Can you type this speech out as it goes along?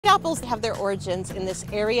apples have their origins in this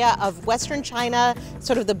area of western China,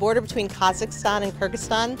 sort of the border between Kazakhstan and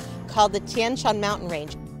Kyrgyzstan, called the Tian Shan mountain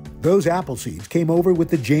range. Those apple seeds came over with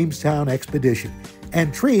the Jamestown expedition,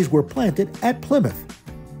 and trees were planted at Plymouth.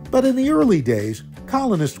 But in the early days,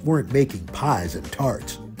 colonists weren't making pies and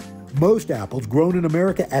tarts. Most apples grown in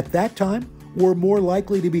America at that time were more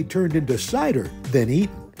likely to be turned into cider than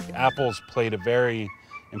eaten. Apples played a very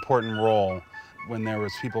important role when there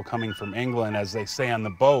was people coming from England. As they say on the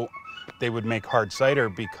boat, they would make hard cider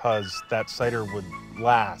because that cider would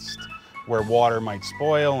last, where water might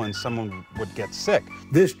spoil and someone would get sick.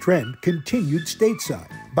 This trend continued stateside.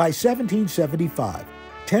 By 1775,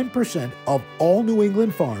 10% of all New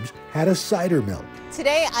England farms had a cider mill.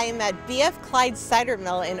 Today, I am at B.F. Clyde's Cider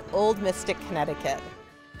Mill in Old Mystic, Connecticut.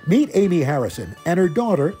 Meet Amy Harrison and her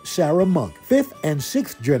daughter, Sarah Monk, 5th and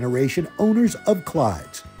 6th generation owners of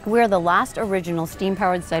Clyde's. We're the last original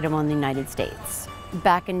steam-powered cider mill in the United States.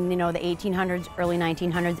 Back in, the 1800s, early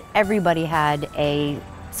 1900s, everybody had a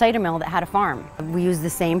cider mill that had a farm. We use the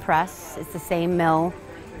same press, it's the same mill,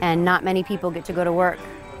 and not many people get to go to work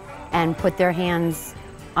and put their hands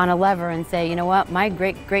on a lever and say, you know what, my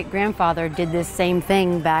great-great-grandfather did this same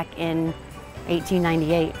thing back in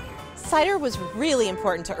 1898. Cider was really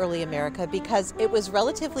important to early America because it was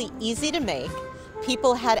relatively easy to make.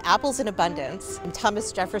 People had apples in abundance.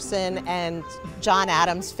 Thomas Jefferson and John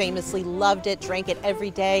Adams famously loved it, drank it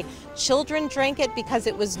every day. Children drank it because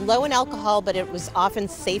it was low in alcohol, but it was often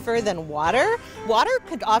safer than water. Water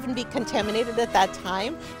could often be contaminated at that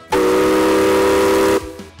time.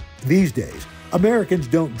 These days, Americans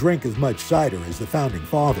don't drink as much cider as the founding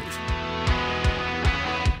fathers.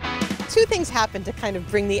 Two things happened to kind of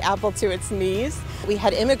bring the apple to its knees. We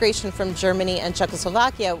had immigration from Germany and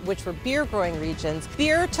Czechoslovakia, which were beer growing regions.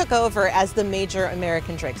 Beer took over as the major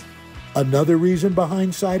American drink. Another reason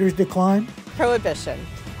behind cider's decline? Prohibition.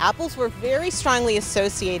 Apples were very strongly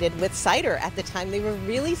associated with cider at the time. They were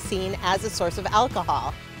really seen as a source of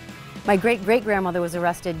alcohol. My great-great-grandmother was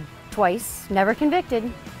arrested twice, never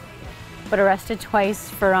convicted, but arrested twice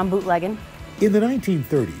for bootlegging. In the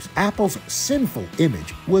 1930s, Apple's sinful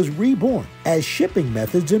image was reborn as shipping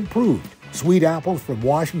methods improved. Sweet apples from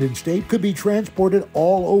Washington State could be transported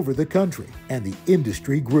all over the country, and the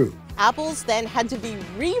industry grew. Apples then had to be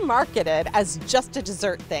remarketed as just a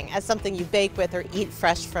dessert thing, as something you bake with or eat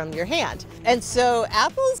fresh from your hand. And so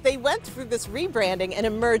apples, they went through this rebranding and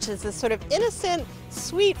emerged as this sort of innocent,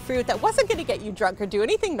 sweet fruit that wasn't going to get you drunk or do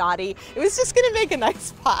anything naughty. It was just going to make a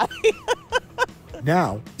nice pie.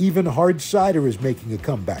 Now, even hard cider is making a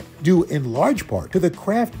comeback, due in large part to the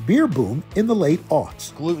craft beer boom in the late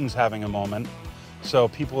aughts. Gluten's having a moment, so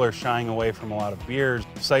people are shying away from a lot of beers.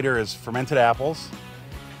 Cider is fermented apples,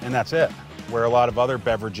 and that's it. Where a lot of other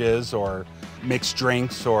beverages or mixed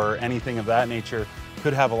drinks or anything of that nature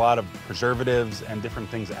could have a lot of preservatives and different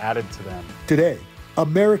things added to them. Today,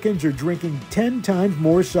 Americans are drinking 10 times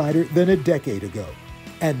more cider than a decade ago,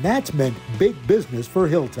 and that's meant big business for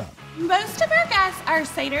Hilltop. Most of our guests are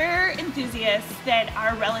cider enthusiasts that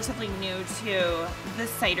are relatively new to the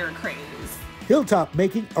cider craze. Hilltop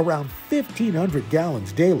making around 1,500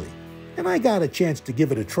 gallons daily, and I got a chance to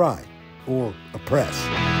give it a try, or a press.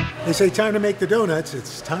 They say time to make the donuts,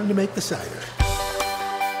 it's time to make the cider.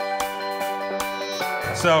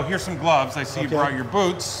 So here's some gloves. I see you brought your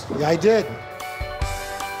boots. Yeah, I did.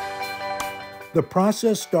 The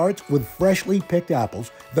process starts with freshly picked apples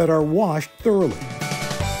that are washed thoroughly.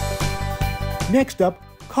 Next up,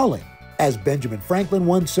 culling. As Benjamin Franklin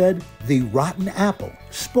once said, the rotten apple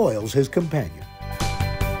spoils his companion.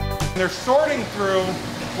 They're sorting through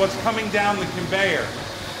what's coming down the conveyor.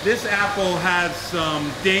 This apple has some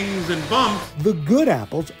dings and bumps. The good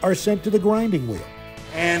apples are sent to the grinding wheel.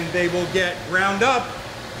 And they will get ground up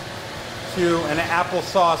to an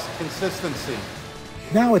applesauce consistency.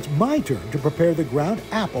 Now it's my turn to prepare the ground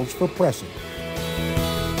apples for pressing.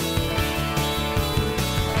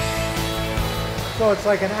 So it's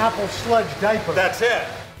like an apple sludge diaper. That's it.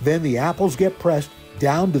 Then the apples get pressed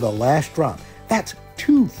down to the last drop. That's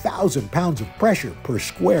 2,000 pounds of pressure per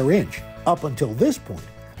square inch. Up until this point,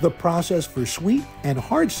 the process for sweet and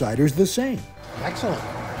hard cider is the same. Excellent.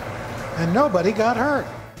 And nobody got hurt.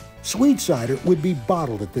 Sweet cider would be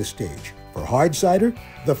bottled at this stage. For hard cider,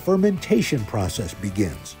 the fermentation process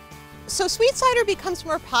begins. So sweet cider becomes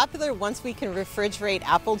more popular once we can refrigerate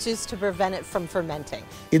apple juice to prevent it from fermenting.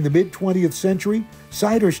 In the mid-20th century,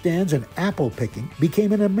 cider stands and apple picking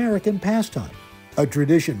became an American pastime, a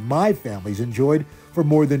tradition my family's enjoyed for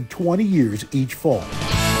more than 20 years each fall.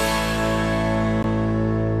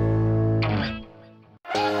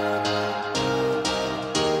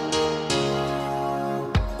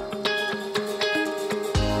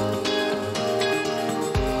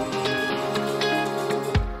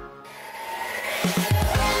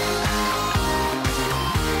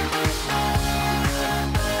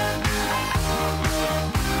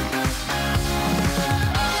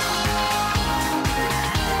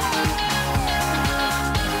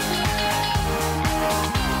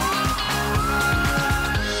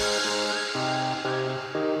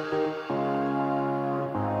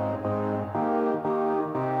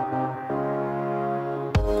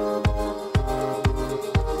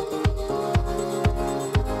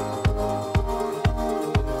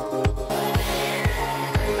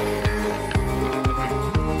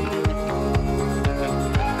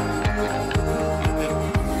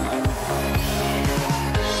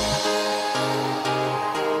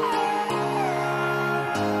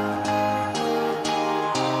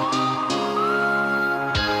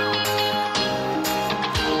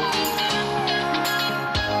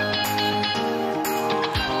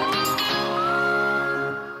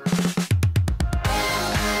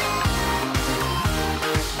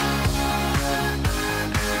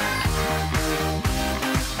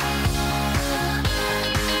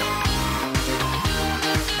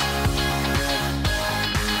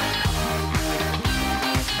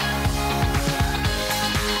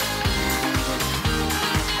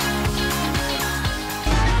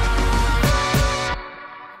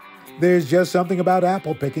 There's just something about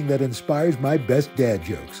apple picking that inspires my best dad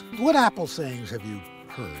jokes. What apple sayings have you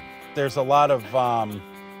heard? There's a lot of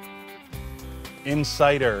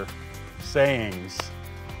insider sayings.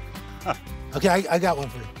 Okay, I got one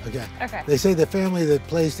for you. Okay. Okay. They say the family that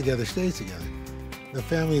plays together stays together. The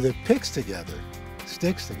family that picks together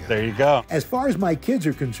sticks together. There you go. As far as my kids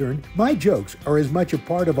are concerned, my jokes are as much a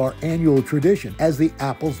part of our annual tradition as the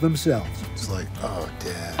apples themselves. It's like, oh,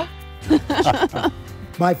 Dad.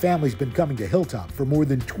 My family's been coming to Hilltop for more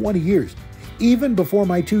than 20 years, even before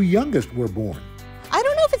my two youngest were born. I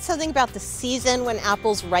don't know if it's something about the season when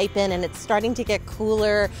apples ripen and it's starting to get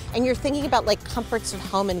cooler and you're thinking about like comforts of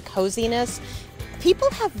home and coziness.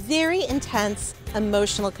 People have very intense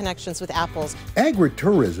emotional connections with apples.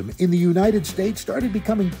 Agritourism in the United States started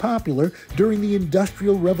becoming popular during the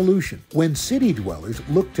Industrial Revolution, when city dwellers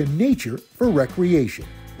looked to nature for recreation.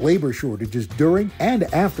 Labor shortages during and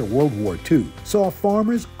after World War II saw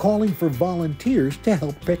farmers calling for volunteers to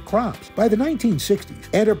help pick crops. By the 1960s,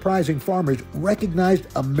 enterprising farmers recognized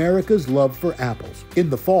America's love for apples. In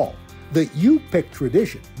the fall, the You Pick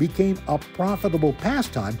tradition became a profitable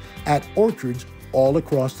pastime at orchards all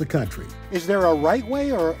across the country. Is there a right way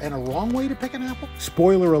and a wrong way to pick an apple?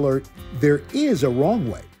 Spoiler alert, there is a wrong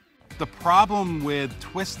way. The problem with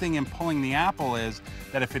twisting and pulling the apple is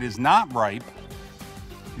that if it is not ripe,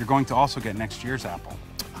 you're going to also get next year's apple.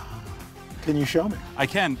 Can you show me? I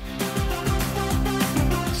can.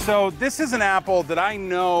 So this is an apple that I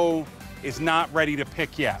know is not ready to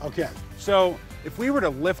pick yet. Okay. So if we were to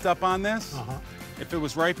lift up on this, if it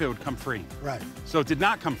was ripe, it would come free. Right. So it did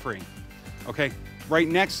not come free. Okay. Right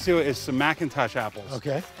next to it is some McIntosh apples.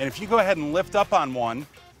 Okay. And if you go ahead and lift up on one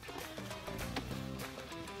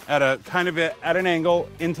at a kind of at an angle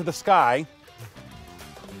into the sky,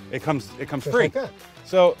 it comes free. Like that.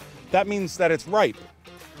 So that means that it's ripe.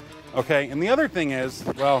 Okay, and the other thing is,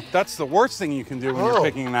 well, that's the worst thing you can do when you're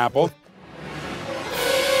picking an apple.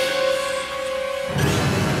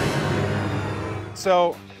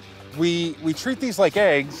 So we treat these like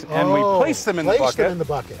eggs and we place them in the bucket. Place them in the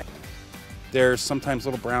bucket. There's sometimes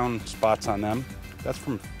little brown spots on them. That's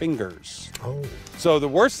from fingers. Oh. So the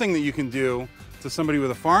worst thing that you can do to somebody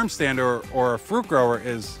with a farm stand or a fruit grower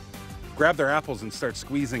is grab their apples and start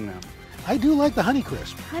squeezing them. I do like the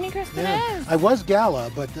Honeycrisp. Honeycrisp it is. I was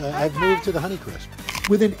Gala, but I've moved to the Honeycrisp.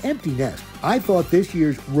 With an empty nest, I thought this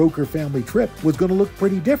year's Roker family trip was going to look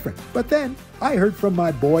pretty different. But then I heard from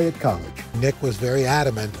my boy at college. Nick was very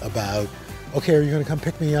adamant about, okay, are you going to come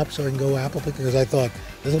pick me up so I can go apple picking? Because I thought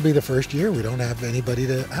this will be the first year we don't have anybody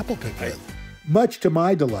to apple pick with. Much to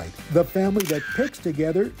my delight, the family that picks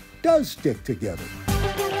together does stick together.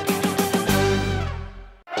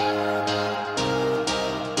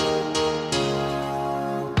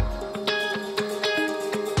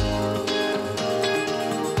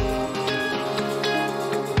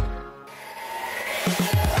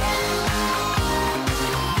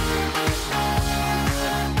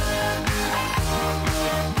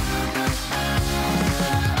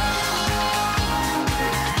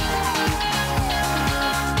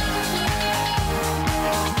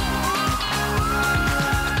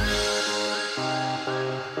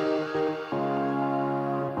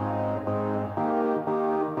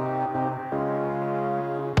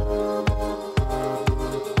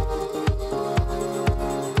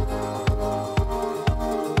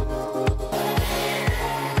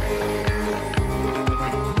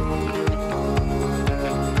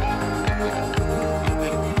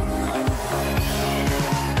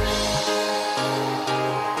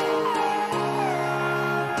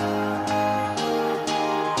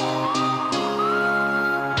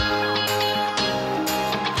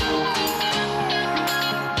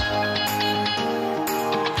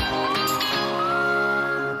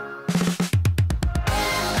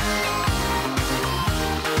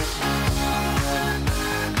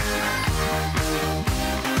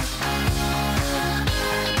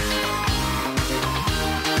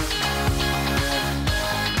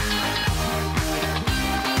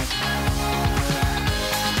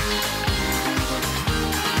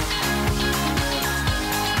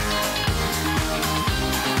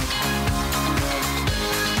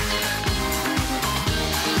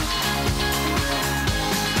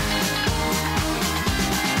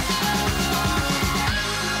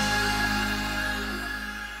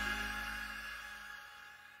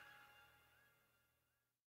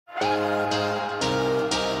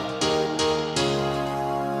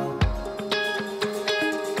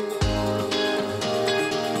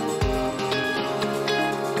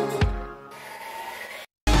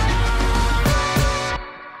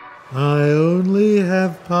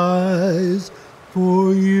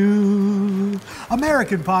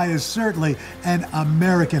 American Pie is certainly an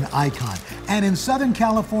American icon. And in Southern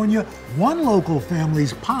California, one local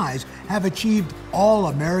family's pies have achieved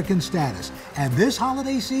all-American status. And this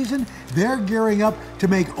holiday season, they're gearing up to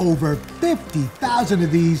make over 50,000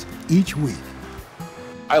 of these each week.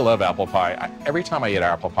 I love apple pie. Every time I eat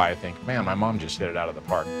apple pie, I think, man, my mom just hit it out of the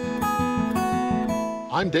park.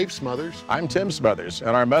 I'm Dave Smothers. I'm Tim Smothers,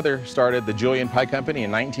 and our mother started the Julian Pie Company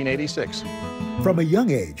in 1986. From a young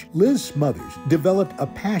age, Liz Smothers developed a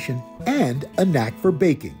passion and a knack for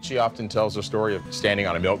baking. She often tells the story of standing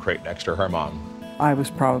on a milk crate next to her mom. I was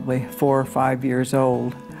probably 4 or 5 years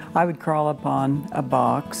old. I would crawl up on a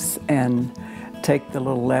box and take the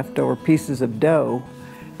little leftover pieces of dough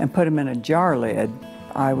and put them in a jar lid.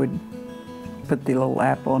 I would put the little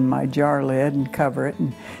apple in my jar lid and cover it,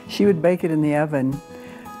 and she would bake it in the oven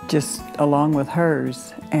just along with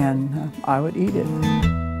hers, and I would eat it.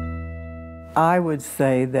 I would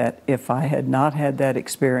say that if I had not had that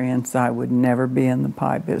experience, I would never be in the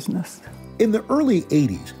pie business. In the early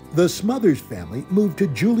 80s, the Smothers family moved to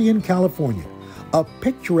Julian, California, a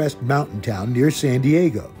picturesque mountain town near San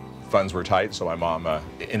Diego. Funds were tight, so my mom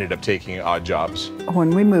ended up taking odd jobs. When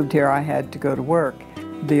we moved here, I had to go to work.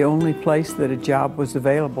 The only place that a job was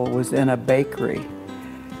available was in a bakery.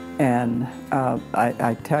 And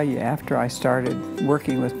I tell you, after I started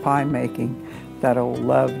working with pie making, that old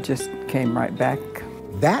love just came right back.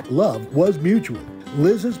 That love was mutual.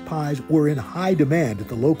 Liz's pies were in high demand at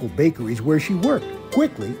the local bakeries where she worked,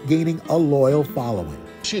 quickly gaining a loyal following.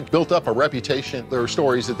 She had built up a reputation. There were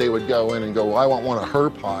stories that they would go in and go, I want one of her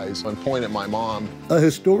pies, and point at my mom. A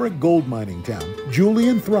historic gold mining town,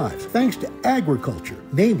 Julian thrives thanks to agriculture,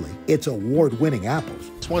 namely its award-winning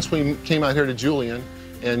apples. Once we came out here to Julian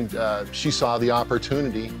and she saw the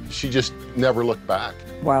opportunity, she just never looked back.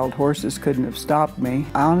 Wild horses couldn't have stopped me.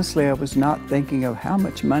 Honestly, I was not thinking of how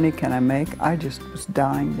much money can I make. I just was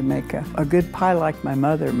dying to make a good pie like my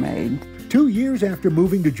mother made. 2 years after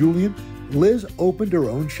moving to Julian, Liz opened her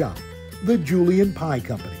own shop, the Julian Pie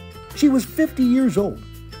Company. She was 50 years old,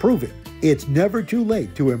 proving it's never too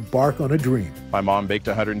late to embark on a dream. My mom baked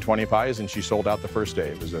 120 pies, and she sold out the first day.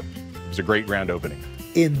 It was a great grand opening.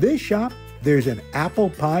 In this shop, there's an apple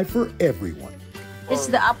pie for everyone. It's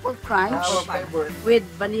the apple crunch with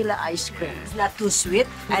vanilla ice cream. It's not too sweet,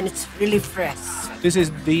 and it's really fresh. This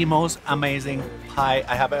is the most amazing pie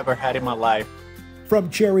I have ever had in my life. From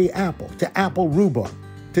cherry apple to apple rhubarb,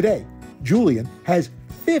 today, Julian has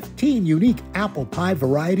 15 unique apple pie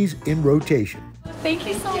varieties in rotation. Thank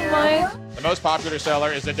you so much. The most popular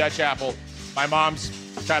seller is the Dutch apple. My mom's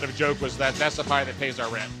kind of joke was that that's the pie that pays our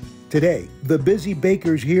rent. Today, the busy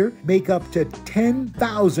bakers here make up to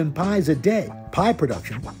 10,000 pies a day. Pie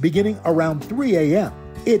production beginning around 3 a.m.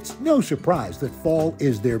 It's no surprise that fall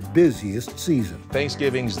is their busiest season.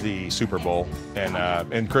 Thanksgiving's the Super Bowl,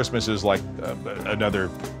 and Christmas is like another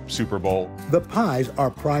Super Bowl. The pies are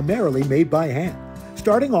primarily made by hand,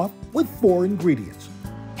 starting off with 4 ingredients.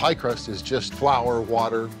 Pie crust is just flour,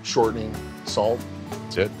 water, shortening, salt.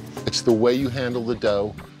 That's it. It's the way you handle the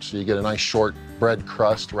dough, so you get a nice short bread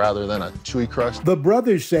crust rather than a chewy crust. The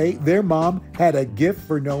brothers say their mom had a gift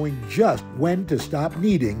for knowing just when to stop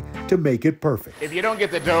kneading to make it perfect. If you don't get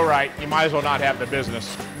the dough right, you might as well not have the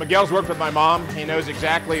business. Miguel's worked with my mom. He knows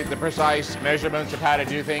exactly the precise measurements of how to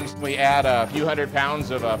do things. We add a few hundred pounds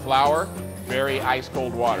of flour, very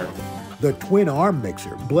ice-cold water. The twin arm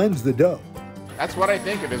mixer blends the dough. That's what I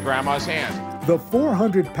think of as grandma's hand. The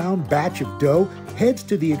 400-pound batch of dough heads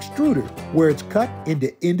to the extruder, where it's cut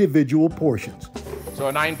into individual portions. So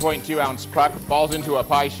a 9.2-ounce puck falls into a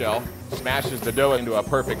pie shell, smashes the dough into a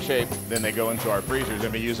perfect shape, then they go into our freezers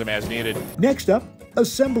and we use them as needed. Next up,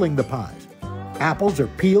 assembling the pies. Apples are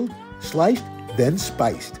peeled, sliced, then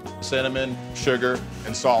spiced. Cinnamon, sugar,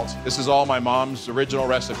 and salt. This is all my mom's original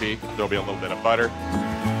recipe. There'll be a little bit of butter.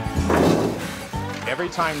 Every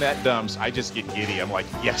time that dumps, I just get giddy. I'm like,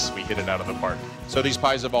 yes, we hit it out of the park. So these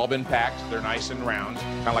pies have all been packed. They're nice and round,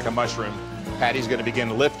 kind of like a mushroom. Patty's going to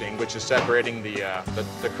begin lifting, which is separating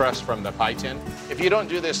the crust from the pie tin. If you don't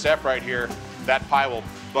do this step right here, that pie will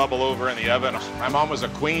bubble over in the oven. My mom was a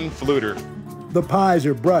queen fluter. The pies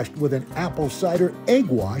are brushed with an apple cider egg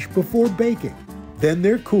wash before baking. Then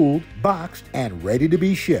they're cooled, boxed, and ready to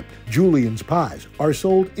be shipped. Julian's pies are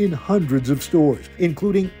sold in hundreds of stores,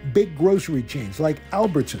 including big grocery chains like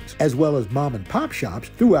Albertsons, as well as mom and pop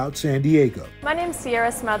shops throughout San Diego. My name's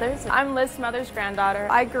Sierra Smothers. I'm Liz Smothers' granddaughter.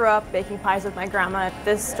 I grew up baking pies with my grandma.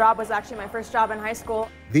 This job was actually my first job in high school.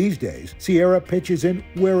 These days, Sierra pitches in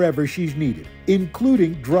wherever she's needed,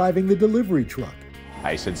 including driving the delivery truck.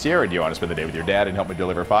 I said, Sierra, do you want to spend the day with your dad and help me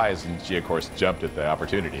deliver pies? And she, of course, jumped at the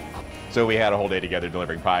opportunity. So we had a whole day together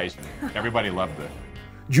delivering pies. Everybody loved it.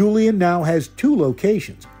 Julian now has 2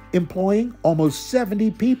 locations, employing almost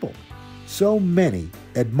 70 people. So many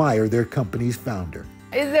admire their company's founder.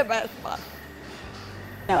 It's the best spot.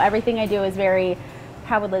 No, everything I do is very,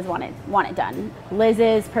 how would Liz want it done?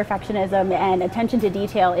 Liz's perfectionism and attention to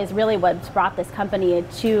detail is really what's brought this company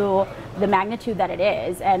to the magnitude that it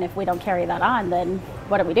is. And if we don't carry that on, then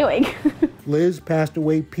what are we doing? Liz passed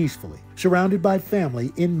away peacefully, surrounded by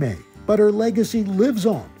family in May. But her legacy lives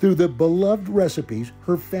on through the beloved recipes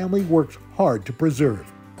her family works hard to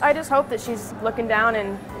preserve. I just hope that she's looking down,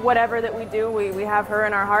 and whatever that we do, we have her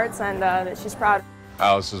in our hearts, and that she's proud.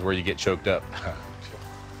 Oh, this is where you get choked up.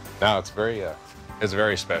 No, it's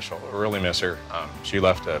very special. I really miss her. She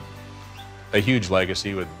left a huge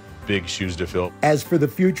legacy with big shoes to fill. As for the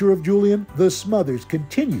future of Julian, the Smothers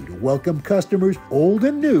continue to welcome customers old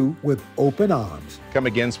and new with open arms. Come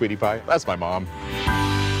again, sweetie pie. That's my mom.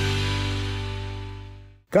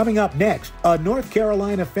 Coming up next, a North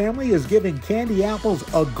Carolina family is giving candy apples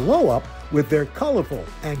a glow up with their colorful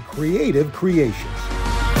and creative creations.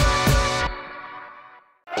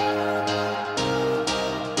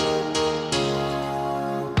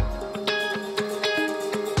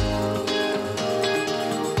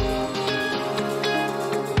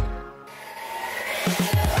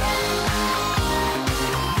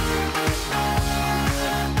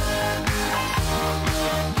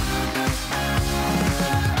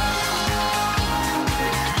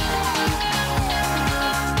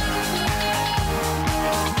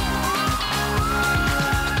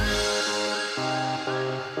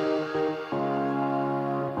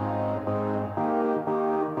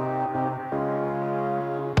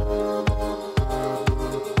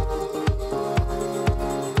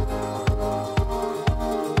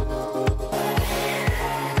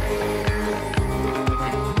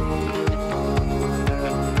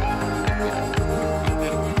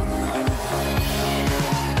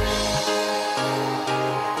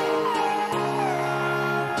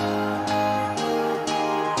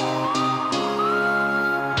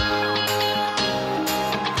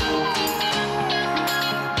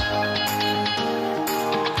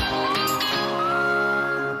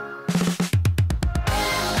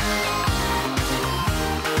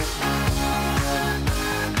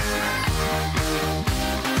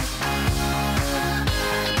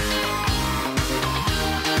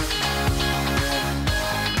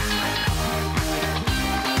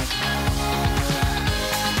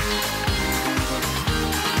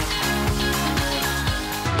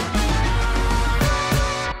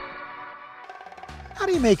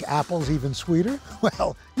 Make apples even sweeter?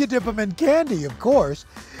 Well, you dip them in candy, of course.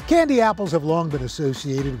 Candy apples have long been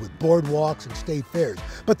associated with boardwalks and state fairs,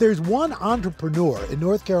 but there's one entrepreneur in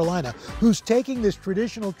North Carolina who's taking this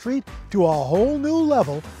traditional treat to a whole new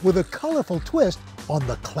level with a colorful twist on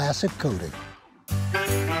the classic coating.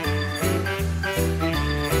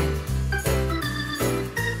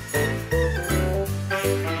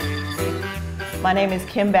 My name is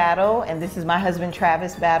Kim Battle, and this is my husband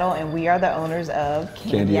Travis Battle, and we are the owners of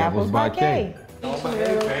Candy Apples by Kay.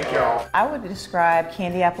 Thank y'all. I would describe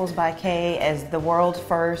Candy Apples by Kay as the world's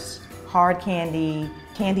first hard candy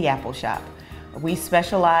apple shop. We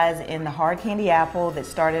specialize in the hard candy apple that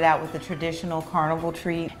started out with the traditional carnival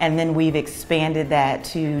treat, and then we've expanded that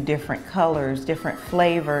to different colors, different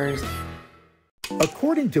flavors.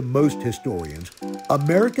 According to most historians,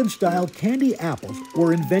 American-style candy apples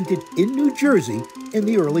were invented in New Jersey in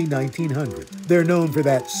the early 1900s. They're known for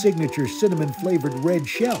that signature cinnamon-flavored red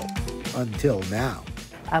shell, until now.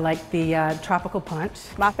 I like the tropical punch.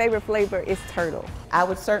 My favorite flavor is turtle. I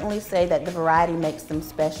would certainly say that the variety makes them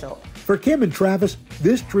special. For Kim and Travis,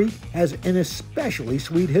 this treat has an especially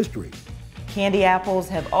sweet history. Candy apples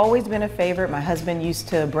have always been a favorite. My husband used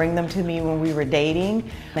to bring them to me when we were dating.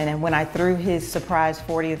 And then when I threw his surprise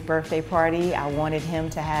 40th birthday party, I wanted him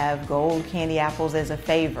to have gold candy apples as a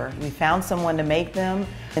favor. We found someone to make them,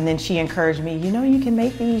 and then she encouraged me, you know, you can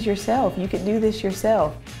make these yourself. You could do this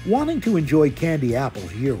yourself. Wanting to enjoy candy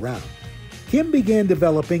apples year-round, Kim began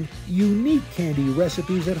developing unique candy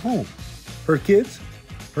recipes at home. Her kids,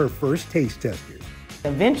 her first taste testers.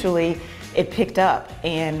 Eventually, it picked up,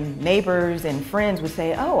 and neighbors and friends would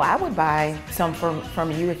say, oh, I would buy some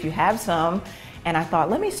from you if you have some. And I thought,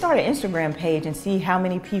 let me start an Instagram page and see how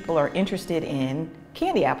many people are interested in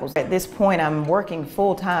candy apples. At this point, I'm working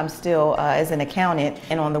full-time still as an accountant,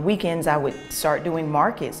 and on the weekends I would start doing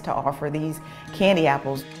markets to offer these candy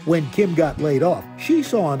apples. When Kim got laid off, she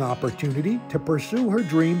saw an opportunity to pursue her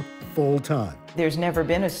dream full-time. There's never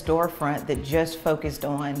been a storefront that just focused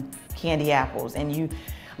on candy apples, and you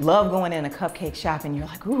love going in a cupcake shop and you're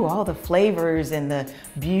like, ooh, all the flavors and the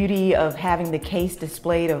beauty of having the case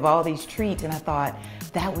displayed of all these treats. And I thought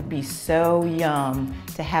that would be so yum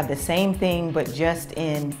to have the same thing, but just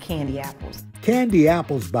in candy apples. Candy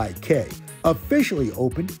Apples by Kay officially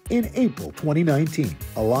opened in April 2019.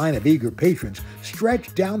 A line of eager patrons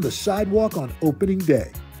stretched down the sidewalk on opening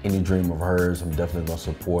day. Any dream of hers, I'm definitely gonna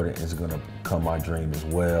support it. It's gonna become my dream as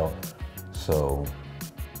well. So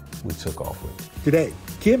we took off with it. Today,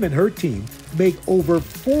 Kim and her team make over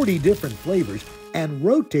 40 different flavors and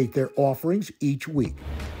rotate their offerings each week.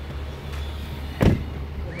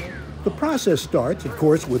 The process starts, of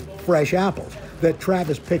course, with fresh apples that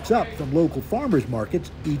Travis picks up from local farmers markets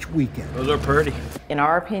each weekend. Those are pretty. In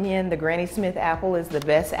our opinion, the Granny Smith apple is the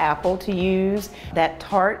best apple to use. That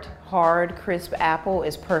tart, hard, crisp apple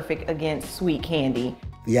is perfect against sweet candy.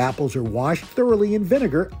 The apples are washed thoroughly in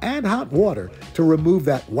vinegar and hot water to remove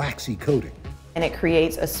that waxy coating. And it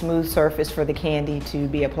creates a smooth surface for the candy to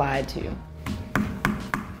be applied to.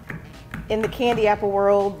 In the candy apple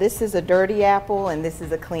world, this is a dirty apple and this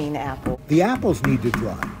is a clean apple. The apples need to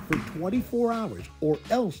dry for 24 hours or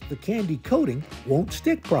else the candy coating won't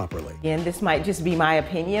stick properly. And this might just be my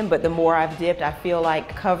opinion, but the more I've dipped, I feel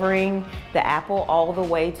like covering the apple all the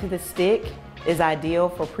way to the stick is ideal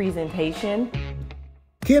for presentation.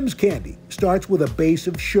 Kim's candy starts with a base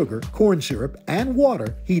of sugar, corn syrup, and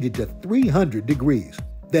water heated to 300 degrees.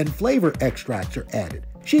 Then flavor extracts are added.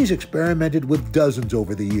 She's experimented with dozens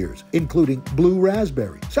over the years, including blue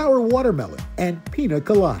raspberry, sour watermelon, and pina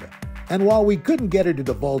colada. And while we couldn't get her to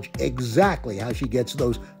divulge exactly how she gets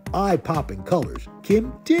those eye-popping colors,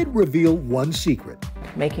 Kim did reveal one secret.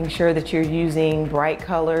 Making sure that you're using bright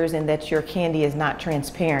colors and that your candy is not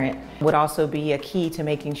transparent would also be a key to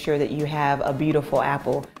making sure that you have a beautiful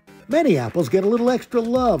apple. Many apples get a little extra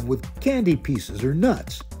love with candy pieces or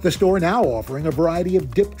nuts. The store now offering a variety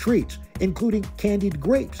of dipped treats, including candied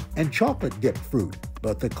grapes and chocolate-dipped fruit.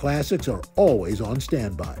 But the classics are always on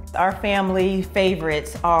standby. Our family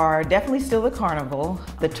favorites are definitely still the Carnival.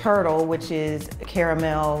 The Turtle, which is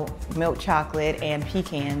caramel, milk chocolate, and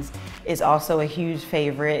pecans, is also a huge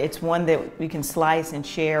favorite. It's one that we can slice and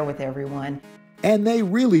share with everyone. And they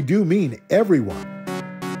really do mean everyone.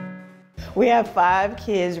 We have 5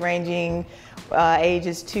 kids ranging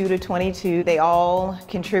ages 2 to 22. They all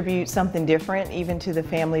contribute something different even to the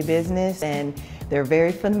family business, and they're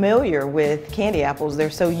very familiar with candy apples. They're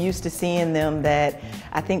so used to seeing them that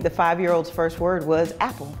I think the 5-year-old's first word was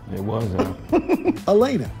apple. It was apple.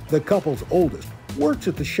 Elena, the couple's oldest, works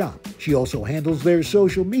at the shop. She also handles their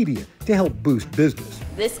social media to help boost business.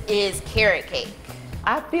 This is carrot cake.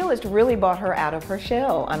 I feel it's really brought her out of her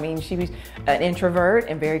shell. I mean, she was an introvert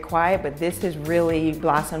and very quiet, but this has really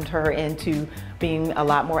blossomed her into being a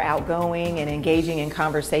lot more outgoing and engaging in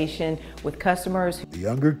conversation with customers. The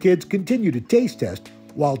younger kids continue to taste test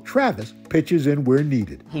while Travis pitches in where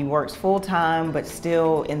needed. He works full-time, but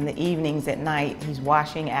still in the evenings at night, he's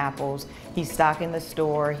washing apples, he's stocking the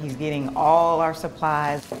store, he's getting all our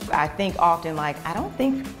supplies. I think often, like, I don't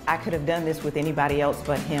think I could have done this with anybody else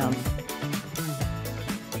but him.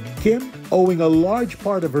 Kim owing a large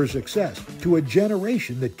part of her success to a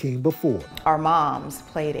generation that came before. Our moms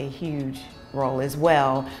played a huge role as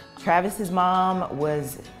well. Travis's mom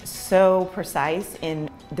was so precise in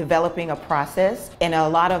developing a process, and a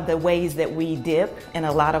lot of the ways that we dip and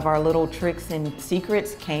a lot of our little tricks and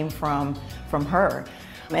secrets came from her.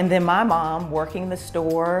 And then my mom working the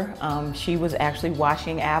store, she was actually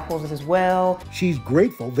washing apples as well. She's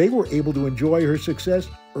grateful they were able to enjoy her success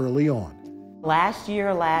early on. Last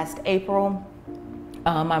April,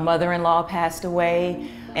 my mother-in-law passed away,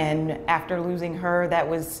 and after losing her, that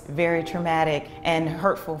was very traumatic and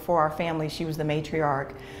hurtful for our family. She was the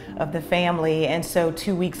matriarch of the family, and so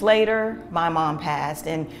 2 weeks later, my mom passed,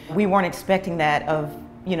 and we weren't expecting that of,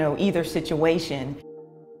 either situation.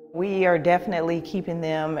 We are definitely keeping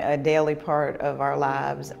them a daily part of our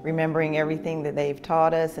lives, remembering everything that they've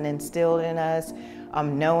taught us and instilled in us,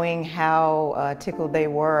 knowing how tickled they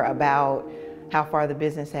were about how far the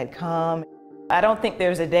business had come. I don't think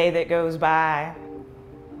there's a day that goes by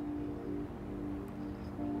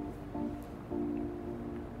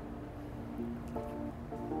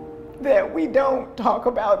that we don't talk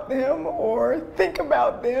about them or think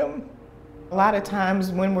about them. A lot of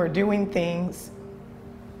times when we're doing things,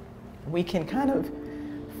 we can kind of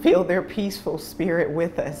feel their peaceful spirit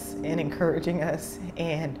with us and encouraging us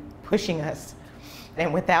and pushing us.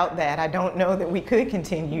 And without that, I don't know that we could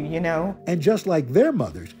continue, And just like their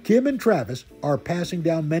mothers, Kim and Travis are passing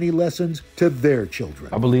down many lessons to their children.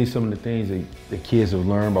 I believe some of the things that the kids have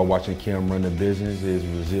learned by watching Kim run the business is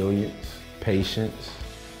resilience, patience,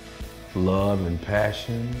 love and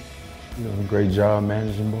passion. You know, a great job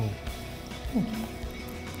managing both.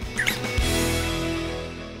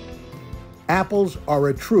 Apples are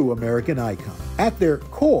a true American icon. At their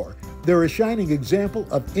core, they're a shining example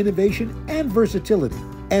of innovation and versatility,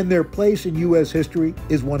 and their place in U.S. history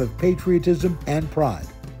is one of patriotism and pride.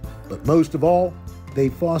 But most of all, they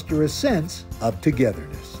foster a sense of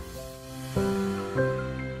togetherness.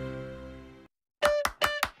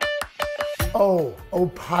 Oh,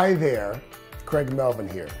 pie there. Craig Melvin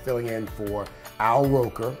here, filling in for Al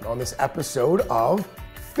Roker on this episode of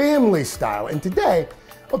Family Style. And today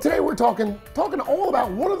we're talking all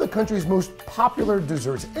about one of the country's most popular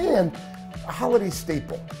desserts and a holiday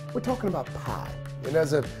staple. We're talking about pie. And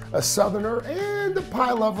as a Southerner and a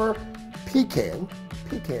pie lover, pecan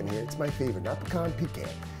here, it's my favorite, not pecan, pecan.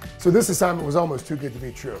 So this assignment was almost too good to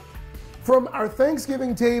be true. From our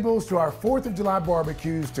Thanksgiving tables to our 4th of July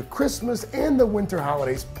barbecues to Christmas and the winter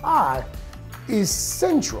holidays, pie is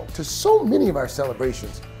central to so many of our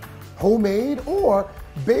celebrations. Homemade or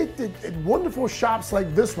baked at wonderful shops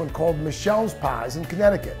like this one called Michelle's Pies in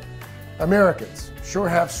Connecticut. Americans sure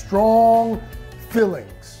have strong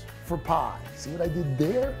feelings for pie. See what I did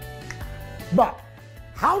there? But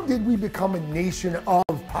how did we become a nation of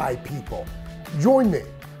pie people? Join me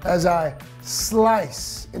as I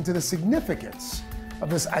slice into the significance of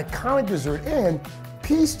this iconic dessert and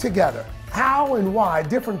piece together how and why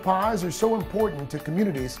different pies are so important to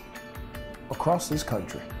communities across this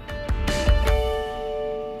country.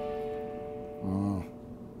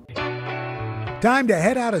 Time to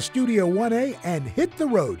head out of Studio 1A and hit the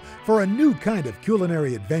road for a new kind of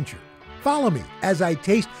culinary adventure. Follow me as I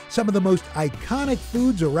taste some of the most iconic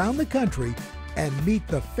foods around the country and meet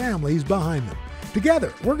the families behind them.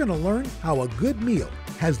 Together, we're going to learn how a good meal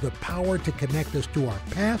has the power to connect us to our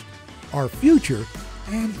past, our future,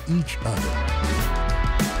 and each other.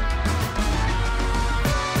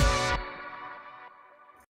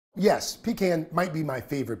 Yes, pecan might be my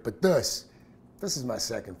favorite, but this is my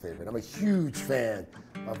second favorite. I'm a huge fan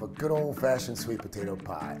of a good old-fashioned sweet potato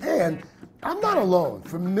pie. And I'm not alone.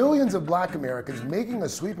 For millions of Black Americans, making a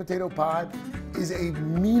sweet potato pie is a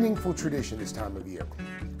meaningful tradition this time of year.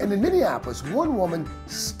 And in Minneapolis, one woman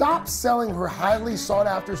stopped selling her highly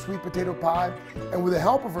sought-after sweet potato pie, and with the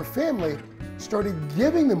help of her family, started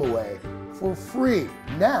giving them away for free.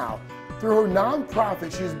 Now, through her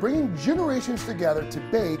nonprofit, she is bringing generations together to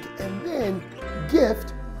bake and then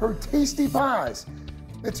gift her tasty pies.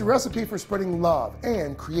 It's a recipe for spreading love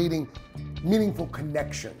and creating meaningful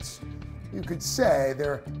connections. You could say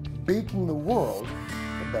they're baking the world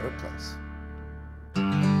a better place.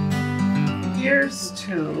 Here's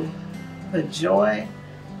to the joy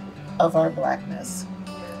of our Blackness,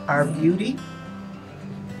 our beauty,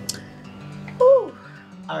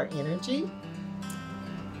 our energy,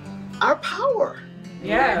 our power.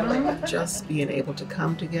 Yeah. Just being able to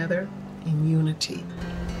come together in unity.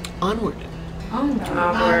 Onward.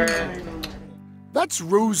 Onward. That's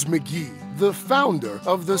Rose McGee, the founder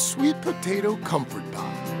of the Sweet Potato Comfort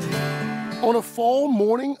Pie. On a fall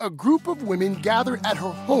morning, a group of women gathered at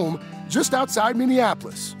her home just outside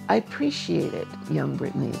Minneapolis. I appreciated young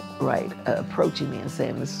Brittany Wright approaching me and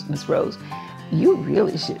saying, Miss Rose, you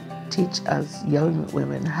really should teach us young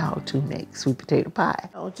women how to make sweet potato pie.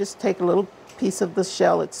 I'll just take a little piece of the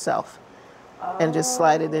shell itself and just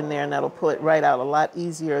slide it in there, and that'll pull it right out a lot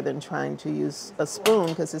easier than trying to use a spoon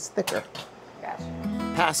because it's thicker.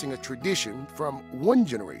 Passing a tradition from one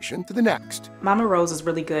generation to the next. Mama Rose is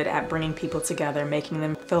really good at bringing people together, making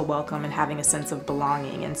them feel welcome and having a sense of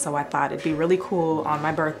belonging. And so I thought it'd be really cool on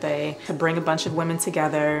my birthday to bring a bunch of women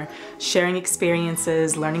together, sharing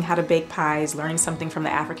experiences, learning how to bake pies, learning something from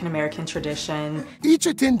the African American tradition. Each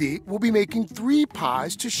attendee will be making 3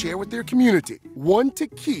 pies to share with their community. 1 to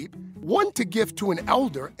keep, 1 to gift to an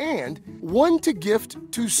elder, and 1 to gift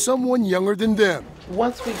to someone younger than them.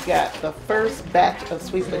 Once we got the first batch of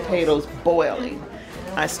sweet potatoes boiling,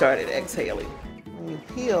 I started exhaling. When you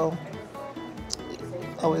peel,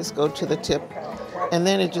 always go to the tip, and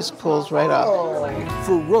then it just pulls right off.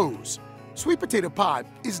 For Rose, sweet potato pie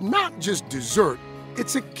is not just dessert,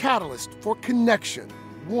 it's a catalyst for connection,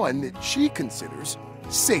 one that she considers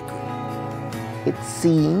sacred. It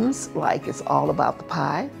seems like it's all about the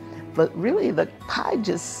pie, but really the pie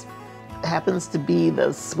just happens to be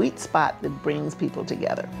the sweet spot that brings people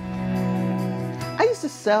together. I used to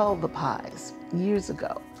sell the pies years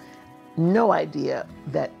ago. No idea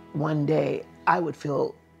that one day I would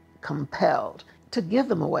feel compelled to give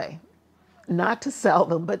them away. Not to sell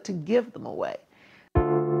them, but to give them away.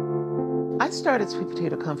 I started Sweet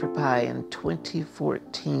Potato Comfort Pie in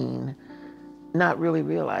 2014, not really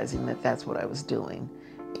realizing that that's what I was doing.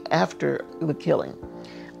 after the killing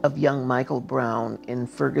of young Michael Brown in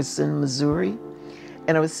Ferguson, Missouri.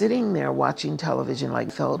 And I was sitting there watching television,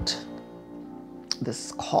 like felt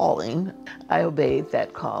this calling. I obeyed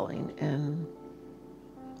that calling and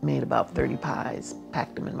made about 30 pies,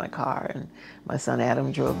 packed them in my car, and my son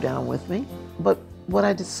Adam drove down with me. But what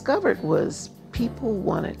I discovered was people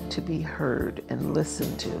wanted to be heard and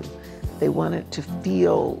listened to. They wanted to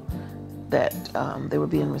feel that they were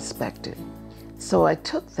being respected. So I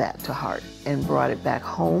took that to heart and brought it back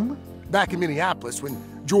home. Back in Minneapolis, when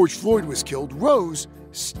George Floyd was killed, Rose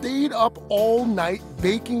stayed up all night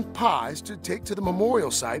baking pies to take to the memorial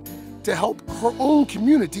site to help her own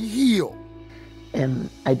community heal. And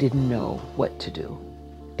I didn't know what to do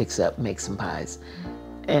except make some pies.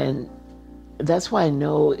 And that's why I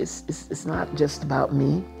know it's not just about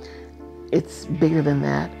me. It's bigger than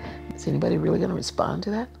that. Is anybody really going to respond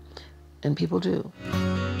to that? And people do.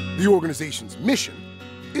 The organization's mission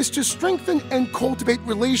is to strengthen and cultivate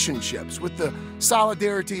relationships with the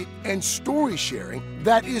solidarity and story sharing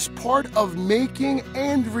that is part of making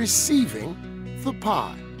and receiving the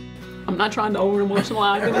pie. I'm not trying to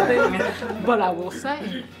over-emotionalize anything, but I will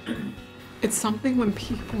say, it's something when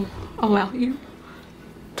people allow you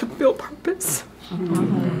to feel purpose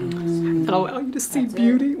and allow you to see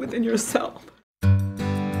beauty within yourself.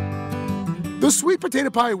 The sweet potato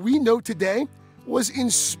pie we know today was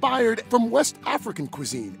inspired from West African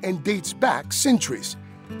cuisine and dates back centuries.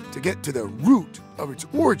 To get to the root of its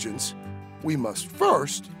origins, we must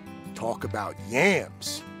first talk about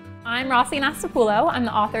yams. I'm Rossi Nastapulo. I'm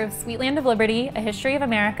the author of Sweet Land of Liberty, A History of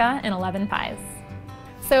America in 11 Pies.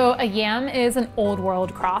 So a yam is an old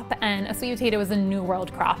world crop and a sweet potato is a new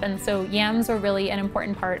world crop. And so yams are really an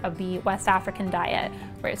important part of the West African diet,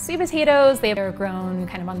 whereas sweet potatoes, they are grown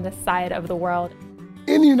kind of on this side of the world.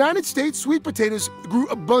 In the United States, sweet potatoes grew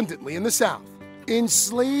abundantly in the South.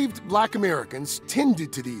 Enslaved Black Americans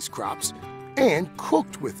tended to these crops and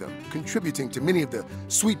cooked with them, contributing to many of the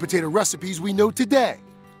sweet potato recipes we know today.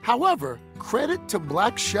 However, credit to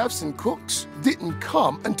Black chefs and cooks didn't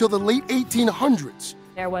come until the late 1800s.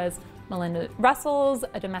 There was Melinda Russell's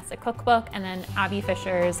A Domestic Cookbook, and then Abby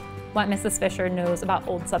Fisher's What Mrs. Fisher Knows About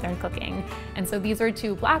Old Southern Cooking. And so these were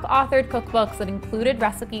two Black authored cookbooks that included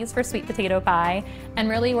recipes for sweet potato pie and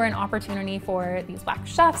really were an opportunity for these Black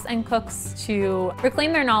chefs and cooks to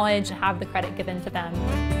reclaim their knowledge and have the credit given to them.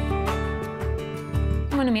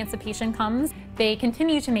 When emancipation comes, they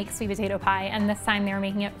continue to make sweet potato pie, and this time they're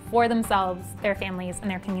making it for themselves, their families,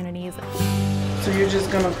 and their communities. So you're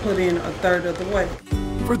just gonna put in a third of the way.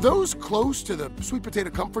 For those close to the sweet potato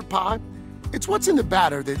comfort pie, it's what's in the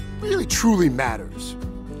batter that really truly matters.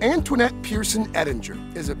 Antoinette Pearson Ettinger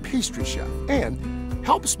is a pastry chef and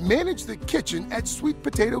helps manage the kitchen at sweet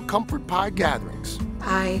potato comfort pie gatherings.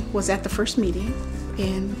 I was at the first meeting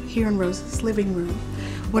here in Rose's living room.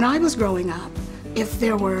 When I was growing up, if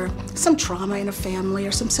there were some trauma in a family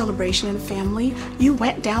or some celebration in a family, you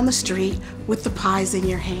went down the street with the pies in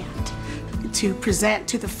your hand to present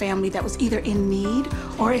to the family that was either in need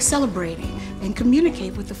or celebrating and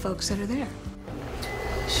communicate with the folks that are there.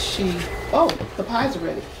 Oh, the pies are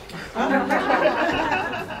ready.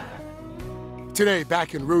 Today,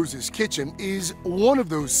 back in Rose's kitchen is one of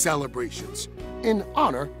those celebrations in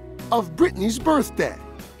honor of Brittany's birthday.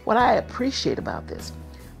 What I appreciate about this,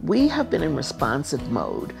 we have been in responsive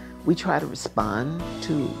mode. We try to respond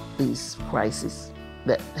to these crises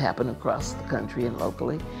that happen across the country and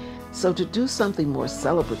locally. So to do something more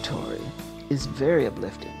celebratory is very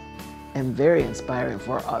uplifting and very inspiring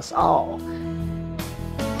for us all.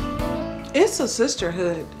 It's a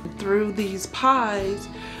sisterhood. Through these pies,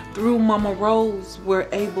 through Mama Rose, we're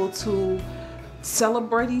able to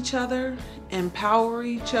celebrate each other, empower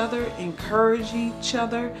each other, encourage each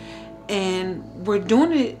other, and we're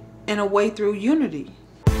doing it in a way through unity.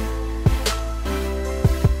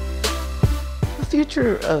 The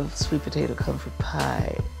future of sweet potato comfort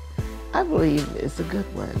pie, I believe, is a good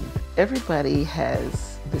one. Everybody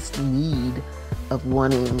has this need of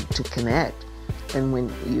wanting to connect, and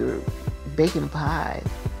when you're baking a pie,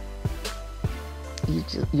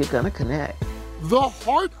 you're gonna connect. The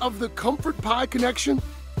heart of the comfort pie connection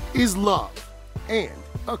is love and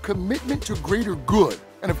a commitment to greater good,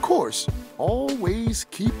 and of course, always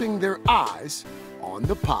keeping their eyes on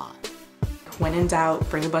the pie. When in doubt,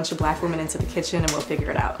 bring a bunch of Black women into the kitchen and we'll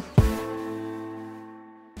figure it out.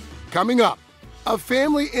 Coming up, a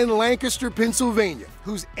family in Lancaster, Pennsylvania,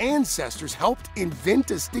 whose ancestors helped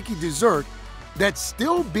invent a sticky dessert that's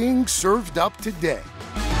still being served up today.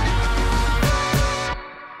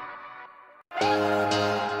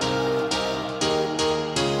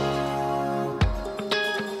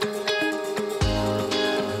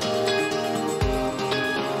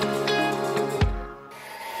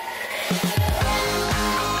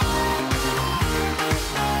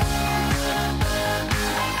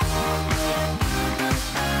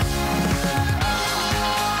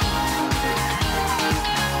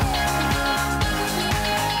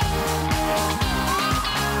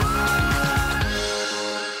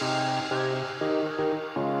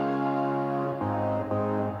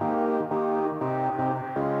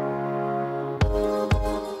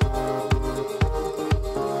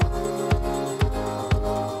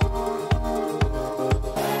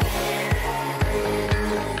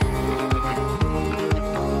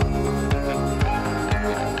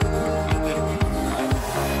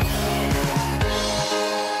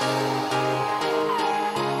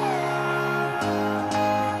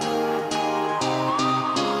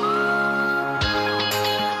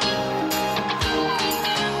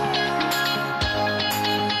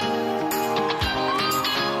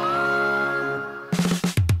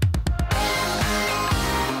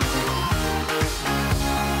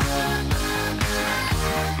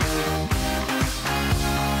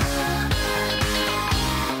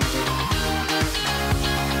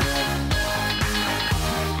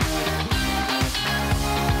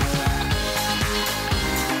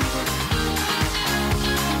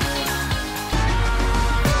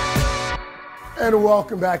 And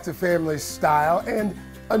welcome back to Family Style, and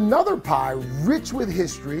another pie rich with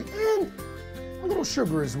history and a little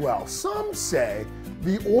sugar as well. Some say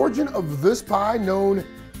the origin of this pie, known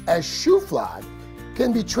as shoe fly,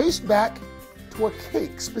 can be traced back to a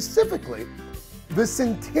cake, specifically the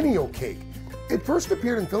Centennial Cake. It first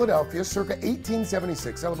appeared in Philadelphia circa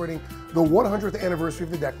 1876, celebrating the 100th anniversary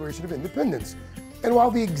of the Declaration of Independence. And while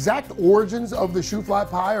the exact origins of the shoe fly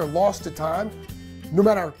pie are lost to time, no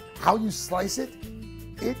matter how you slice it,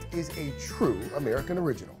 it is a true American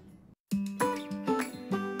original.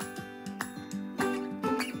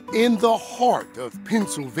 In the heart of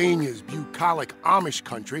Pennsylvania's bucolic Amish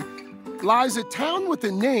country lies a town with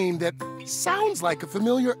a name that sounds like a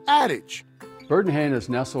familiar adage. Burdenhaven is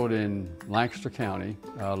nestled in Lancaster County.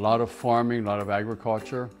 A lot of farming, a lot of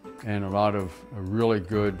agriculture, and a lot of really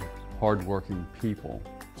good, hardworking people.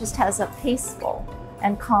 Just has a peaceful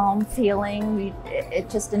and calm feeling. It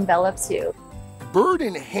just envelops you. Bird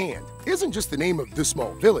in Hand isn't just the name of this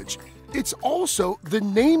small village. It's also the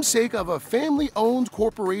namesake of a family-owned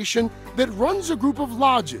corporation that runs a group of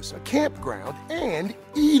lodges, a campground, and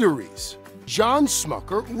eateries. John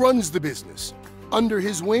Smucker runs the business. Under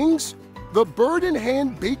his wings, the Bird in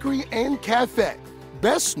Hand Bakery and Cafe,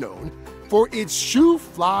 best known for its shoe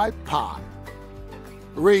fly pie.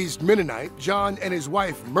 Raised Mennonite, John and his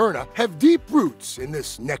wife Myrna have deep roots in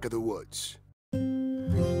this neck of the woods.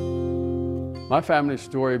 My family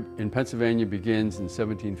story in Pennsylvania begins in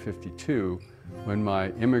 1752 when my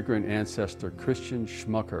immigrant ancestor Christian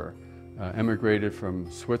Schmucker emigrated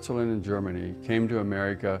from Switzerland and Germany, came to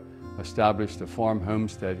America, established a farm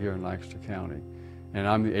homestead here in Lancaster County. And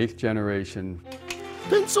I'm the 8th generation.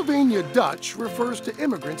 Pennsylvania Dutch refers to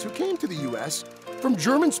immigrants who came to the U.S. from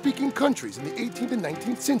German-speaking countries in the 18th and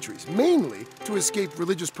 19th centuries, mainly to escape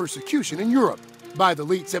religious persecution in Europe. By the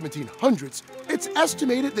late 1700s, it's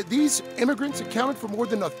estimated that these immigrants accounted for more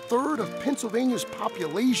than a third of Pennsylvania's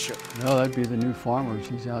population. No, that'd be the new farmers.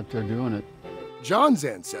 He's out there doing it. John's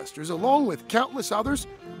ancestors, along with countless others,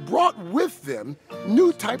 brought with them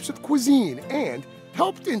new types of cuisine and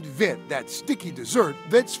helped invent that sticky dessert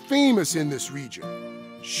that's famous in this region,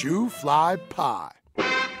 shoe fly pie.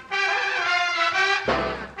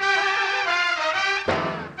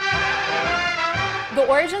 The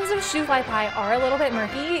origins of shoe fly pie are a little bit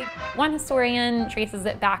murky. One historian traces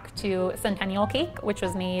it back to Centennial Cake, which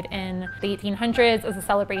was made in the 1800s as a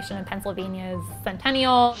celebration of Pennsylvania's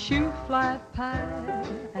centennial. Shoe fly pie,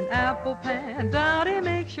 an apple Dowdy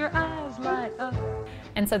makes your eyes light up.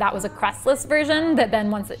 And so that was a crustless version that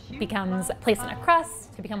then once it becomes placed in a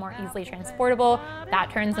crust to become more easily transportable, that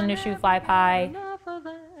turns into shoe fly pie.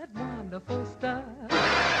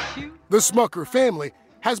 The Smucker family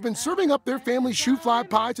has been serving up their family's shoe fly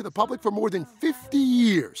pie to the public for more than 50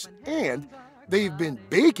 years, and they've been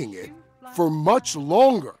baking it for much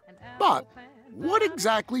longer. But what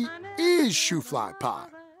exactly is shoe fly pie?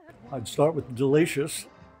 I'd start with delicious.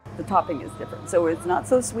 The topping is different, so it's not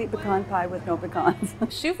so sweet pecan pie with no pecans.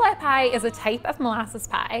 Shoe fly pie is a type of molasses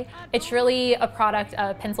pie. It's really a product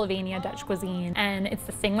of Pennsylvania Dutch cuisine, and it's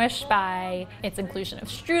distinguished by its inclusion of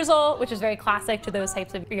streusel, which is very classic to those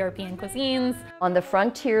types of European cuisines. On the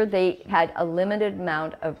frontier, they had a limited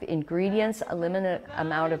amount of ingredients, a limited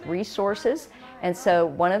amount of resources, and so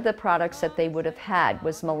one of the products that they would have had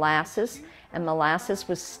was molasses, and molasses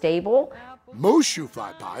was stable. Most shoe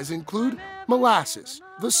fly pies include molasses.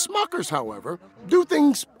 The Smuckers, however, do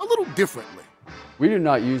things a little differently. We do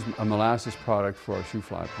not use a molasses product for our shoe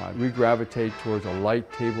fly pie. We gravitate towards a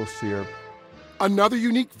light table syrup. Another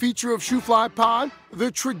unique feature of shoe fly pie,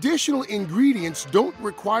 the traditional ingredients don't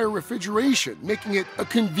require refrigeration, making it a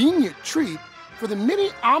convenient treat for the many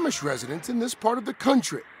Amish residents in this part of the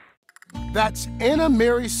country. That's Anna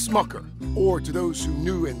Mary Smucker, or to those who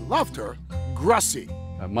knew and loved her, Grussie.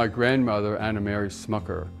 My grandmother, Anna Mary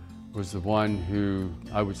Smucker, was the one who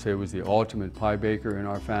I would say was the ultimate pie baker in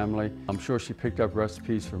our family. I'm sure she picked up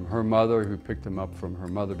recipes from her mother, who picked them up from her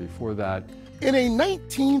mother before that. In a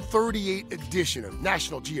 1938 edition of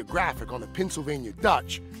National Geographic on the Pennsylvania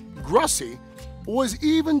Dutch, Grussie was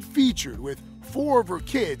even featured with 4 of her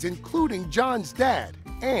kids, including John's dad,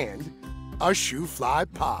 and a shoe fly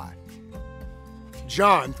pie.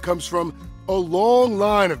 John comes from a long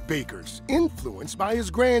line of bakers, influenced by his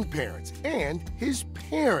grandparents and his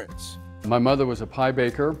parents. My mother was a pie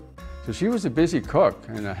baker, so she was a busy cook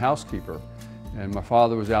and a housekeeper. And my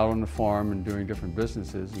father was out on the farm and doing different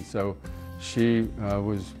businesses, and so she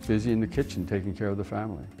was busy in the kitchen taking care of the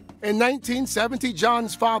family. In 1970,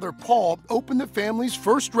 John's father, Paul, opened the family's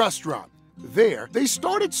first restaurant. There, they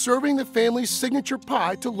started serving the family's signature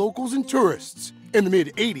pie to locals and tourists. In the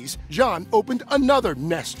mid-'80s, John opened another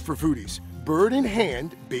nest for foodies, Bird in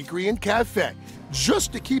Hand Bakery and Cafe,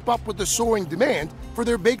 just to keep up with the soaring demand for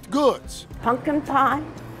their baked goods. Pumpkin pie,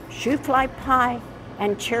 shoe fly pie,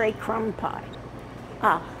 and cherry crumb pie.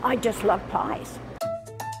 I just love pies.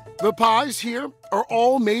 The pies here are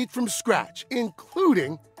all made from scratch,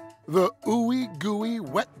 including the ooey gooey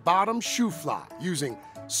wet bottom shoe fly, using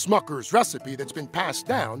Smucker's recipe that's been passed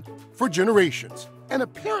down for generations. And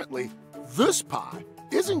apparently, this pie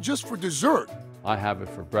isn't just for dessert. I have it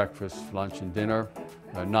for breakfast, lunch, and dinner,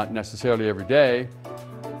 not necessarily every day.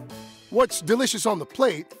 What's delicious on the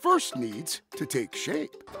plate first needs to take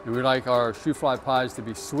shape. And we like our shoe fly pies to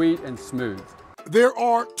be sweet and smooth. There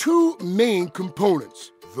are two main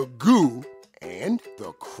components, the goo and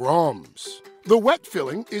the crumbs. The wet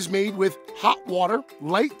filling is made with hot water,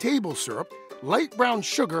 light table syrup, light brown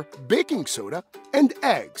sugar, baking soda, and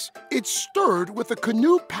eggs. It's stirred with a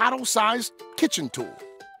canoe paddle-sized kitchen tool.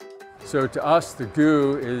 So to us, the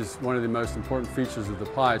goo is one of the most important features of the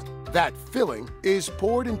pies. That filling is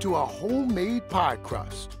poured into a homemade pie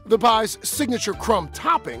crust. The pie's signature crumb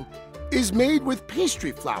topping is made with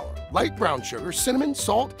pastry flour, light brown sugar, cinnamon,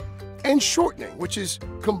 salt, and shortening, which is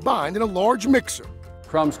combined in a large mixer.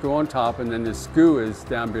 Crumbs go on top, and then this goo is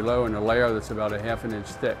down below in a layer that's about 1/2 inch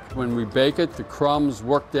thick. When we bake it, the crumbs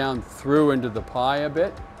work down through into the pie a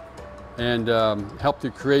bit and help to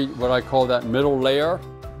create what I call that middle layer.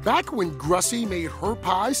 Back when Grussie made her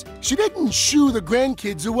pies, she didn't shoo the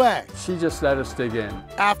grandkids away. She just let us dig in.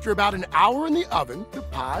 After about an hour in the oven, the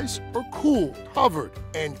pies are cooled, covered,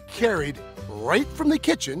 and carried right from the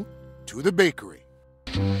kitchen to the bakery.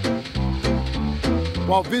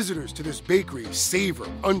 While visitors to this bakery savor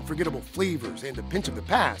unforgettable flavors and a pinch of the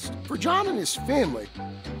past, for John and his family,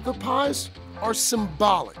 the pies are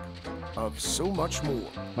symbolic of so much more.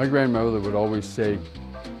 My grandmother would always say,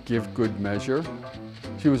 give good measure.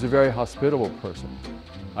 She was a very hospitable person.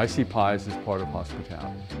 I see pies as part of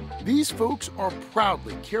hospitality. These folks are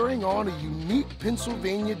proudly carrying on a unique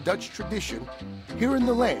Pennsylvania Dutch tradition here in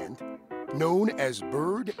the land known as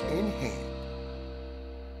Bird in Hand.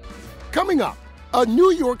 Coming up, a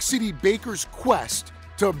New York City baker's quest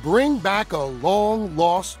to bring back a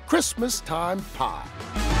long-lost Christmas-time pie.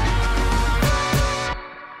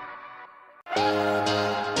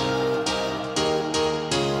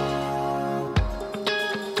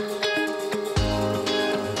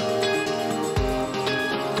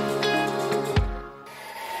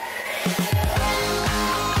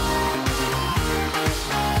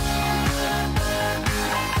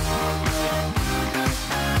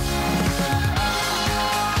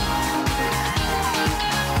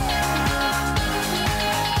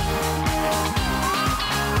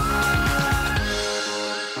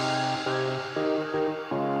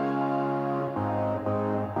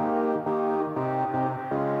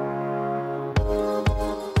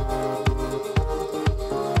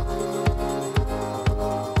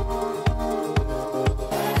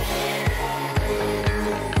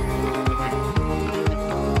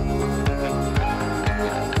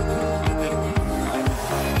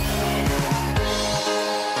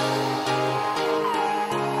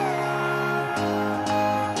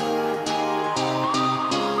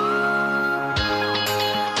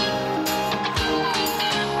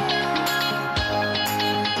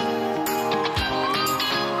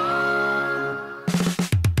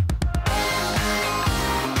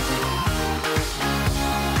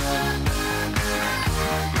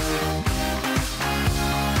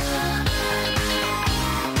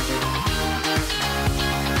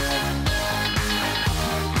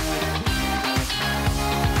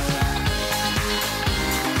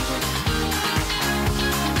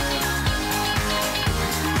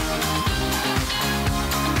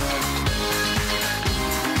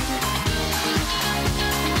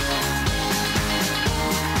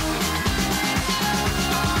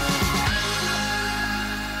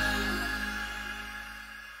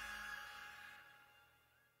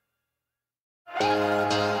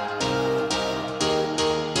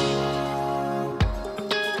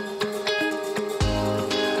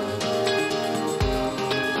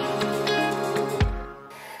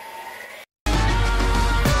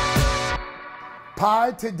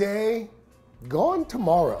 Pie today, gone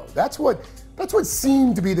tomorrow. That's what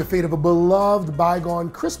seemed to be the fate of a beloved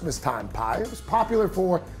bygone Christmas-time pie. It was popular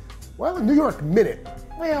for, well, a New York minute.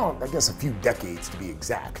 Well, I guess a few decades to be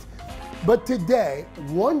exact. But today,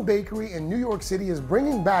 one bakery in New York City is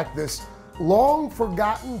bringing back this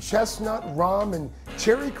long-forgotten chestnut, rum, and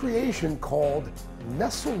cherry creation called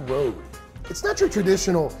Nestle Road. It's not your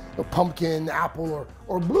traditional pumpkin, apple,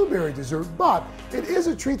 or blueberry dessert, but it is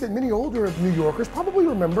a treat that many older New Yorkers probably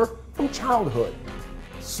remember from childhood.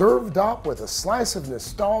 Served up with a slice of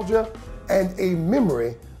nostalgia and a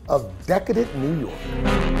memory of decadent New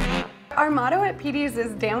York. Our motto at Petey's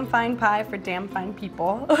is damn fine pie for damn fine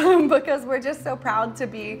people because we're just so proud to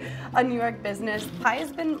be a New York business. Pie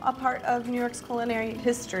has been a part of New York's culinary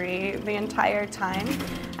history the entire time,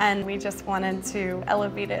 and we just wanted to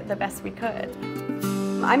elevate it the best we could.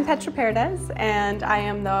 I'm Petra Paredes, and I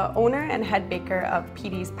am the owner and head baker of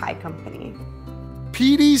Petey's Pie Company.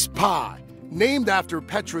 Petey's Pie, named after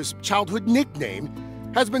Petra's childhood nickname,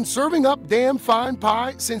 has been serving up damn fine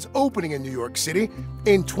pie since opening in New York City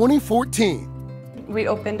in 2014. We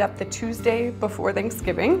opened up the Tuesday before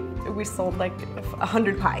Thanksgiving. We sold like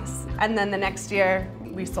 100 pies. And then the next year,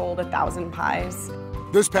 we sold 1,000 pies.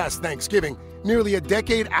 This past Thanksgiving, nearly a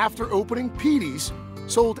decade after opening, Petey's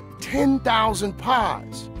sold 10,000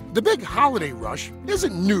 pies. The big holiday rush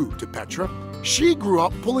isn't new to Petra. She grew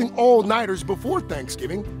up pulling all-nighters before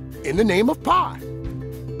Thanksgiving in the name of pie.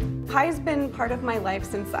 Pie's been part of my life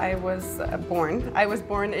since I was born. I was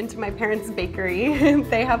born into my parents' bakery.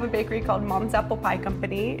 They have a bakery called Mom's Apple Pie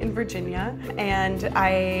Company in Virginia, and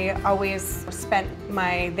I always spent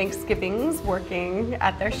my Thanksgivings working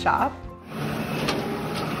at their shop.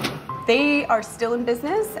 They are still in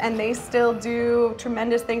business, and they still do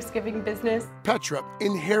tremendous Thanksgiving business. Petra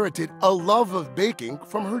inherited a love of baking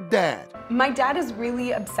from her dad. My dad is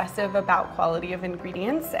really obsessive about quality of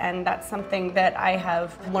ingredients, and that's something that I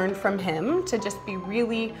have learned from him, to just be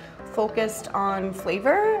really focused on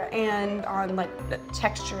flavor and on like the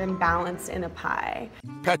texture and balance in a pie.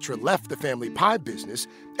 Petra left the family pie business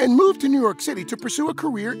and moved to New York City to pursue a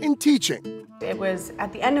career in teaching. It was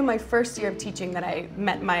at the end of my first year of teaching that I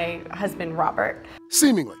met my husband, Robert.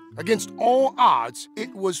 Seemingly against all odds,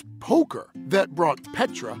 it was poker that brought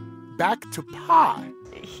Petra back to pie.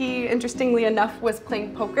 He, interestingly enough, was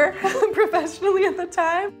playing poker professionally at the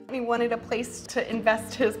time. He wanted a place to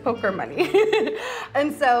invest his poker money.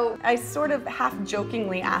 And so I sort of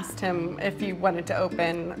half-jokingly asked him if he wanted to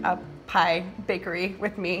open a pie bakery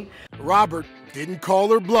with me. Robert didn't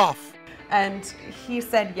call her bluff. And he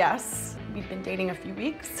said yes. We'd been dating a few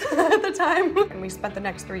weeks at the time, and we spent the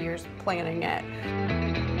next 3 years planning it.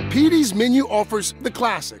 Petey's menu offers the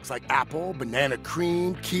classics like apple, banana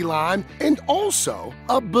cream, key lime, and also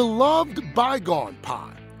a beloved bygone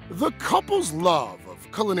pie. The couple's love of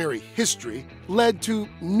culinary history led to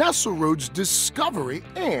Nesselrode's discovery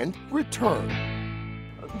and return.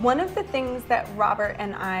 One of the things that Robert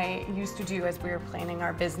and I used to do as we were planning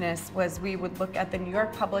our business was we would look at the New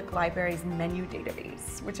York Public Library's menu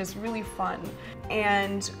database, which is really fun.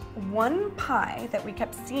 And one pie that we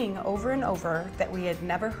kept seeing over and over that we had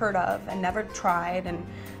never heard of and never tried and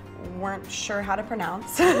weren't sure how to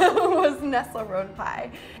pronounce was Nesselrode pie.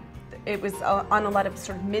 It was on a lot of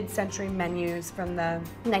sort of mid-century menus from the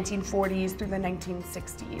 1940s through the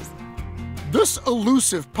 1960s. This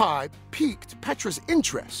elusive pie piqued Petra's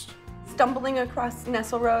interest. Stumbling across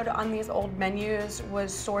Nesselrode on these old menus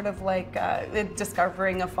was sort of like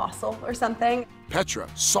discovering a fossil or something. Petra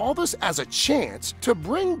saw this as a chance to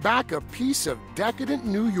bring back a piece of decadent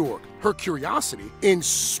New York. Her curiosity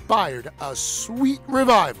inspired a sweet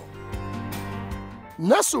revival.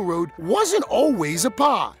 Nesselrode wasn't always a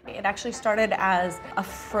pie. It actually started as a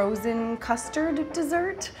frozen custard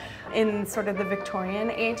dessert in sort of the Victorian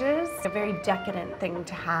ages. A very decadent thing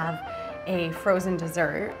to have a frozen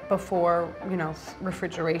dessert before, you know,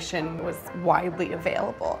 refrigeration was widely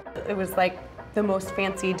available. It was like the most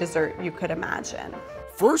fancy dessert you could imagine.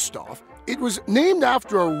 First off, it was named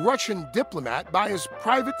after a Russian diplomat by his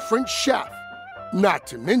private French chef. Not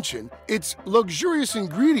to mention its luxurious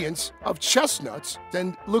ingredients of chestnuts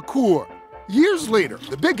and liqueur. Years later,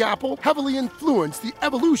 the Big Apple heavily influenced the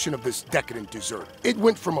evolution of this decadent dessert. It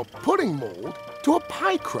went from a pudding mold to a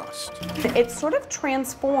pie crust. It sort of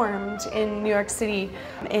transformed in New York City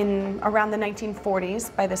in around the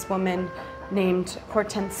 1940s by this woman named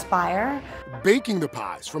Hortense Speyer. Baking the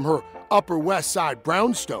pies from her Upper West Side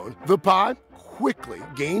brownstone, the pie quickly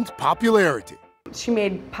gained popularity. She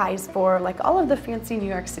made pies for like all of the fancy New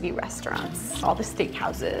York City restaurants, all the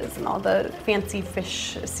steakhouses and all the fancy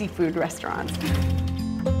fish, seafood restaurants.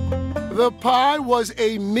 The pie was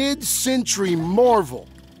a mid-century marvel.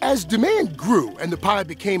 As demand grew and the pie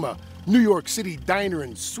became a New York City diner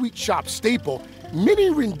and sweet shop staple, many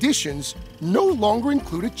renditions no longer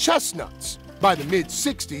included chestnuts. By the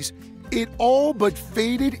mid-60s, it all but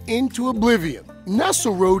faded into oblivion.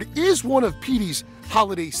 Nesselrode is one of Petey's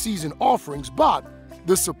holiday season offerings, but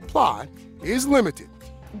the supply is limited.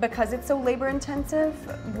 Because it's so labor intensive,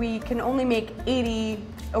 we can only make 80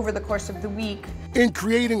 over the course of the week. In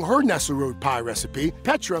creating her Nesselrode pie recipe,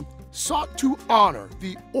 Petra sought to honor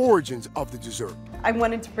the origins of the dessert. I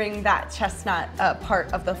wanted to bring that chestnut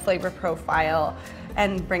part of the flavor profile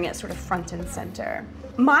and bring it sort of front and center.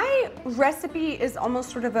 My recipe is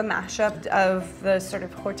almost sort of a mashup of the sort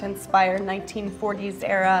of Hortense-inspired 1940s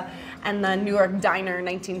era and the New York diner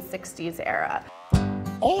 1960s era.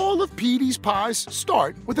 All of Petey's pies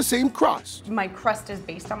start with the same crust. My crust is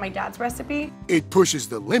based on my dad's recipe. It pushes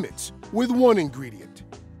the limits with one ingredient.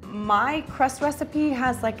 My crust recipe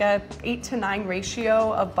has like a 8 to 9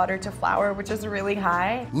 ratio of butter to flour, which is really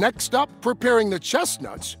high. Next up, preparing the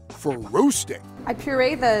chestnuts for roasting. I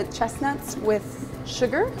puree the chestnuts with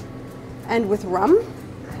sugar and with rum,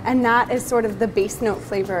 and that is sort of the base note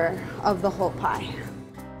flavor of the whole pie.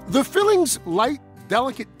 The filling's light,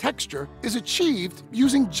 delicate texture is achieved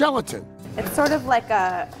using gelatin. It's sort of like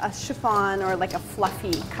a chiffon or like a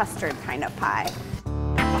fluffy custard kind of pie.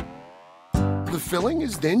 The filling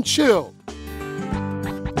is then chilled.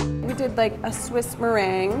 We did like a Swiss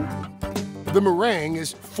meringue. The meringue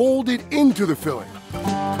is folded into the filling.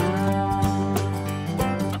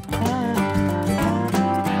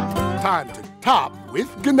 Time to top with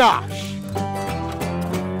ganache.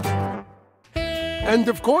 And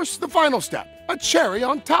of course, the final step, a cherry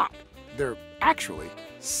on top. They're actually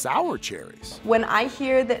sour cherries. When I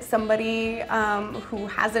hear that somebody who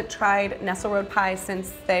hasn't tried Nesselrode pie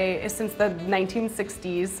since the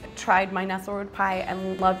 1960s tried my Nesselrode pie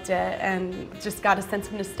and loved it and just got a sense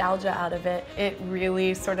of nostalgia out of it, it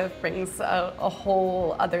really sort of brings a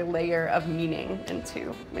whole other layer of meaning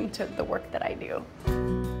into the work that I do.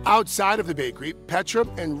 Outside of the bakery, Petra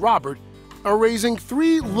and Robert are raising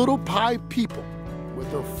 3 little pie people,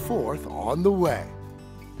 with a 4th on the way.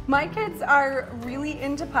 My kids are really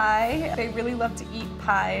into pie. They really love to eat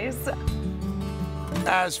pies.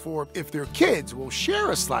 As for if their kids will share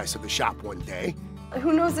a slice of the shop one day,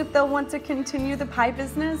 who knows if they'll want to continue the pie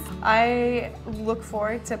business. I look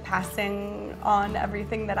forward to passing on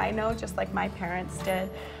everything that I know, just like my parents did,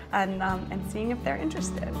 and seeing if they're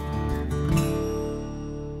interested.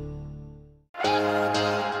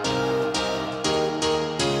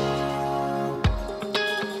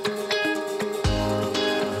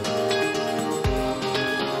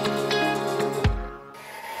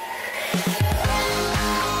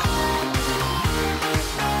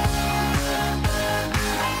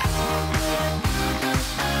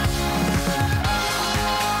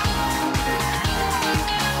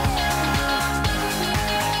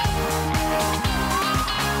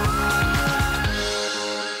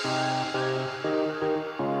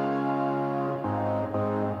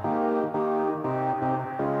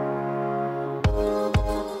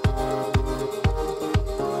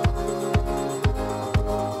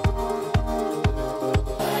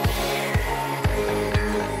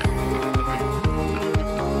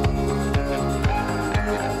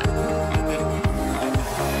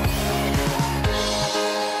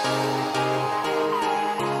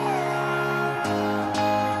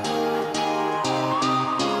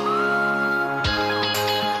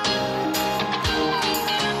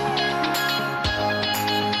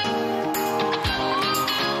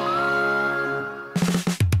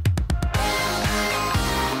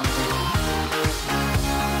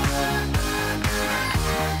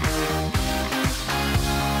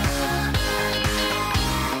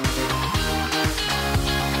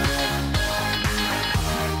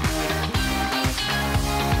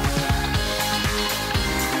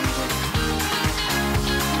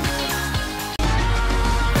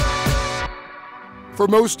 For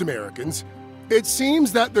most Americans, it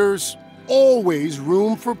seems that there's always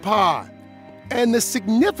room for pie, and the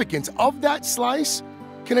significance of that slice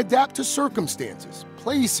can adapt to circumstances,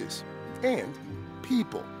 places, and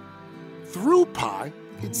people. Through pie,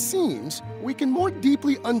 it seems we can more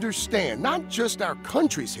deeply understand not just our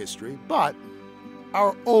country's history, but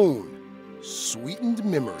our own sweetened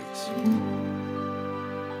memories.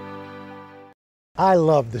 I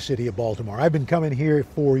love the city of Baltimore. I've been coming here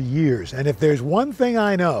for years, and if there's one thing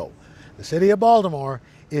I know, the city of Baltimore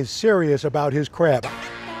is serious about his crab.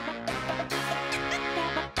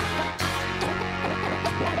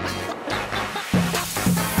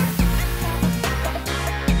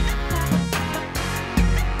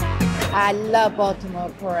 I love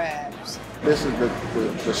Baltimore crabs. This is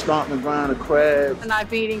the stomp and grind of crabs. And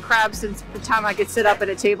I've been eating crabs since the time I could sit up at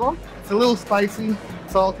a table. It's a little spicy,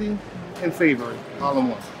 salty, and savory, all in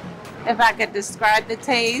one. If I could describe the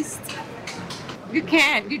taste, you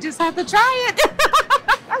can't. You just have to try it.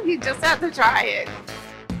 You just have to try it.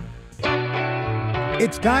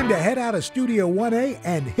 It's time to head out of Studio 1A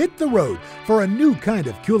and hit the road for a new kind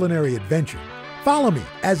of culinary adventure. Follow me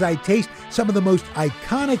as I taste some of the most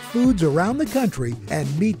iconic foods around the country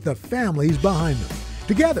and meet the families behind them.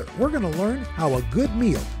 Together, we're going to learn how a good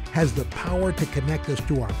meal has the power to connect us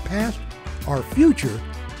to our past, our future,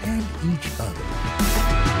 and each other.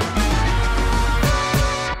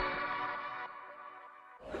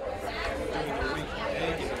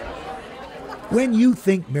 When you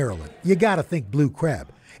think Maryland, you gotta think blue crab,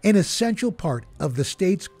 an essential part of the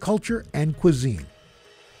state's culture and cuisine.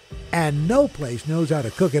 And no place knows how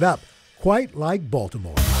to cook it up quite like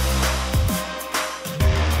Baltimore.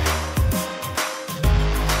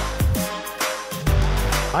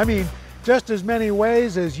 I mean, just as many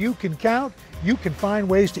ways as you can count, you can find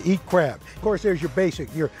ways to eat crab. Of course, there's your basic,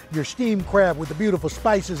 your steamed crab with the beautiful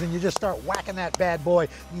spices, and you just start whacking that bad boy.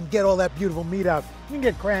 You can get all that beautiful meat out. You can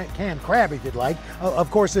get canned crab if you'd like. Of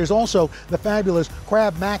course, there's also the fabulous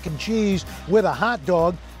crab mac and cheese with a hot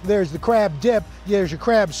dog. There's the crab dip, there's your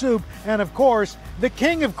crab soup, and of course, the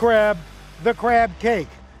king of crab, the crab cake.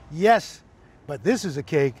 Yes, but this is a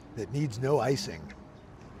cake that needs no icing.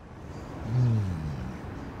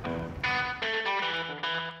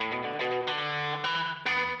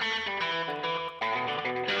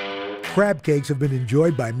 Crab cakes have been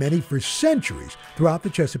enjoyed by many for centuries throughout the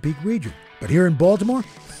Chesapeake region. But here in Baltimore,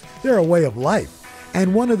 they're a way of life.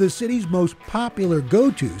 And one of the city's most popular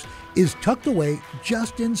go-tos is tucked away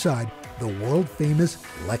just inside the world-famous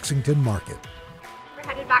Lexington Market. We're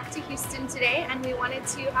headed back to Houston today, and we wanted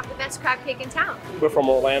to have the best crab cake in town. We're from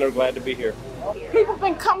Orlando, glad to be here. People have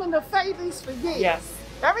been coming to Faidley's for years. Yes.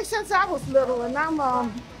 Ever since I was little, and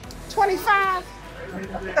I'm 25.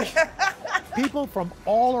 People from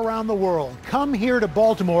all around the world come here to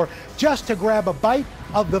Baltimore just to grab a bite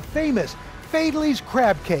of the famous Faidley's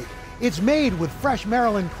crab cake. It's made with fresh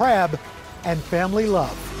Maryland crab and family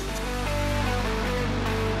love.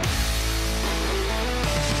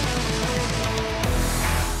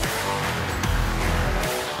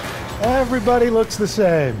 Everybody looks the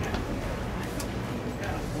same.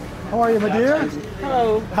 How are you, my dear?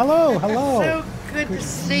 Hello. Hello, hello. So good to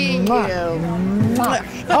see you.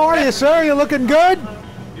 How are you, sir? You looking good?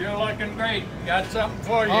 You're looking great. Got something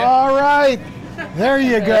for you. All right. There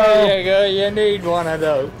you go. There you go. You need one of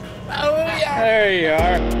those. Oh, yeah. There you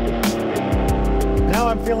are. Now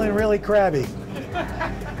I'm feeling really crabby.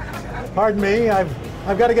 Pardon me, I've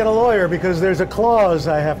got to get a lawyer because there's a clause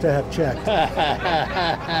I have to have checked.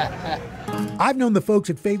 I've known the folks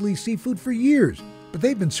at Faidley's Seafood for years, but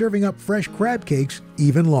they've been serving up fresh crab cakes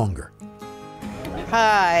even longer.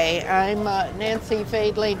 Hi, I'm Nancy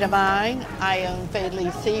Faidley Devine. I own Faidley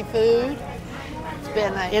Seafood. It's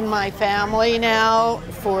been in my family now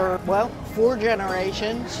for, well, 4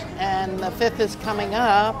 generations, and the 5th is coming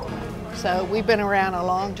up, so we've been around a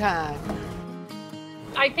long time.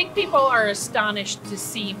 I think people are astonished to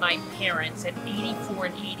see my parents at 84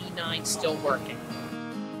 and 89 still working.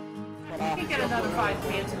 You can get another 5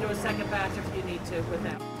 pans and do a second batch if you need to with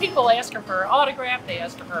them. People ask her for an autograph, they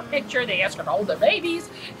ask her for a picture, they ask her to hold their babies.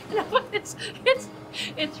 You know, it's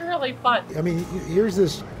really fun. I mean, here's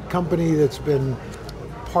this company that's been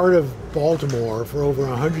part of Baltimore for over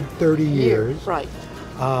 130 years. Right.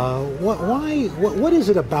 What is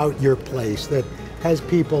it about your place that has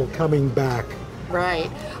people coming back?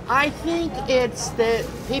 Right. I think it's that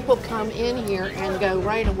people come in here and go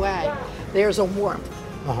right away. There's a warmth.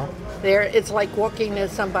 Uh-huh. It's like walking to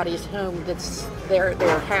somebody's home that's they're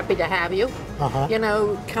happy to have you. Uh-huh. You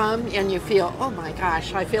know, come and you feel, oh my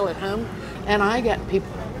gosh, I feel at home. And I get people,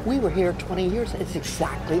 we were here 20 years, it's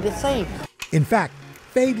exactly the same. In fact,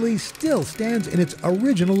 Faidley's still stands in its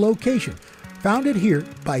original location, founded here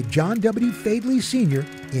by John W. Faidley Sr.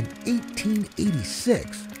 in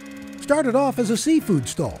 1886. Started off as a seafood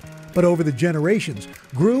stall, but over the generations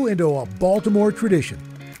grew into a Baltimore tradition,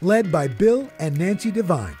 led by Bill and Nancy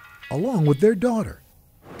Devine, along with their daughter.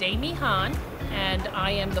 Damie Hahn, and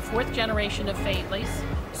I am the 4th generation of Faidley's,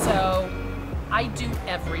 so I do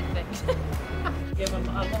everything. Give them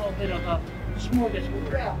a little bit of a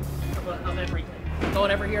smorgasbord of everything.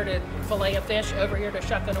 Going over here to fillet a fish, over here to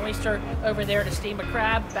shuck an oyster, over there to steam a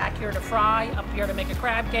crab, back here to fry, up here to make a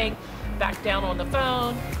crab cake, back down on the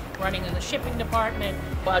phone, running in the shipping department.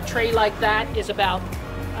 A tray like that is about,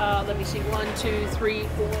 let me see, 1, 2, 3,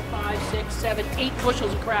 4, 5, 6, 7, 8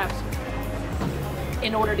 bushels of crabs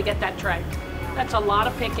in order to get that tray. That's a lot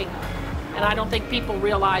of picking, and I don't think people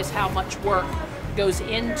realize how much work goes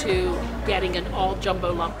into getting an all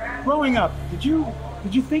jumbo lump. Growing up, did you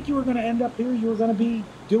think you were going to end up here? You were going to be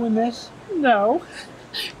doing this? No,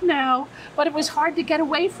 but it was hard to get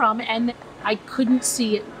away from, and I couldn't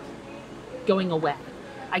see it going away.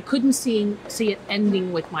 I couldn't see it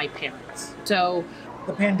ending with my parents. So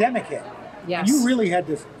the pandemic hit. Yes. You really had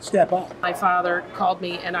to step up. My father called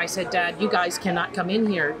me and I said, Dad, you guys cannot come in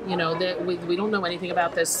here. You know, that we don't know anything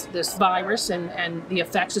about this virus and the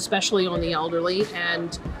effects, especially on the elderly.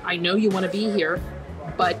 And I know you want to be here,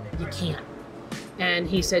 but you can't. And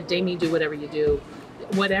he said, Damien, do whatever you do,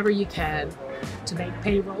 whatever you can to make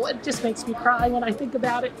payroll. It just makes me cry when I think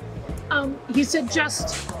about it. He said,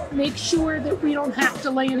 just make sure that we don't have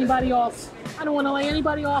to lay anybody off. I don't want to lay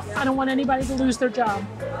anybody off. I don't want anybody to lose their job.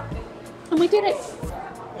 And we did it.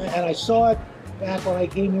 And I saw it back when I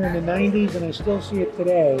came here in the 90s, and I still see it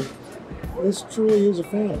today. This truly is a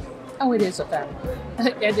family. Oh, it is a family.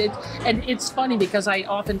 And it's funny because I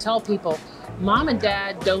often tell people, Mom and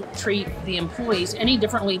Dad don't treat the employees any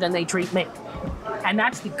differently than they treat me. And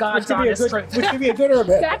that's the God's honest truth. Which could be a good or a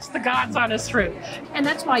bad. That's the God's honest truth. And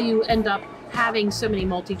that's why you end up having so many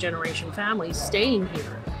multi-generation families staying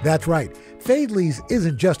here. That's right. Faidley's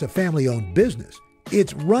isn't just a family-owned business.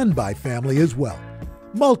 It's run by family as well.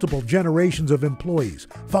 Multiple generations of employees,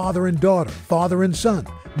 father and daughter, father and son,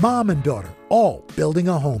 mom and daughter, all building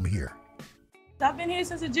a home here. I've been here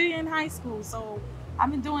since a junior in high school, so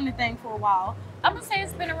I've been doing the thing for a while. I'm gonna say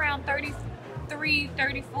it's been around 33,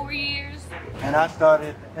 34 years. And I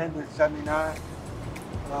started at the end of '79,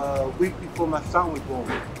 a week before my son was born.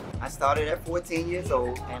 I started at 14 years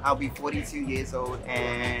old, and I'll be 42 years old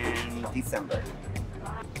in December.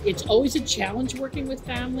 It's always a challenge working with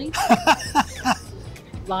family. A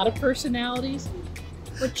lot of personalities,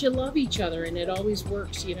 but you love each other and it always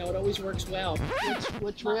works, you know, it always works well.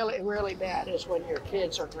 What's really bad is when your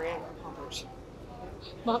kids are grandmothers.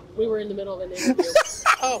 Well, we were in the middle of an interview.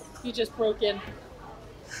 Oh, you just broke in.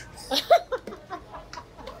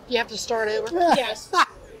 You have to start over? Yes.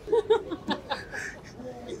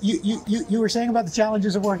 You were saying about the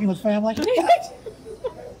challenges of working with family?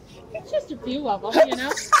 It's just a few of them, you know?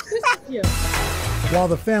 Just a few. While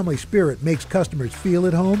the family spirit makes customers feel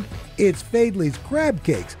at home, it's Faidley's crab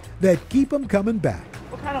cakes that keep them coming back.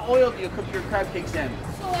 What kind of oil do you cook your crab cakes in?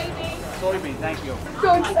 Soybean. Soybean, thank you.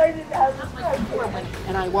 So excited to have this crab cake.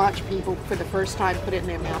 And I watch people for the first time put it in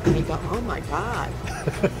their mouth and they go, oh my God.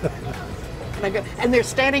 And they're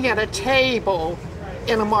standing at a table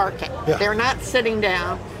in a market. Yeah. They're not sitting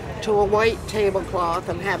down to a white tablecloth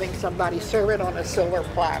and having somebody serve it on a silver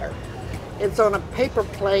platter. It's on a paper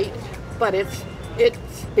plate, but it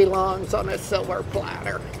belongs on a silver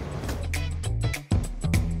platter.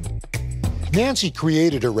 Nancy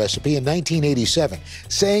created her recipe in 1987,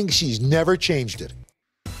 saying she's never changed it.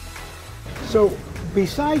 So,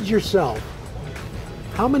 besides yourself,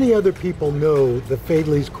 how many other people know the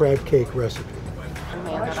Faidley's crab cake recipe?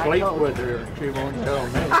 I sleep with her, she won't tell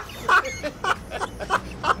me.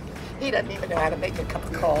 He doesn't even know how to make a cup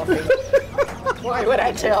of coffee. Why would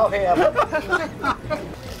I tell him?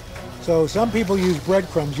 So some people use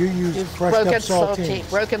breadcrumbs. You use crushed up saltines.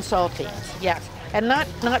 Broken saltines, yes. And not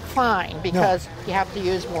fine, because you have to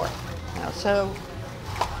use more. So,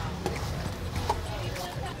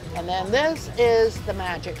 and then this is the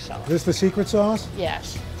magic sauce. This the secret sauce?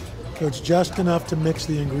 Yes. So it's just enough to mix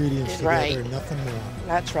the ingredients together, right. Nothing more.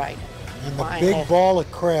 That's right. And the big ball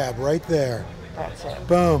of crab right there. That's it.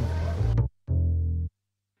 Boom.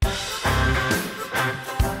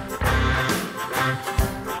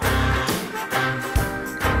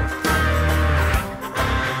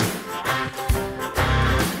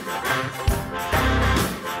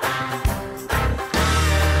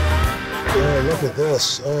 Oh, look at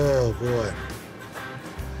this. Oh, boy.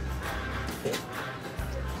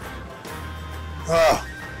 Oh.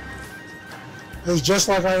 It was just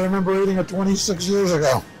like I remember eating it 26 years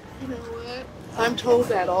ago. You know what? I'm told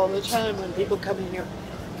that all the time when people come in here.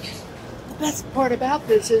 The best part about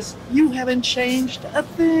this is you haven't changed a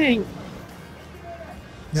thing.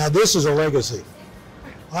 Now this is a legacy.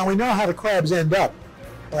 Well, we know how the crabs end up,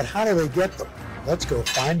 but how do they get them? Let's go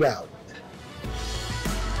find out.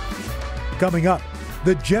 Coming up,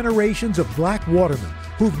 the generations of black watermen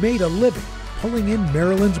who've made a living pulling in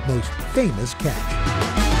Maryland's most famous catch.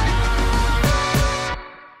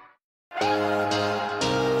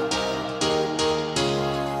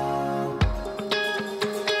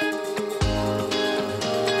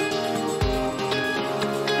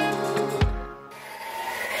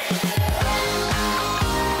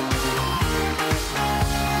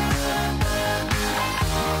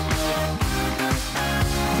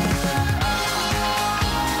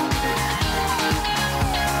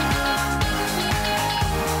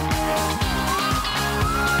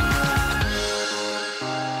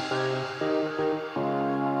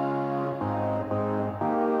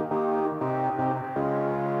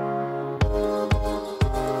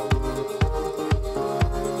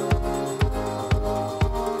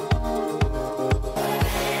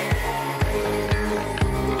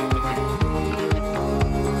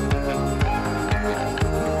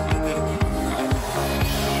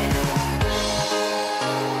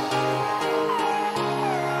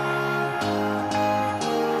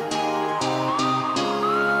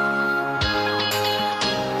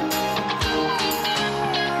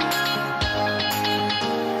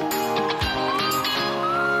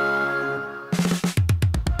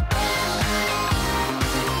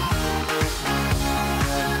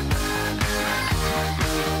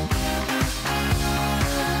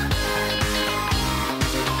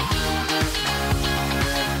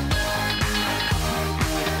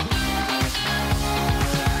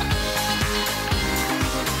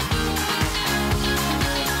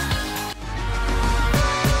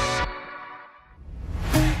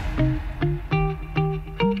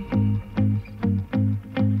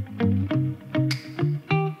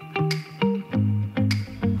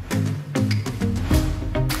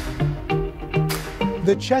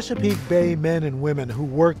 The Chesapeake Bay men and women who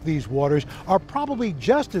work these waters are probably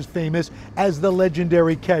just as famous as the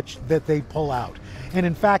legendary catch that they pull out. And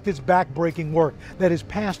in fact, it's back-breaking work that is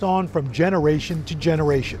passed on from generation to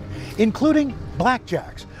generation, including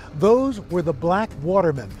blackjacks. Those were the black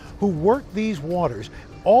watermen who worked these waters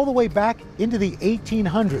all the way back into the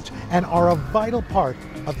 1800s and are a vital part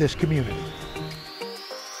of this community.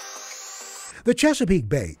 The Chesapeake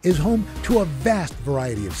Bay is home to a vast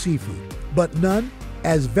variety of seafood, but none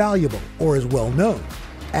as valuable or as well known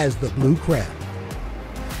as the blue crab.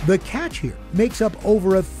 The catch here makes up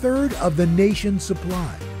over a third of the nation's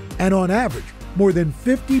supply, and on average, more than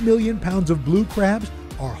 50 million pounds of blue crabs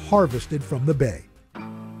are harvested from the bay.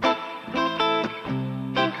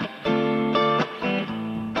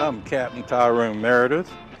 I'm Captain Tyrone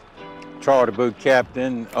Meredith, charter boat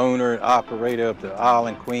captain, owner, and operator of the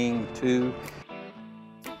Island Queen II.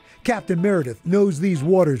 Captain Meredith knows these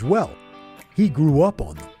waters well. He grew up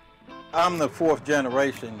on them. I'm the fourth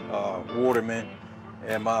generation waterman,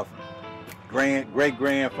 and my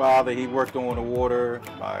great-grandfather, he worked on the water,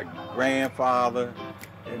 my grandfather,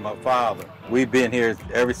 and my father. We've been here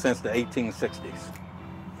ever since the 1860s,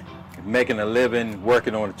 making a living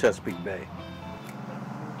working on the Chesapeake Bay.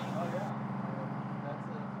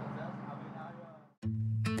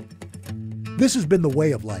 This has been the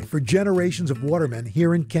way of life for generations of watermen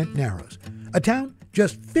here in Kent Narrows, a town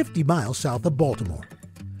just 50 miles south of Baltimore.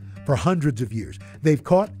 For hundreds of years, they've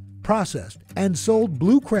caught, processed, and sold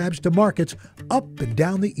blue crabs to markets up and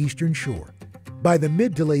down the eastern shore. By the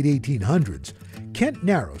mid to late 1800s, Kent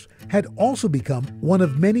Narrows had also become one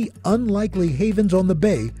of many unlikely havens on the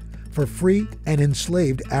bay for free and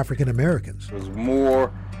enslaved African Americans. There was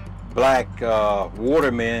more black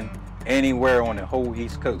watermen anywhere on the whole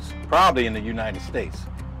East Coast, probably in the United States.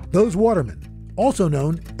 Those watermen, also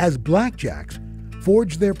known as blackjacks,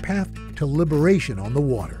 forged their path to liberation on the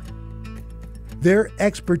water. Their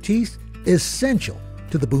expertise essential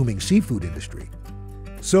to the booming seafood industry.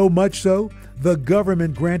 So much so, the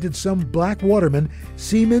government granted some black watermen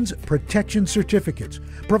Seamen's Protection Certificates,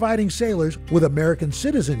 providing sailors with American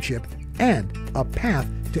citizenship and a path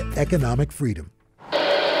to economic freedom.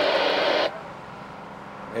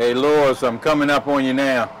 Hey, Lois, I'm coming up on you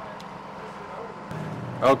now.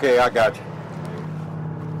 Okay, I got you.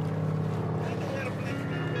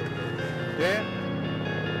 Yeah?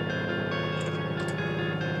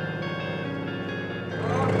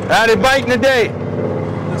 How'd it biting today?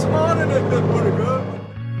 This morning it did pretty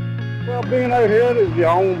good. Well, being out here is your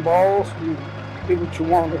own boss. You do what you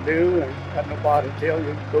want to do and have nobody tell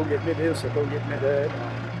you, go get me this or go get me that.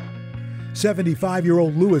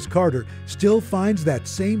 75-year-old Lewis Carter still finds that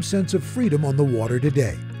same sense of freedom on the water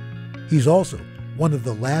today. He's also one of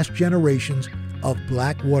the last generations of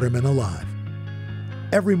black watermen alive.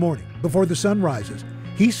 Every morning, before the sun rises,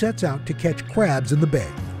 he sets out to catch crabs in the bay.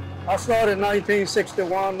 I started in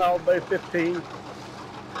 1961, I was about 15,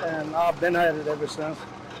 and I've been at it ever since.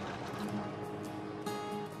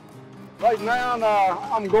 Right now,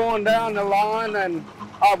 I'm going down the line, and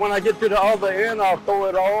when I get to the other end, I'll throw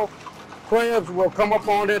it off. Crabs will come up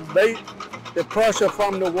on that bait. The pressure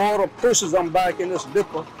from the water pushes them back in this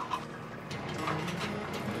dipper.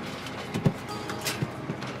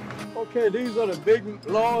 Okay, these are the big,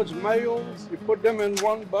 large males. You put them in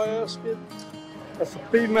one basket. That's a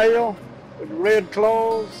female with red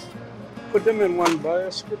claws. Put them in one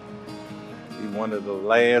basket. He's one of the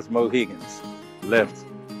last Mohegans left.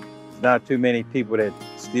 There's not too many people that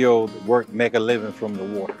still make a living from the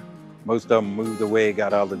water. Most of them moved away,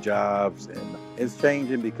 got other jobs, and it's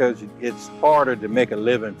changing because it's harder to make a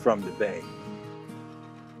living from the bay.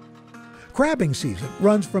 Crabbing season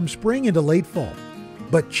runs from spring into late fall,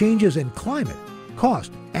 but changes in climate,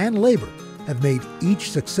 cost, and labor have made each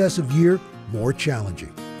successive year more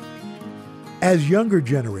challenging. As younger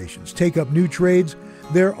generations take up new trades,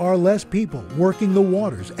 there are less people working the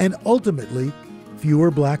waters and ultimately fewer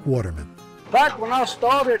black watermen. Back when I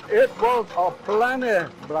started, it was a plenty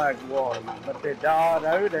black watermen, but they died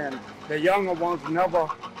out and the younger ones never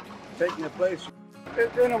taken their place.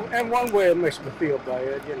 In one way, it makes me feel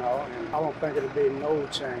bad, you know, and I don't think it'll be no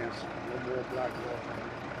chance no more black watermen.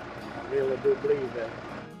 I really do believe that.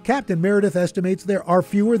 Captain Meredith estimates there are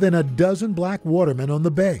fewer than a dozen black watermen on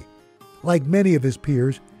the bay. Like many of his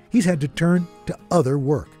peers, he's had to turn to other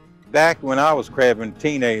work. Back when I was crabbing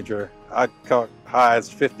teenager, I caught high as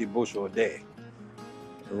 50 bushel a day.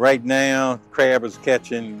 Right now, crabbers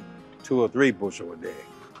catching 2 or 3 bushel a day.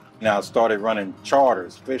 Now I started running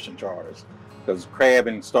charters, fishing charters, because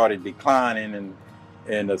crabbing started declining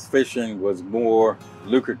and the fishing was more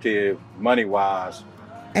lucrative money-wise.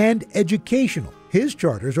 And educational His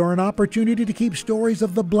charters are an opportunity to keep stories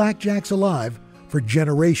of the Blackjacks alive for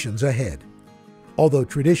generations ahead. Although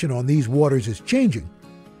tradition on these waters is changing,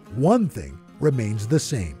 one thing remains the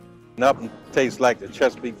same. Nothing tastes like the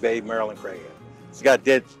Chesapeake Bay Maryland crab. It's got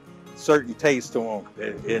that certain taste to them,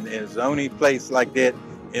 and it's the only place like that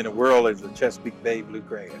in the world is the Chesapeake Bay blue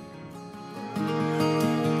crab.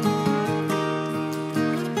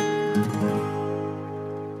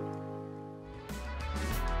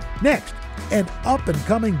 Next, an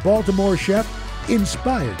up-and-coming Baltimore chef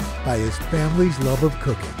inspired by his family's love of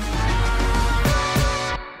cooking.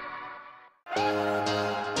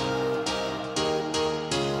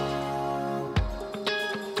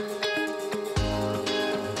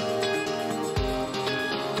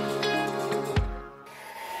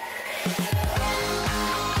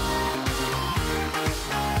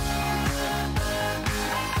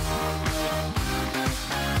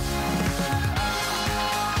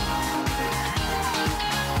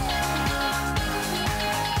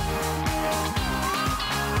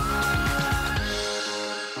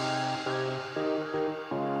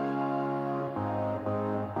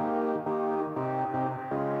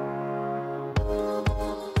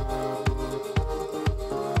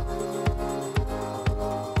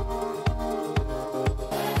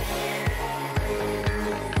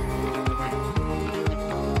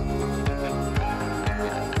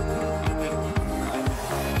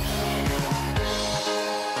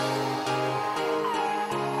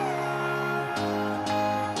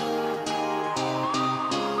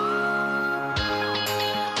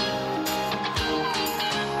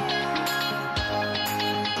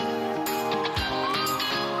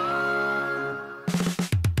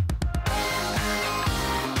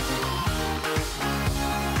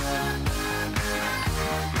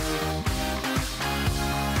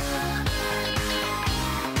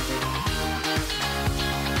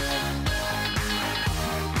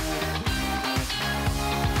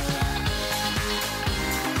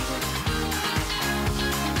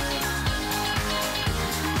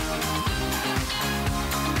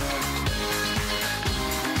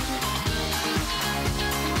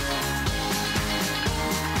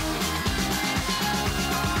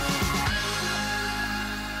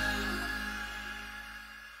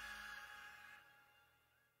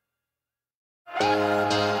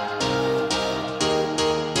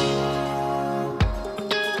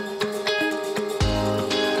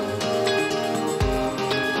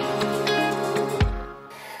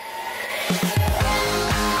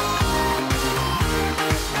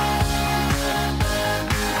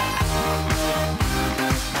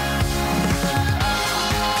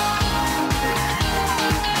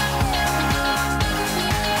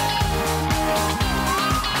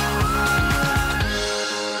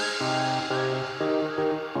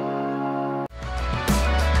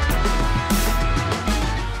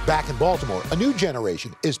 Back in Baltimore, a new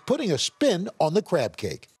generation is putting a spin on the crab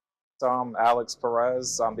cake. So I'm Alex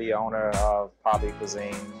Perez. I'm the owner of Poppy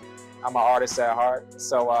Cuisine. I'm an artist at heart,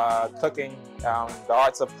 so cooking, the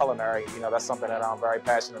arts of culinary, that's something that I'm very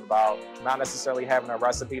passionate about. Not necessarily having a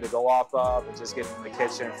recipe to go off of and just getting in the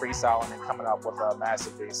kitchen, freestyling and coming up with a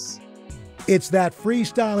masterpiece. It's that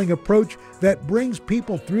freestyling approach that brings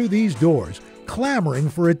people through these doors, clamoring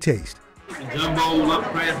for a taste. Jumbo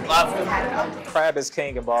crab lobster. Crab is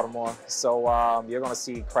king in Baltimore, so you're going to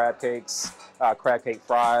see crab cakes, crab cake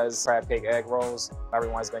fries, crab cake egg rolls.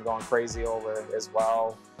 Everyone's been going crazy over it as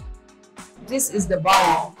well. This is the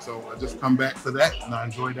bomb. So I just come back for that, and I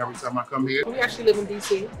enjoy it every time I come here. We actually live in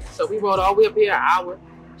DC, so we rode all the way up here an hour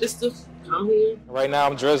just to come here. Right now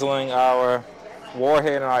I'm drizzling our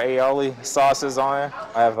warhead and our aioli sauces on it.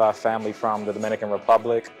 I have a family from the Dominican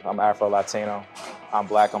Republic. I'm Afro-Latino. I'm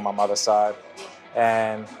black on my mother's side.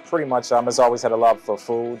 And pretty much I just always had a love for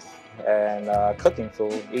food and cooking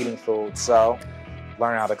food, eating food. So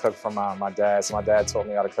learning how to cook from my dad. So my dad taught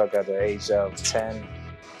me how to cook at the age of 10.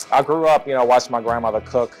 I grew up, watching my grandmother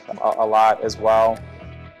cook a lot as well.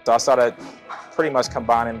 So I started pretty much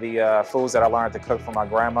combining the foods that I learned to cook from my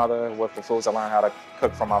grandmother with the foods I learned how to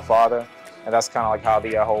cook from my father. And that's kind of like how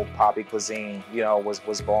the whole Poppy Cuisine,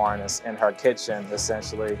 was born in her kitchen,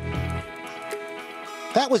 essentially.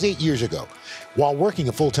 That was 8 years ago. While working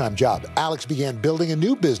a full-time job, Alex began building a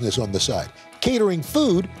new business on the side, catering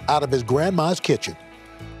food out of his grandma's kitchen.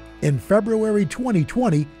 In February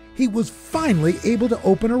 2020, he was finally able to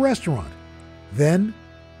open a restaurant. Then,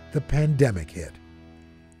 the pandemic hit.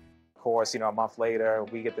 Of course, a month later,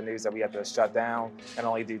 we get the news that we have to shut down and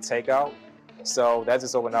only do takeout. So that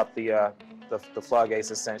just opened up the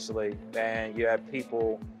floodgates, essentially. And you had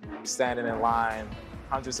people standing in line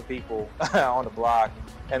hundreds of people on the block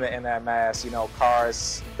in that mass, you know,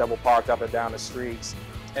 cars double parked up and down the streets.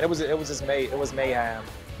 And it was mayhem.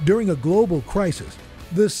 During a global crisis,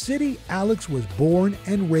 the city Alex was born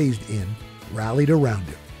and raised in rallied around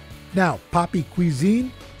him. Now, Poppy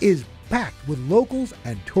Cuisine is packed with locals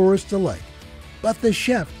and tourists alike. But the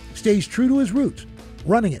chef stays true to his roots,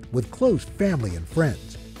 running it with close family and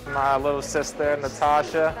friends. My little sister,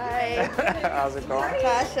 Natasha. Hi. How's it going?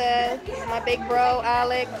 Natasha, my big bro,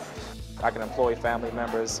 Alex. I can employ family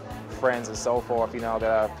members, friends, and so forth, you know,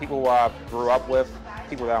 that people who I grew up with,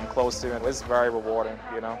 people that I'm close to, and it's very rewarding,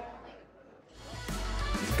 you know.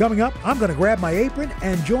 Coming up, I'm going to grab my apron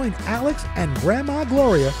and join Alex and Grandma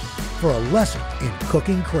Gloria for a lesson in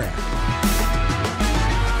cooking crab.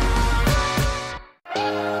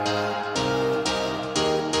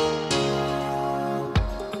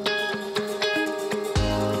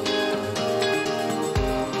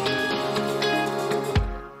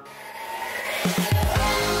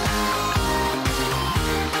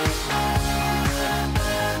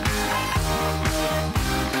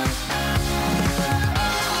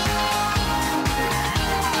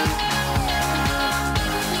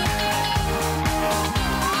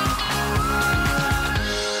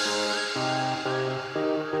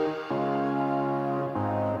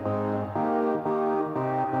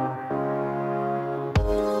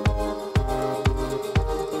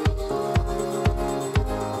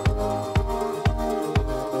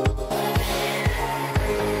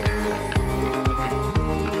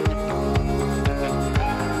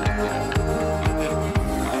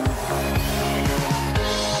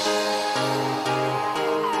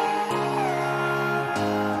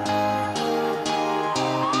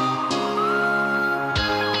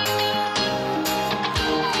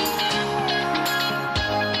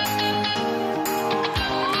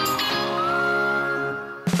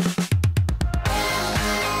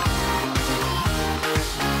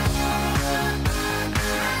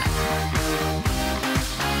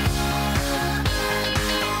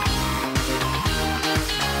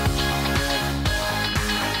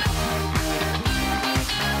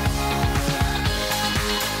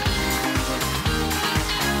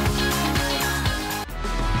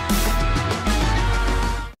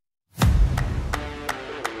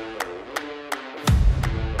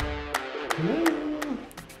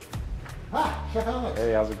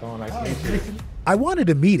 Hey, how's it going? Nice to meet you. I wanted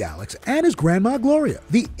to meet Alex and his Grandma Gloria,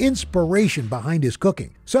 the inspiration behind his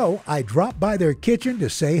cooking. So I dropped by their kitchen to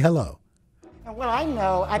say hello. Well, I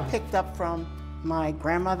know I picked up from my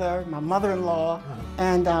grandmother, my mother-in-law,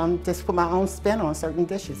 and just put my own spin on certain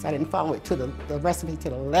dishes. I didn't follow it to the recipe to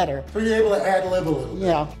the letter. So you're able to ad-lib a little bit.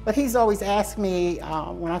 Yeah, but he's always asked me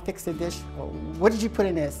when I fix a dish, oh, what did you put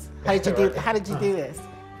in this? How did you do this?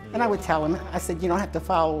 And I would tell him, I said, you don't have to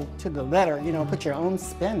follow to the letter, you know, put your own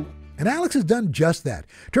spin. And Alex has done just that,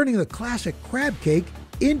 turning the classic crab cake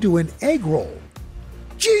into an egg roll.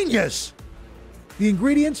 Genius! The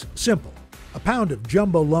ingredients, simple. A pound of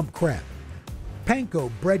jumbo lump crab,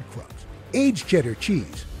 panko breadcrumbs, aged cheddar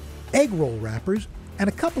cheese, egg roll wrappers, and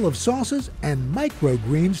a couple of sauces and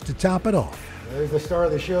microgreens to top it off. There's the star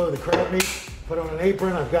of the show, the crab meat. Put on an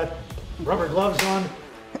apron. I've got rubber gloves on.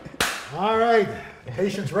 All right,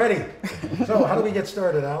 patient's ready. So how do we get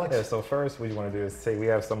started, Alex? Yeah, so first what you want to do is say we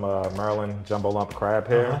have some Maryland jumbo lump crab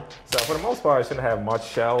here. So for the most part, it shouldn't have much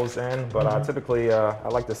shells in, but typically I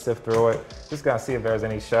like to sift through it. Just gotta see if there's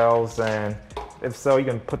any shells, and if so, you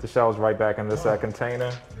can put the shells right back in this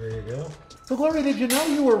container. There you go. So Gloria, did you know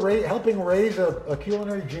you were helping raise a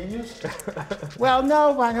culinary genius? Well,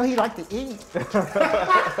 no, I know he liked to eat.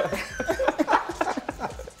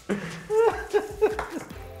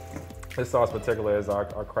 This sauce particular is our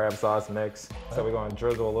crab sauce mix. So we're gonna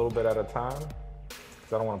drizzle a little bit at a time,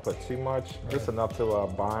 because I don't want to put too much, just enough to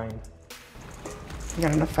bind. You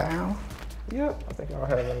got enough foul? Yep, I think I'll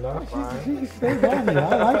have enough. She's stayed by me.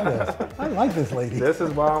 I like this. I like this lady. This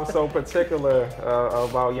is why I'm so particular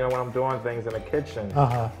about, when I'm doing things in the kitchen.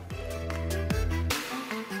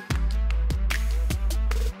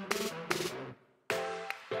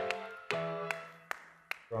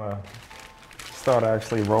 Gonna start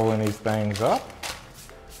actually rolling these things up.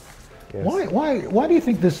 Yes. Why do you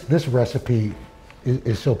think this recipe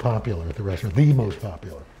is so popular at the restaurant, the most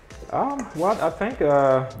popular? Well, I think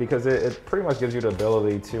because it pretty much gives you the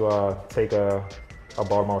ability to take a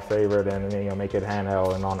Baltimore favorite and make it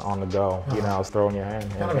handheld and on the go. It's throw in your hand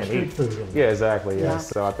kind of street eat. Food. Yeah, exactly. Yeah.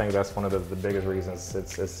 So I think that's one of the biggest reasons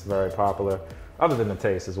it's very popular, other than the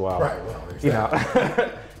taste as well. Right. Well, exactly. Yeah,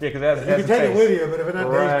 because that's you can take it with you, but if it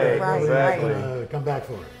doesn't taste good, exactly. Come back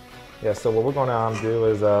for it. Yeah. So what we're going to do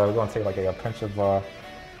is we're going to take like a pinch of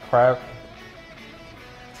crab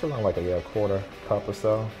It's around like a quarter cup or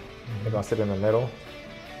so. They're gonna sit in the middle.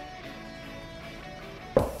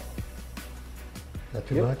 Not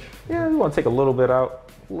too much? Yeah, you want to take a little bit out,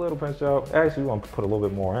 a little pinch out. Actually, you want to put a little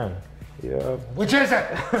bit more in. Yeah. Which is it?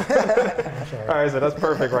 All right, so that's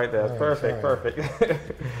perfect right there. That's perfect, perfect.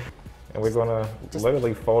 And we're gonna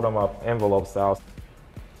literally fold them up envelope style.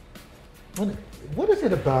 What is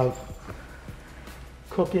it about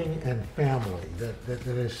cooking and family that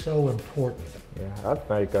is so important? Yeah, I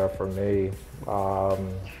think for me,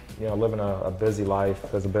 you know, living a busy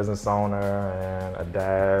life as a business owner and a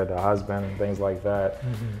dad, a husband, and things like that,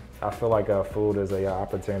 I feel like food is an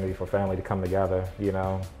opportunity for family to come together, you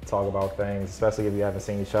know, talk about things, especially if you haven't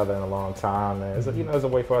seen each other in a long time. And it's, you know, it's a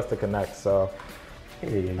way for us to connect. So,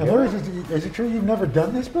 here you go. Laura, is it true you've never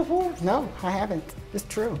done this before? No, I haven't. It's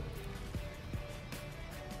true.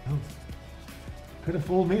 Oh. Could have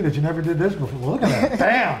fooled me that you never did this before. Look at that.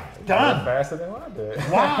 Bam! Done! Faster than I did.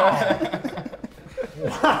 Wow!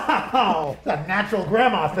 Wow! It's a natural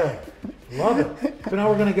grandma thing. Love it. So now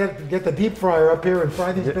we're going to get the deep fryer up here and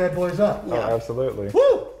fry these bad boys up. Oh, absolutely.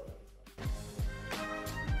 Woo!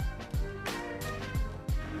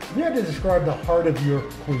 If you had to describe the heart of your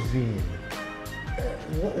cuisine,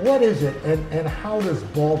 what is it, and how does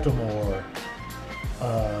Baltimore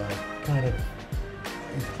kind of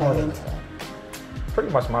is part of it? Pretty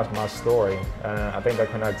much my story, and I think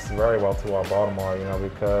that connects very well to our Baltimore, you know,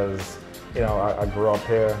 because, you know, I grew up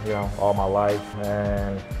here, you know, all my life,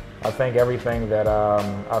 and I think everything that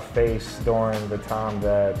I faced during the time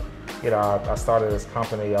that, you know, I started this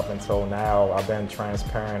company up until now, I've been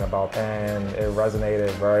transparent about, and it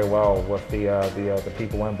resonated very well with the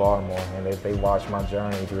people in Baltimore, and they watched my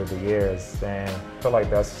journey through the years, and I feel like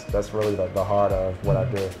that's really the heart of what I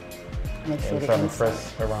do. Make sure and trying to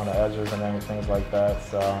crisp around the edges and things like that.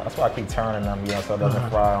 So that's why I keep turning them, you know, so it doesn't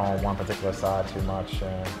fry on one particular side too much,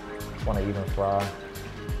 and just want to even fry.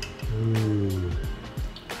 Ooh.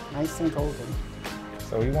 Nice and golden.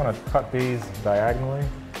 So you want to cut these diagonally.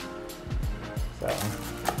 So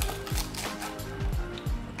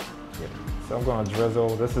I'm going to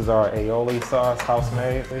drizzle. This is our aioli sauce, house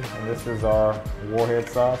made, and this is our Warhead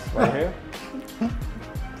sauce right here.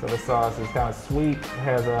 So the sauce is kind of sweet,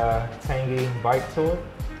 has a tangy bite to it.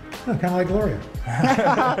 Oh, kind of like Gloria.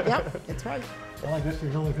 Yep, that's right. Well, I guess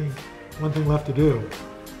there's only one thing left to do.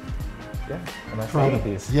 Yeah, and that's Try the it.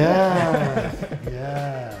 piece. Yes,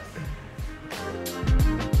 yes.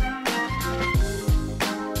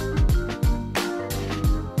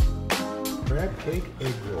 Crab cake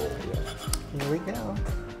egg roll. Here we go.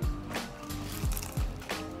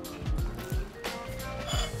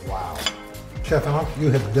 Wow. Chef Alec,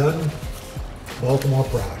 you have done Baltimore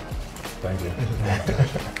proud. Thank you.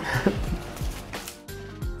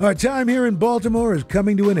 Our time here in Baltimore is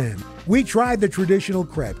coming to an end. We tried the traditional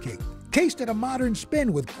crab cake, tasted a modern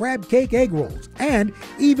spin with crab cake egg rolls, and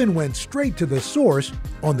even went straight to the source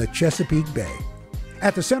on the Chesapeake Bay.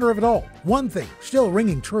 At the center of it all, one thing still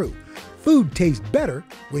ringing true: food tastes better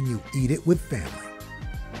when you eat it with family.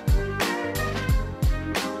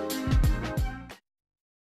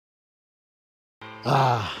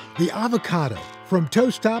 Ah, the avocado. From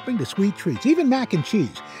toast topping to sweet treats, even mac and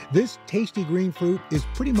cheese, this tasty green fruit is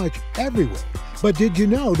pretty much everywhere. But did you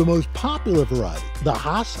know the most popular variety, the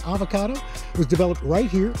Hass avocado, was developed right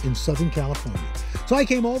here in Southern California? So I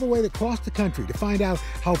came all the way across the country to find out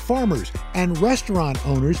how farmers and restaurant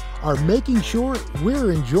owners are making sure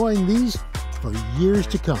we're enjoying these for years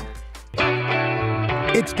to come.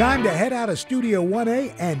 It's time to head out of Studio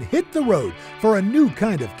 1A and hit the road for a new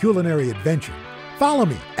kind of culinary adventure. Follow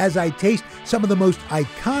me as I taste some of the most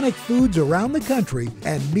iconic foods around the country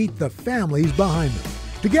and meet the families behind them.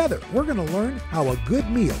 Together, we're going to learn how a good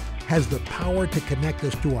meal has the power to connect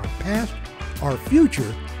us to our past, our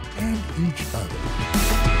future, and each other.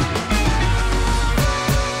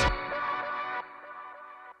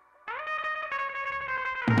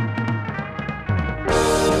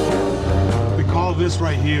 We call this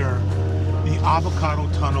right here the avocado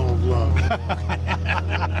tunnel of love.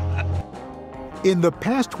 In the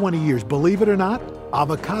past 20 years, believe it or not,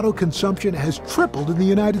 avocado consumption has tripled in the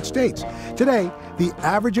United States. Today, the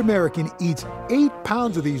average American eats 8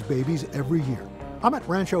 pounds of these babies every year. I'm at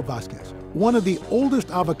Rancho Vasquez, one of the oldest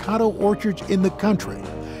avocado orchards in the country.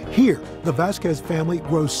 Here, the Vasquez family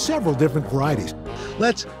grows several different varieties.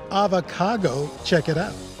 Let's avocado check it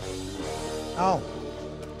out. Oh,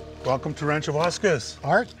 welcome to Rancho Vasquez.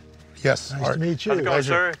 Art? Yes, Nice Art. to meet you. How's it going,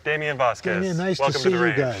 sir? Damian Vasquez. Damian, nice Welcome to see the you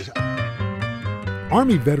range. guys.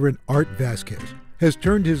 Army veteran Art Vasquez has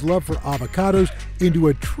turned his love for avocados into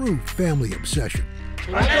a true family obsession.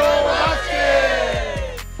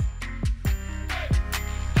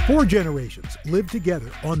 4 generations live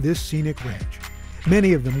together on this scenic ranch.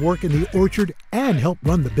 Many of them work in the orchard and help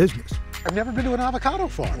run the business. I've never been to an avocado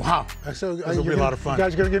farm. Wow. So This will be a lot of fun. You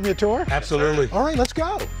guys going to give me a tour? Absolutely. All right, let's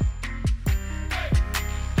go.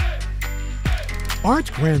 Art's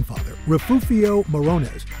grandfather, Refugio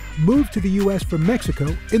Morones, moved to the U.S. from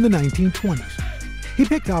Mexico in the 1920s. He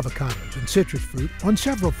picked avocados and citrus fruit on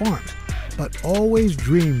several farms, but always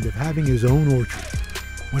dreamed of having his own orchard.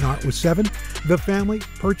 When Art was 7, the family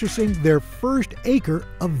purchasing their first acre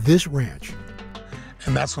of this ranch.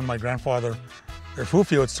 And that's when my grandfather,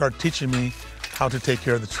 Refugio, would start teaching me how to take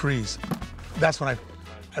care of the trees. That's when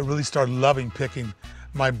I really started loving picking.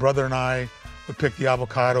 My brother and I would pick the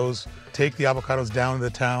avocados, take the avocados down to the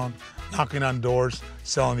town, knocking on doors,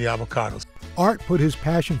 selling the avocados. Art put his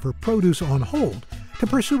passion for produce on hold to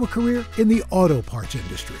pursue a career in the auto parts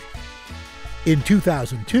industry. In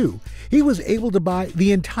 2002, he was able to buy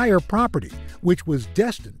the entire property, which was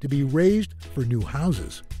destined to be raised for new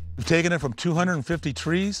houses. We've taken it from 250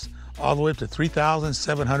 trees all the way up to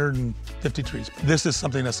 3,750 trees. This is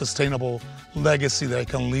something, a sustainable legacy that I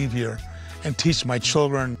can leave here and teach my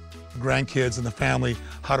children, grandkids, and the family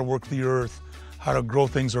how to work the earth, how to grow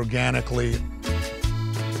things organically.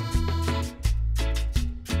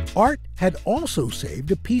 Art had also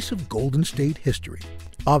saved a piece of Golden State history.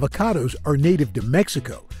 Avocados are native to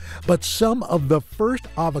Mexico, but some of the first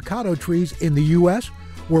avocado trees in the U.S.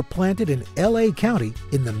 were planted in L.A. County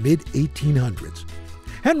in the mid-1800s.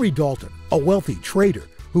 Henry Dalton, a wealthy trader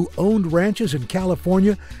who owned ranches in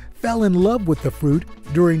California, fell in love with the fruit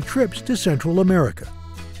during trips to Central America.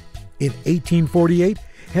 In 1848,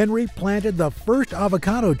 Henry planted the first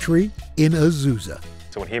avocado tree in Azusa.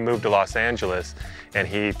 So when he moved to Los Angeles and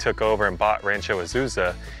he took over and bought Rancho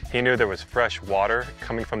Azusa, he knew there was fresh water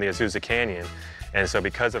coming from the Azusa Canyon. And so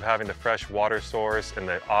because of having the fresh water source and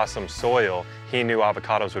the awesome soil, he knew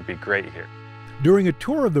avocados would be great here. During a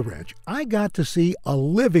tour of the ranch, I got to see a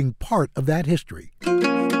living part of that history.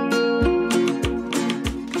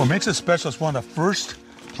 What makes it special is one of the first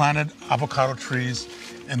planted avocado trees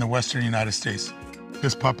in the western United States.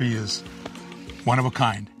 This puppy is one of a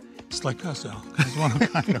kind. It's like us, Al. It's one of a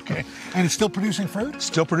kind, okay? And it's still producing fruit?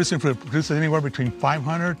 Still producing fruit. Produces anywhere between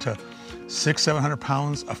 500 to 600-700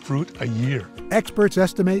 pounds of fruit a year. Experts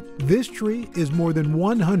estimate this tree is more than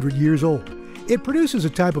 100 years old. It produces a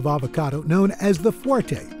type of avocado known as the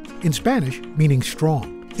Fuerte, in Spanish meaning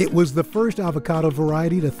strong. It was the first avocado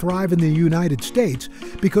variety to thrive in the United States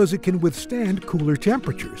because it can withstand cooler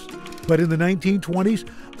temperatures. But in the 1920s,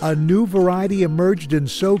 a new variety emerged in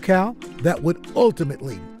SoCal that would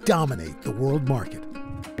ultimately dominate the world market.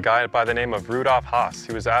 A guy by the name of Rudolf Haas,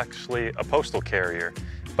 he was actually a postal carrier,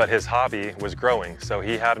 but his hobby was growing. So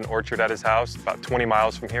he had an orchard at his house about 20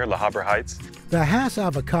 miles from here, La Habra Heights. The Haas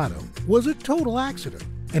avocado was a total accident.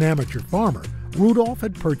 An amateur farmer, Rudolf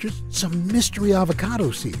had purchased some mystery avocado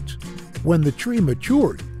seeds. When the tree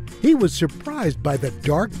matured, he was surprised by the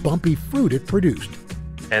dark, bumpy fruit it produced.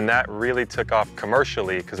 And that really took off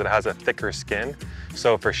commercially because it has a thicker skin.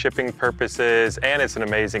 So for shipping purposes, and it's an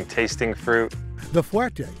amazing tasting fruit. The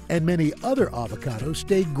Fuerte and many other avocados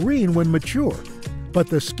stay green when mature, but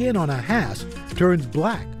the skin on a Haas turns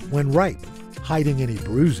black when ripe, hiding any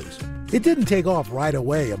bruises. It didn't take off right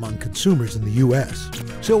away among consumers in the U.S.,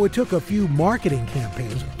 so it took a few marketing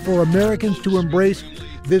campaigns for Americans to embrace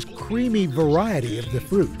this creamy variety of the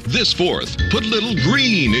fruit. This 4th, put little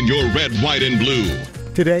green in your red, white, and blue.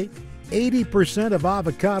 Today, 80% of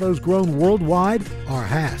avocados grown worldwide are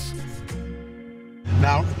Haas.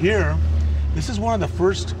 Now here, this is one of the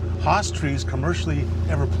first Haas trees commercially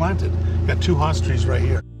ever planted. We've got 2 Haas trees right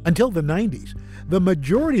here. Until the 90s, the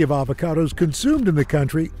majority of avocados consumed in the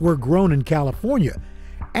country were grown in California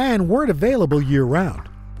and weren't available year-round.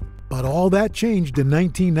 But all that changed in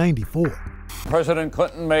 1994. President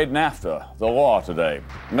Clinton made NAFTA the law today,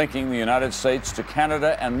 linking the United States to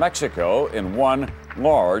Canada and Mexico in one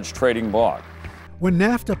large trading bloc. When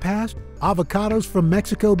NAFTA passed, avocados from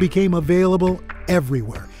Mexico became available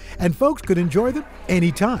everywhere, and folks could enjoy them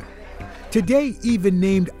anytime. Today even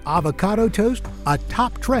named avocado toast a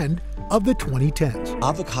top trend of the 2010s.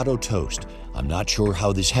 Avocado toast. I'm not sure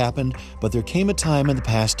how this happened, but there came a time in the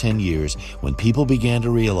past 10 years when people began to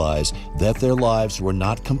realize that their lives were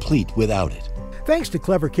not complete without it. Thanks to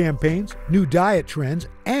clever campaigns, new diet trends,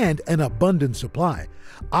 and an abundant supply,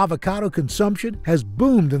 avocado consumption has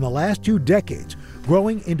boomed in the last 2 decades,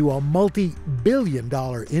 growing into a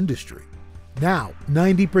multi-billion-dollar industry. Now,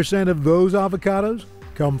 90% of those avocados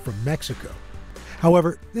come from Mexico.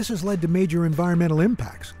 However, this has led to major environmental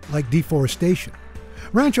impacts, like deforestation.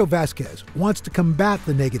 Rancho Vasquez wants to combat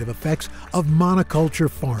the negative effects of monoculture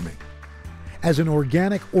farming. As an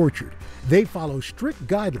organic orchard, they follow strict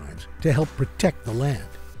guidelines to help protect the land.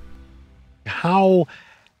 How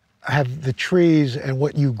have the trees and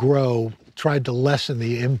what you grow tried to lessen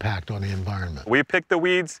the impact on the environment? We pick the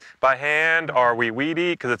weeds by hand, or we weed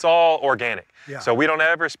eat, because it's all organic. Yeah. So we don't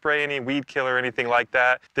ever spray any weed killer or anything like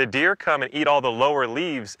that. The deer come and eat all the lower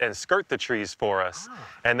leaves and skirt the trees for us.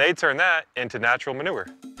 And they turn that into natural manure.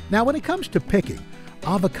 Now, when it comes to picking,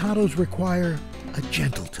 avocados require a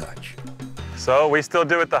gentle touch. So we still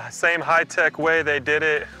do it the same high-tech way they did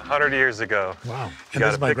it 100 years ago. Wow. And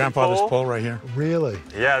this is my grandfather's pole right here. Really?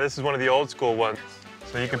 Yeah, this is one of the old school ones.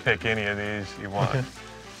 So you can pick any of these you want. Okay.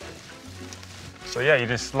 So yeah, you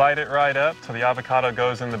just slide it right up till the avocado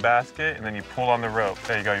goes in the basket, and then you pull on the rope.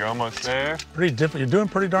 There you go, you're almost there. Pretty different. You're doing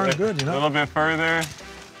pretty darn good, you know? A little bit further,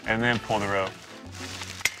 and then pull the rope.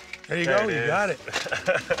 There you go, you got it.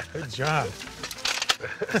 Good job.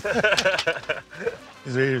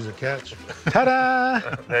 Here's a catch.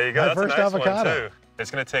 Ta-da! There you go, My that's first a nice avocado. one too.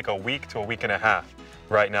 It's gonna take a week to a week and a half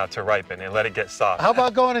right now to ripen and let it get soft. How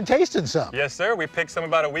about going and tasting some? Yes, sir. We picked some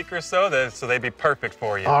about a week or so, so they'd be perfect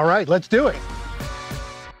for you. All right, let's do it.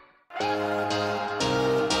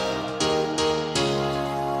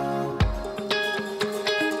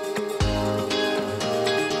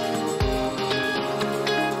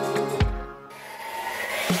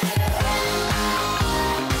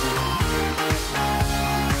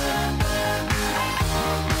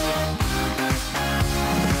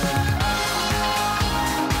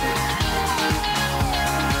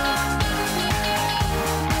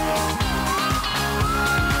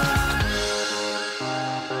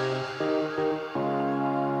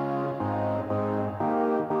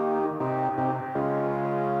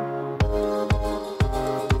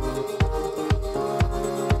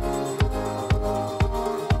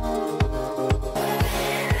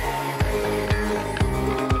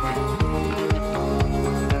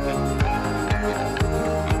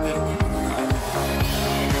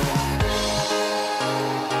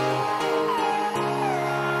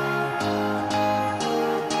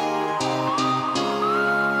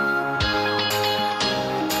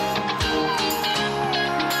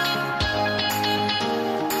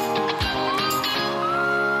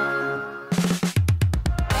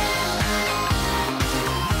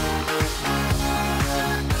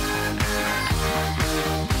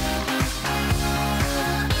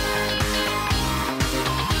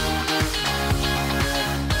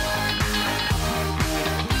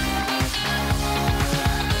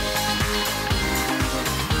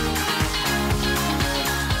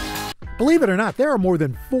 Believe it or not, there are more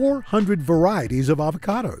than 400 varieties of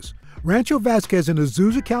avocados. Rancho Vasquez in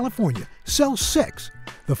Azusa, California sells 6: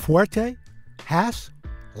 the Fuerte, Hass,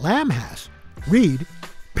 Lamb Hass, Reed,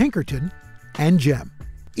 Pinkerton, and Gem.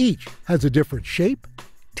 Each has a different shape,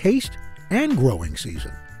 taste, and growing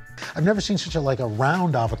season. I've never seen such a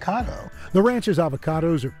round avocado. The ranch's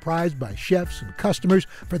avocados are prized by chefs and customers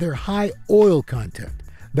for their high oil content.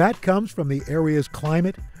 That comes from the area's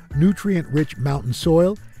climate, nutrient-rich mountain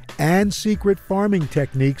soil, and secret farming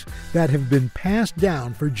techniques that have been passed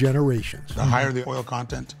down for generations. The higher the oil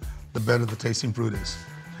content, the better the tasting fruit is.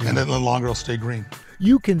 And then the longer it'll stay green.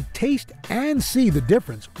 You can taste and see the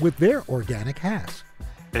difference with their organic Hass.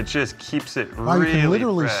 It just keeps it Wow, really you can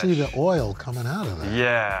literally fresh. see the oil coming out of it.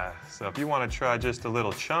 Yeah, so if you want to try just a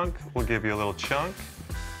little chunk, we'll give you a little chunk.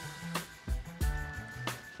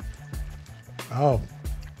 Oh,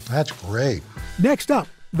 that's great. Next up,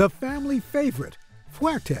 the family favorite,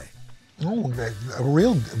 Fuerte. Oh,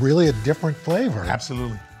 really a different flavor.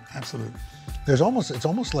 Absolutely, absolutely. It's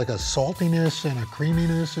almost like a saltiness and a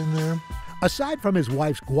creaminess in there. Aside from his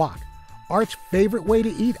wife's guac, Art's favorite way to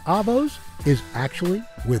eat avos is actually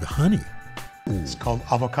with honey. It's called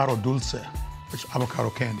avocado dulce, which is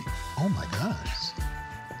avocado candy. Oh my gosh.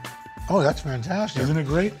 Oh, that's fantastic. Isn't it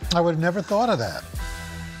great? I would have never thought of that.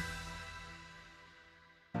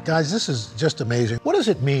 Guys, this is just amazing. What does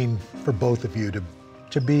it mean for both of you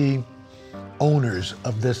to be owners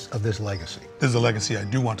of this legacy? This is a legacy I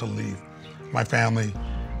do want to leave. My family,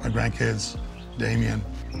 my grandkids, Damien,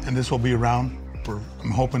 and this will be around for,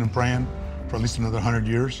 I'm hoping and praying, for at least another 100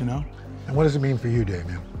 years, you know? And what does it mean for you,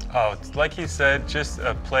 Damien? Oh, it's like he said, just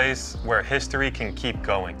a place where history can keep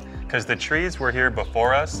going. Because the trees were here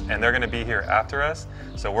before us, and they're gonna be here after us.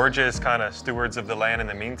 So we're just kind of stewards of the land in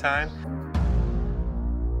the meantime.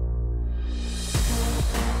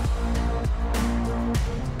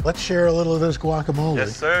 Let's share a little of this guacamole.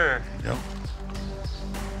 Yes, sir. Yep.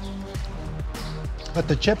 Let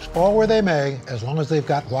the chips fall where they may, as long as they've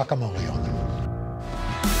got guacamole on them.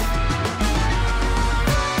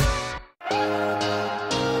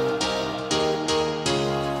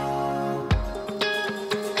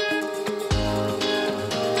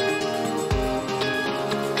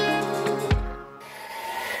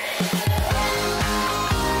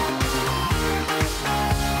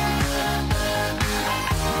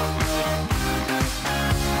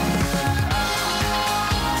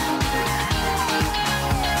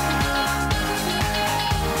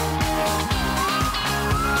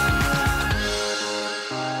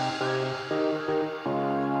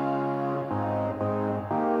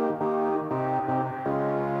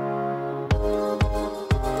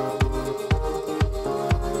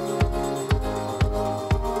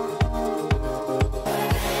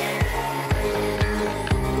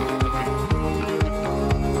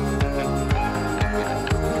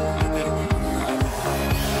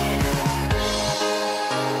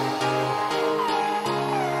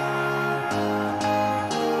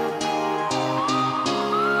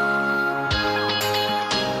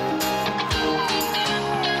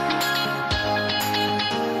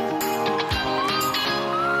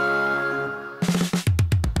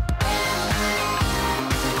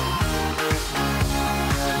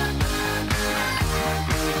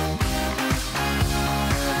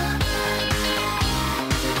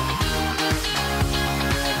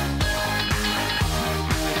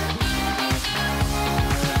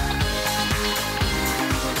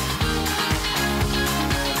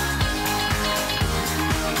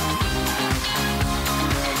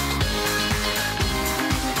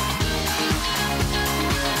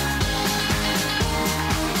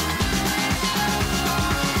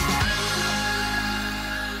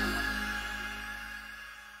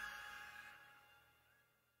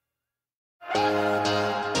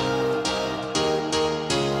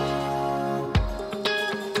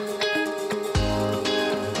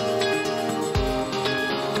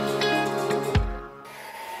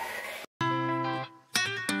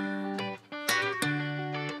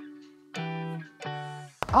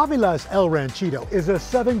 Avila's El Ranchito is a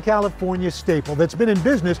Southern California staple that's been in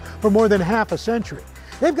business for more than half a century.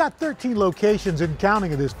 They've got 13 locations and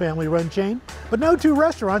counting of this family-run chain, but no two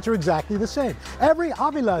restaurants are exactly the same. Every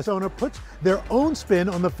Avila's owner puts their own spin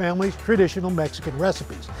on the family's traditional Mexican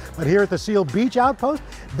recipes. But here at the Seal Beach Outpost,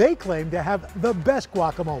 they claim to have the best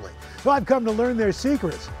guacamole. So I've come to learn their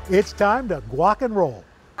secrets. It's time to guac and roll.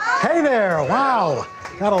 Hey there, wow,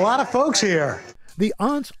 got a lot of folks here. The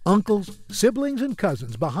aunts, uncles, siblings, and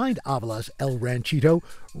cousins behind Avila's El Ranchito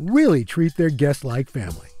really treat their guests like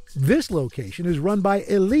family. This location is run by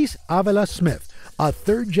Elise Avila Smith, a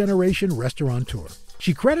third-generation restaurateur.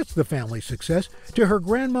 She credits the family's success to her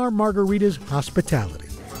grandma Margarita's hospitality.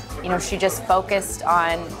 You know, she just focused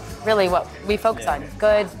on really what we focus on,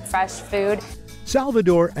 good, fresh food.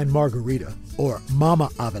 Salvador and Margarita, or Mama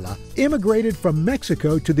Avila, immigrated from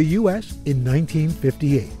Mexico to the U.S. in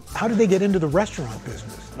 1958. How did they get into the restaurant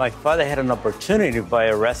business? My father had an opportunity to buy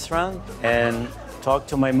a restaurant and talked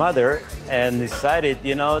to my mother and decided,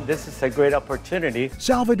 you know, this is a great opportunity.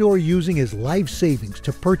 Salvador using his life savings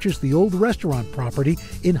to purchase the old restaurant property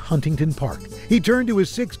in Huntington Park. He turned to his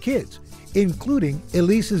 6 kids, including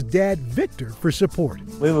Elise's dad, Victor, for support.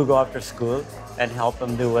 We would go after school and help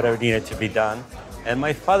them do whatever needed to be done. And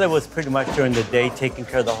my father was pretty much during the day taking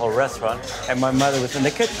care of the whole restaurant, and my mother was in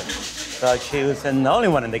the kitchen. So she was the only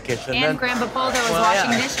one in the kitchen. And Grandpa Polder was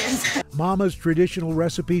washing dishes. Mama's traditional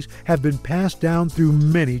recipes have been passed down through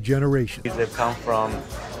many generations. They've come from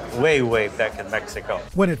way, way back in Mexico.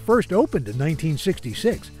 When it first opened in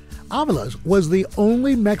 1966, Avila's was the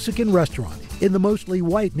only Mexican restaurant in the mostly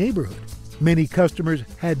white neighborhood. Many customers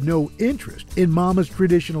had no interest in Mama's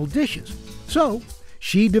traditional dishes, so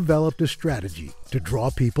she developed a strategy to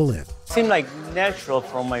draw people in. It seemed like natural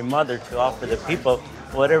for my mother to offer the people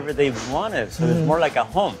whatever they wanted, so it's more like a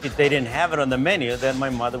home. If they didn't have it on the menu, then my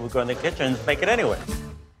mother would go in the kitchen and make it anyway.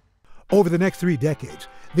 Over the next 3 decades,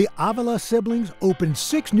 the Avila siblings opened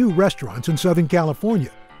 6 new restaurants in Southern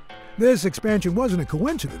California. This expansion wasn't a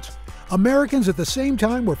coincidence. Americans at the same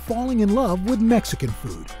time were falling in love with Mexican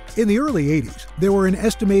food. In the early 80s, there were an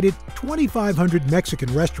estimated 2,500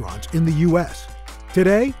 Mexican restaurants in the U.S.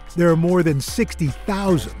 Today, there are more than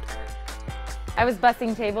 60,000. I was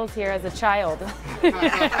bussing tables here as a child.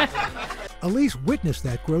 Elise witnessed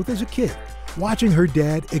that growth as a kid, watching her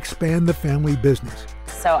dad expand the family business.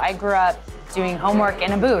 So I grew up doing homework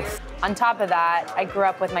in a booth. On top of that, I grew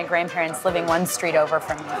up with my grandparents living 1 street over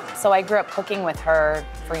from me. So I grew up cooking with her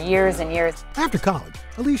for years and years. After college,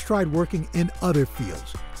 Elise tried working in other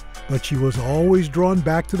fields, but she was always drawn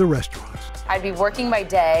back to the restaurants. I'd be working by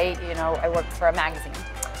day, you know, I worked for a magazine.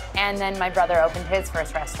 And then my brother opened his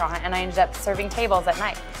first restaurant, and I ended up serving tables at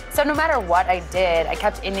night. So no matter what I did, I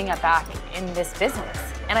kept ending up back in this business,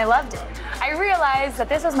 and I loved it. I realized that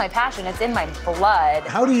this was my passion. It's in my blood.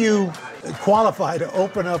 How do you qualify to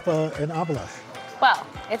open up an Avila? Well,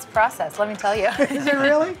 it's a process, let me tell you. Is it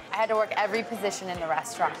really? I had to work every position in the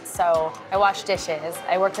restaurant. So I washed dishes.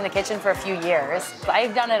 I worked in the kitchen for a few years.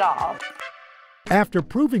 I've done it all. After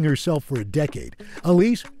proving herself for a decade,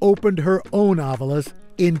 Elise opened her own Avila's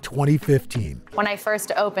in 2015. When I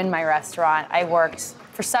first opened my restaurant, I worked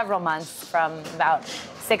for several months from about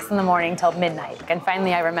 6 in the morning till midnight. And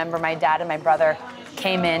finally, I remember my dad and my brother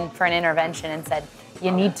came in for an intervention and said,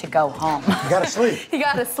 "You need to go home." You gotta sleep. You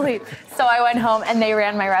gotta sleep. So I went home and they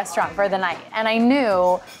ran my restaurant for the night. And I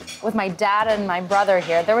knew with my dad and my brother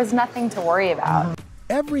here, there was nothing to worry about.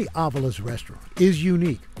 Every Avila's restaurant is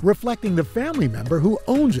unique, reflecting the family member who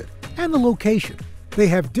owns it and the location. They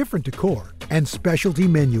have different decor and specialty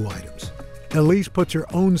menu items. Elise puts her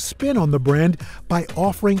own spin on the brand by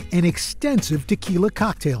offering an extensive tequila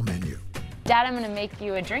cocktail menu. Dad, I'm gonna make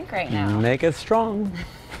you a drink right now. Make it strong.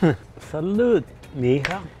 Salud,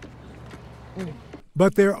 mija.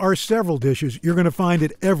 But there are several dishes you're going to find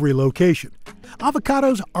at every location.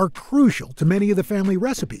 Avocados are crucial to many of the family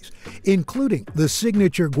recipes, including the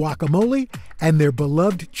signature guacamole and their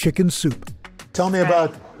beloved chicken soup. Tell me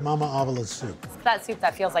about Mama Avila's soup. That soup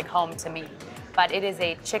that feels like home to me. But it is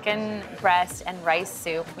a chicken breast and rice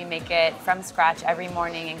soup. We make it from scratch every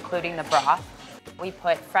morning, including the broth. We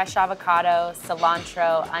put fresh avocado,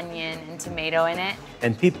 cilantro, onion, and tomato in it.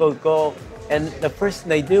 And people go, and the first thing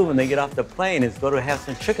they do when they get off the plane is go to have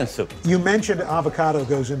some chicken soup. You mentioned avocado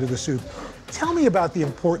goes into the soup. Tell me about the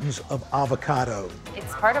importance of avocado.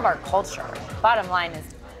 It's part of our culture. Bottom line is,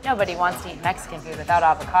 nobody wants to eat Mexican food without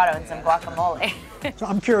avocado and some guacamole. So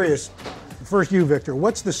I'm curious, first you, Victor,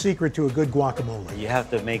 what's the secret to a good guacamole? You have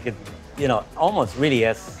to make it, you know, almost really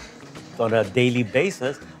as on a daily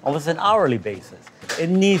basis, almost an hourly basis. It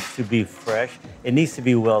needs to be fresh. It needs to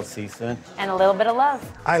be well seasoned. And a little bit of love.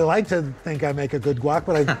 I like to think I make a good guac,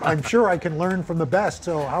 but I'm sure I can learn from the best.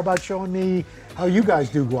 So how about showing me how you guys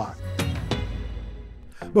do guac?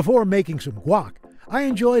 Before making some guac, I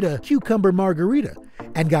enjoyed a cucumber margarita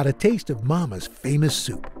and got a taste of Mama's famous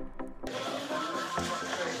soup.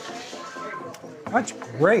 That's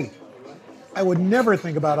great. I would never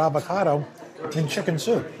think about avocado in chicken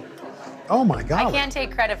soup. Oh my God. I can't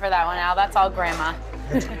take credit for that one, Al. That's all Grandma.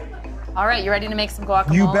 All right, you ready to make some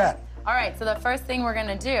guacamole? You bet. All right, so the first thing we're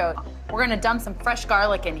gonna do, we're gonna dump some fresh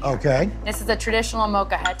garlic in here. Okay. This is a traditional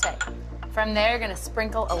molcajete. From there, you're gonna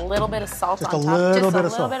sprinkle a little bit of salt Just on a top. little Just bit a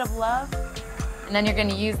of little salt. bit of love. And then you're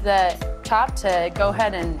gonna use the chop to go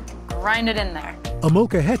ahead and grind it in there. A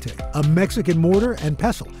molcajete, a Mexican mortar and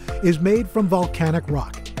pestle, is made from volcanic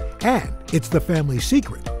rock, and it's the family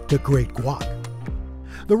secret to great guac.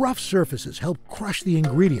 The rough surfaces help crush the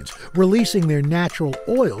ingredients, releasing their natural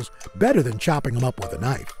oils better than chopping them up with a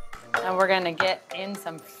knife. And we're gonna get in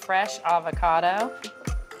some fresh avocado.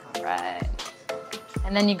 All right.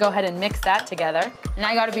 And then you go ahead and mix that together. And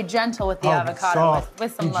now you gotta be gentle with the avocado soft.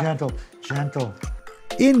 with some Be love. gentle, gentle.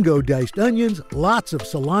 In go diced onions, lots of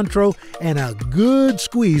cilantro, and a good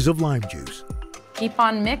squeeze of lime juice. Keep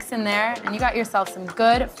on mixing there, and you got yourself some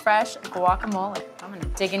good, fresh guacamole. I'm gonna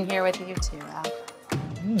dig in here with you too, Al.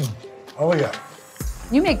 Oh yeah.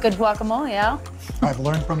 You make good guacamole, Al. I've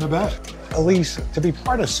learned from the best. Elise, to be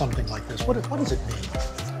part of something like this, what does it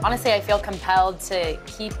mean? Honestly, I feel compelled to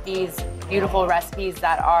keep these beautiful recipes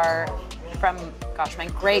that are from, gosh, my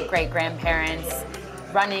great-great-grandparents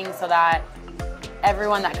running so that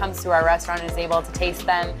everyone that comes to our restaurant is able to taste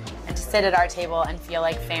them and to sit at our table and feel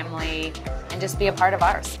like family and just be a part of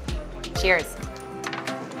ours. Cheers.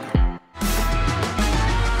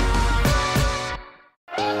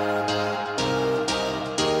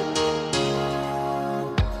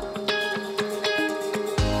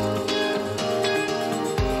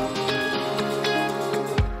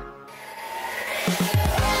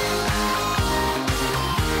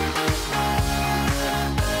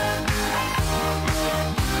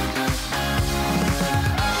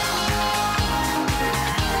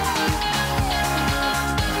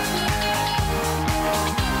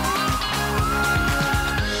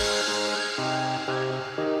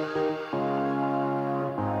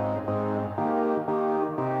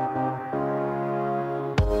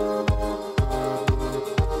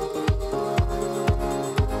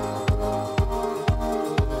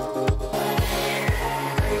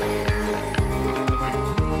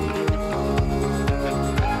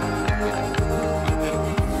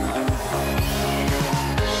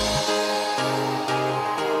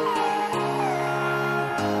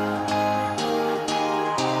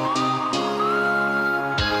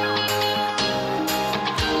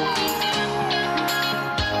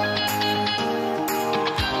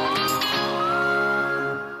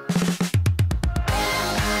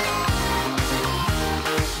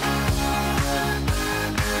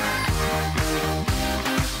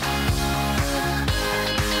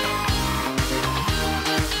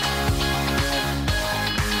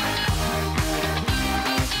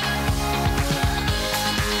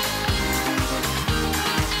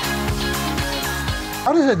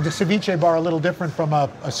 How does a ceviche bar a little different from a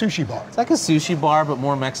sushi bar? It's like a sushi bar, but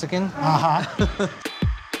more Mexican. Uh-huh.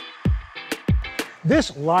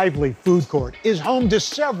 This lively food court is home to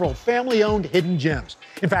several family-owned hidden gems.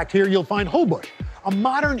 In fact, here you'll find Holbush, a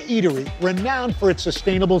modern eatery renowned for its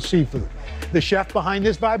sustainable seafood. The chef behind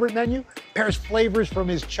this vibrant menu pairs flavors from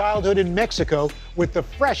his childhood in Mexico with the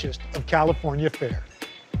freshest of California fare.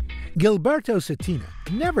 Gilberto Cetina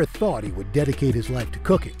never thought he would dedicate his life to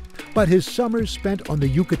cooking, but his summers spent on the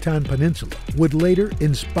Yucatan Peninsula would later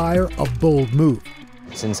inspire a bold move.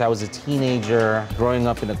 Since I was a teenager, growing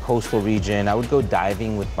up in a coastal region, I would go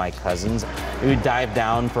diving with my cousins. We would dive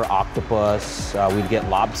down for octopus, we'd get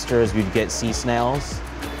lobsters, we'd get sea snails,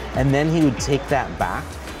 and then he would take that back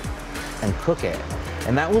and cook it.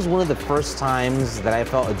 And that was one of the first times that I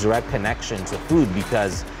felt a direct connection to food,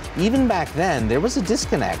 because even back then, there was a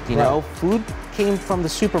disconnect, you know? Food came from the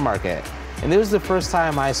supermarket. And it was the first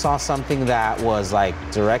time I saw something that was like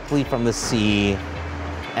directly from the sea,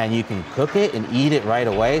 and you can cook it and eat it right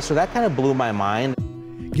away. So that kind of blew my mind.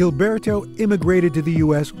 Gilberto immigrated to the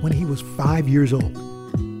U.S. when he was 5 years old.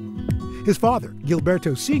 His father,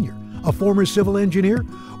 Gilberto Sr., a former civil engineer,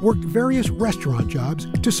 worked various restaurant jobs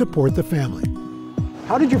to support the family.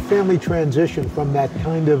 How did your family transition from that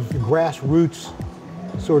kind of grassroots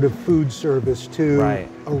sort of food service to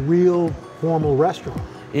a real formal restaurant?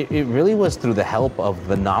 It really was through the help of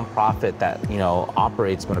the nonprofit that, you know,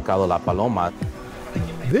 operates Mercado La Paloma.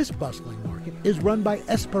 This bustling market market is run by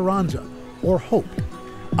Esperanza, or Hope,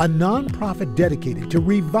 a nonprofit dedicated to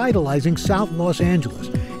revitalizing South Los Angeles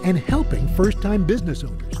and helping first-time business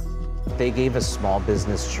owners. They gave us small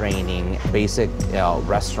business training, basic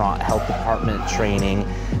restaurant health department training.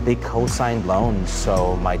 They co-signed loans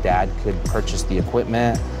so my dad could purchase the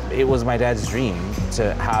equipment. It was my dad's dream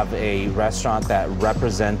to have a restaurant that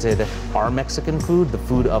represented our Mexican food, the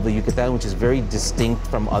food of the Yucatan, which is very distinct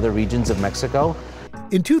from other regions of Mexico.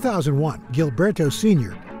 In 2001, Gilberto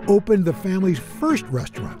Sr. opened the family's first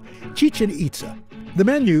restaurant, Chichen Itza. The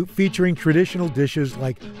menu featuring traditional dishes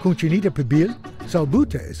like cochinita pibil,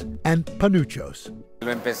 salbutes, and panuchos.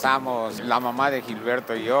 Lo empezamos la mamá de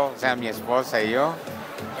Gilberto y yo, o sea, mi esposa y yo.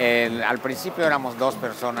 Al principio éramos dos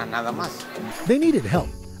personas nada más. They needed help,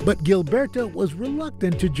 but Gilberto was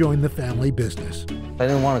reluctant to join the family business. I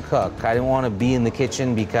didn't want to cook. I didn't want to be in the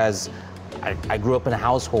kitchen because I grew up in a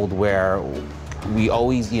household where we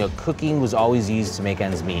always, cooking was always used to make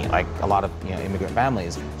ends meet, like a lot of, immigrant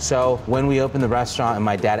families. So when we opened the restaurant and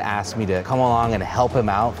my dad asked me to come along and help him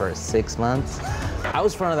out for 6 months, I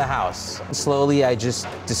was front of the house. Slowly, I just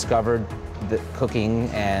discovered the cooking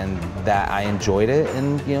and that I enjoyed it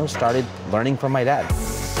and, started learning from my dad.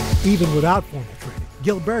 Even without formal training,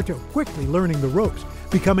 Gilberto quickly learning the ropes,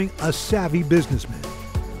 becoming a savvy businessman.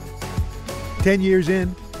 10 years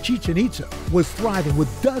in, Chichen Itza was thriving with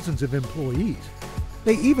dozens of employees.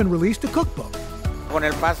 They even released a cookbook. Con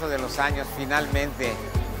el paso de los años, finalmente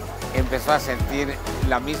empezó a sentir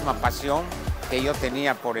la misma pasión que yo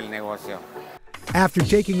tenía por el negocio. After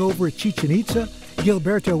taking over at Chichen Itza,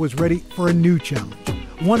 Gilberto was ready for a new challenge,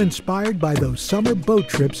 one inspired by those summer boat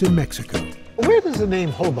trips in Mexico. Where does the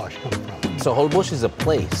name Holbox come from? So Holbox is a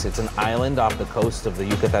place. It's an island off the coast of the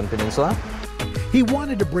Yucatan Peninsula. He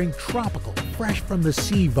wanted to bring tropical, fresh from the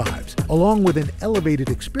sea vibes, along with an elevated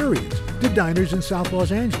experience, to diners in South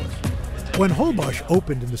Los Angeles. When Holbox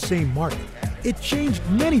opened in the same market, it changed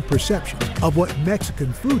many perceptions of what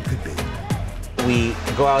Mexican food could be. We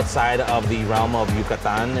go outside of the realm of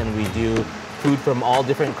Yucatan and we do food from all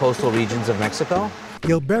different coastal regions of Mexico.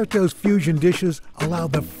 Gilberto's fusion dishes allow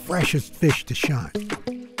the freshest fish to shine.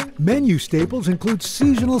 Menu staples include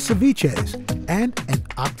seasonal ceviches and an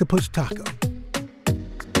octopus taco.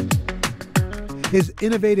 His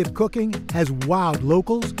innovative cooking has wowed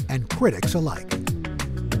locals and critics alike.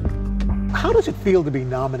 How does it feel to be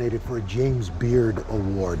nominated for a James Beard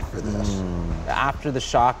Award for this? After the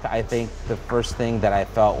shock, I think the first thing that I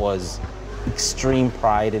felt was extreme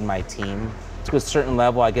pride in my team. To a certain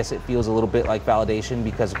level, I guess it feels a little bit like validation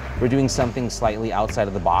because we're doing something slightly outside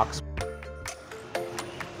of the box.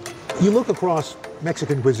 You look across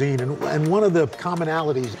Mexican cuisine, and one of the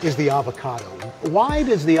commonalities is the avocado. Why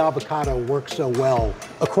does the avocado work so well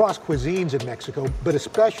across cuisines in Mexico, but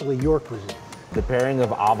especially your cuisine? The pairing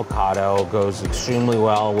of avocado goes extremely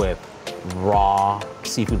well with raw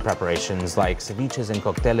seafood preparations like ceviches and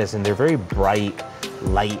cocteles, and they're very bright,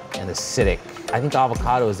 light, and acidic. I think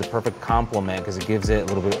avocado is the perfect complement because it gives it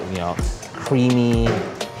a little bit, creamy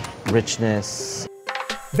richness.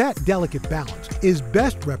 That delicate balance is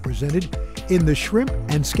best represented in the shrimp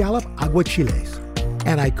and scallop aguachiles,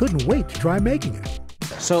 and I couldn't wait to try making it.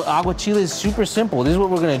 So aguachile is super simple. This is what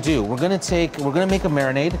we're gonna do. We're gonna make a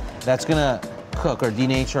marinade that's gonna cook or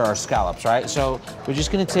denature our scallops, right? So we're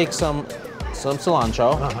just gonna take some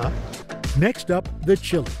cilantro. Next up, the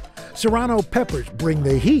chili. Serrano peppers bring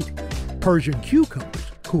the heat. Persian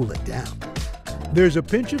cucumbers cool it down. There's a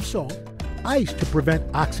pinch of salt, ice to prevent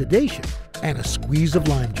oxidation, and a squeeze of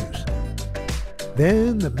lime juice.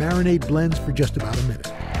 Then the marinade blends for just about a minute.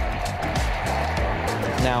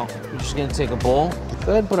 Now, we're just gonna take a bowl.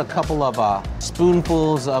 Go ahead and put a couple of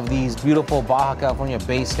spoonfuls of these beautiful Baja California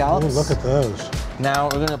bay scallops. Ooh, look at those. Now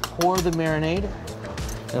we're gonna pour the marinade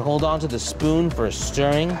and hold on to the spoon for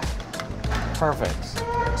stirring. Perfect.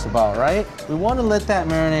 That's about right. We wanna let that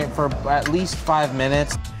marinate for at least 5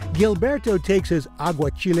 minutes. Gilberto takes his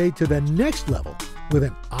aguachile to the next level with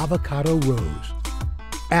an avocado rose.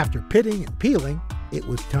 After pitting and peeling, it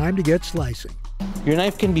was time to get slicing. Your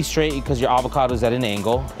knife can be straight because your avocado is at an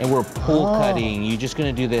angle, and we're pull cutting. You're just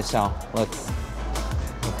gonna do this now. Look.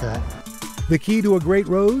 Okay. The key to a great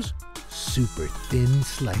rose? Super thin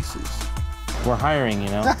slices. We're hiring,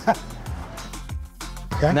 Okay.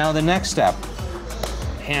 Now the next step,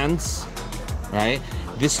 hands, right?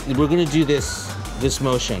 We're gonna do this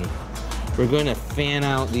motion. We're gonna fan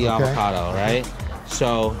out the avocado, right?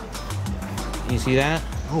 So, you see that?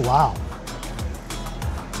 Oh, wow.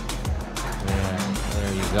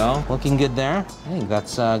 There you go. Looking good there. I think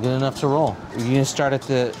that's good enough to roll. You're gonna start at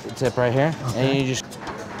the tip right here, and you just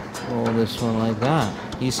roll this one like that.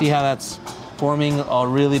 You see how that's forming a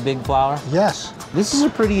really big flower? Yes. This is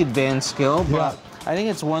a pretty advanced skill, but I think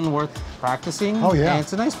it's one worth practicing. Oh, yeah. And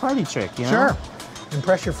it's a nice party trick, you know? Sure.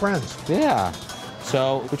 Impress your friends. Yeah.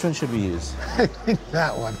 So, which one should we use? I think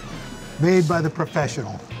that one. Made by the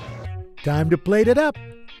professional. Time to plate it up.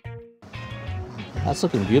 That's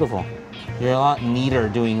looking beautiful. You're a lot neater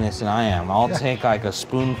doing this than I am. I'll take like a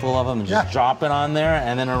spoonful of them and just drop it on there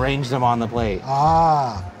and then arrange them on the plate.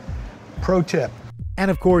 Ah, pro tip.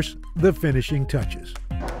 And of course, the finishing touches.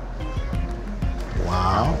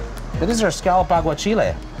 Wow. This is our scallop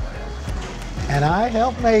aguachile. And I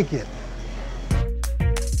helped make it.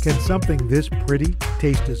 Can something this pretty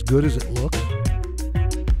taste as good as it looks?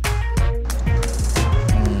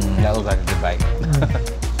 That looks like a good bite.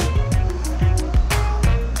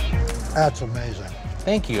 That's amazing.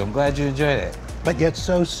 Thank you. I'm glad you enjoyed it. But yet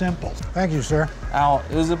so simple. Thank you, sir. Al,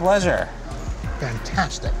 it was a pleasure.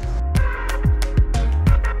 Fantastic.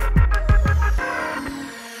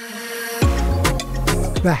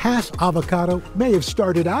 The Hass avocado may have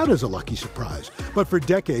started out as a lucky surprise, but for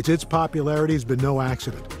decades its popularity has been no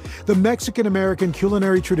accident. The Mexican-American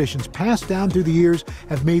culinary traditions passed down through the years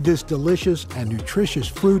have made this delicious and nutritious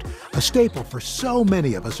fruit a staple for so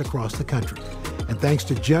many of us across the country. And thanks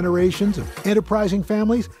to generations of enterprising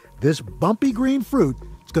families, this bumpy green fruit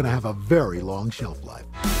is going to have a very long shelf life.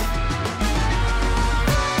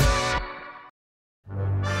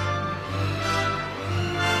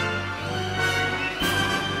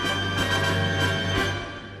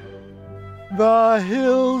 The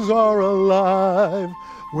hills are alive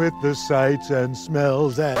with the sights and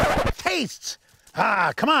smells and tastes.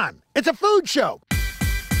 Ah, come on, it's a food show.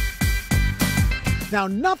 Now,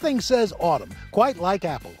 nothing says autumn quite like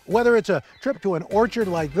apple. Whether it's a trip to an orchard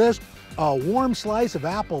like this, a warm slice of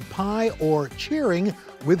apple pie, or cheering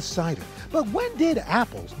with cider. But when did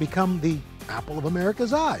apples become the apple of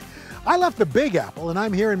America's eye? I left the Big Apple and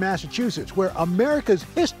I'm here in Massachusetts, where America's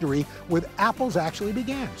history with apples actually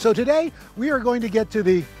began. So today, we are going to get to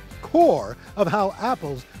the core of how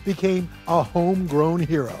apples became a homegrown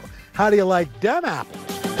hero. How do you like them apples?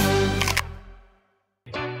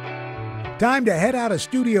 Time to head out of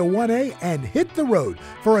Studio 1A and hit the road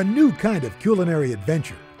for a new kind of culinary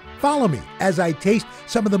adventure. Follow me as I taste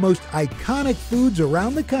some of the most iconic foods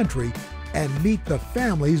around the country and meet the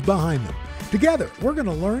families behind them. Together, we're going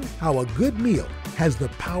to learn how a good meal has the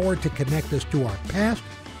power to connect us to our past,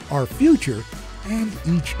 our future, and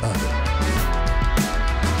each other.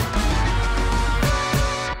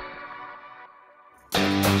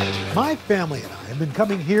 My family and I have been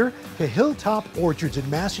coming here to Hilltop Orchards in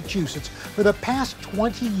Massachusetts for the past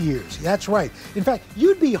 20 years. That's right. In fact,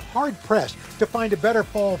 you'd be hard-pressed to find a better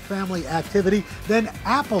fall family activity than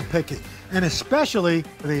apple picking, and especially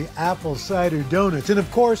the apple cider donuts. And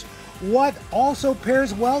of course, what also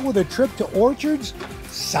pairs well with a trip to orchards?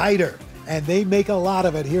 Cider. And they make a lot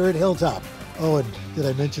of it here at Hilltop. Oh, and did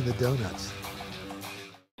I mention the donuts?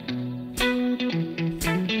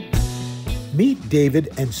 Meet David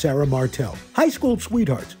and Sarah Martell, high school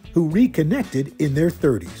sweethearts who reconnected in their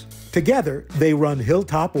 30s. Together, they run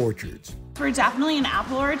Hilltop Orchards. We're definitely an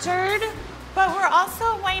apple orchard, but we're also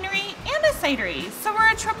a winery and a cidery, so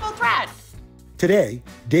we're a triple threat. Today,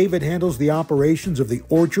 David handles the operations of the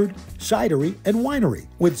orchard, cidery, and winery,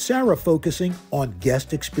 with Sarah focusing on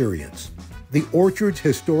guest experience. The orchard's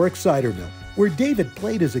historic cider mill, where David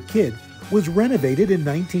played as a kid, was renovated in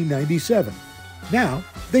 1997. Now,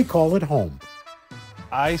 they call it home.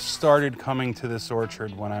 I started coming to this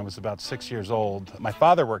orchard when I was about 6 years old. My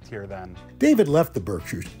father worked here then. David left the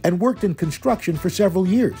Berkshires and worked in construction for several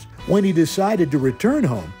years. When he decided to return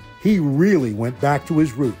home, he really went back to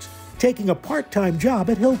his roots, taking a part-time job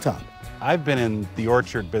at Hilltop. I've been in the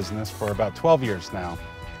orchard business for about 12 years now.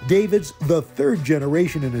 David's the third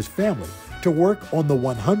generation in his family to work on the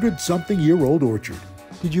 100-something-year-old orchard.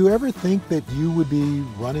 Did you ever think that you would be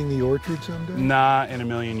running the orchard someday? Nah, in a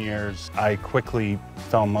million years. I quickly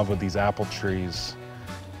fell in love with these apple trees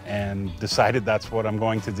and decided that's what I'm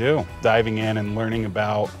going to do. Diving in and learning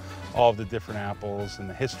about all of the different apples and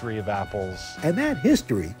the history of apples. And that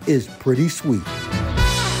history is pretty sweet.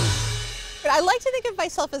 I like to think of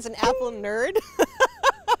myself as an apple nerd.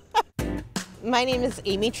 My name is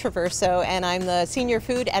Amy Traverso, and I'm the senior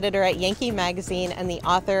food editor at Yankee Magazine and the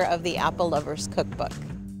author of the Apple Lover's Cookbook.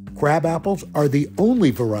 Crab apples are the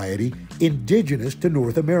only variety indigenous to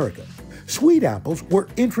North America. Sweet apples were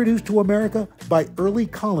introduced to America by early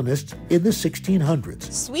colonists in the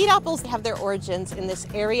 1600s. Sweet apples have their origins in this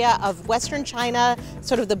area of western China,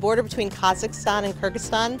 sort of the border between Kazakhstan and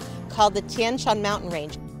Kyrgyzstan, called the Tian Shan Mountain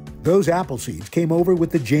Range. Those apple seeds came over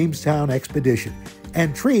with the Jamestown expedition,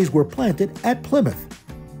 and trees were planted at Plymouth.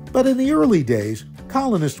 But in the early days,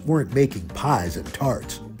 colonists weren't making pies and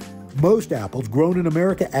tarts. Most apples grown in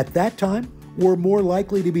America at that time were more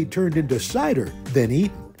likely to be turned into cider than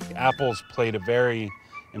eaten. Apples played a very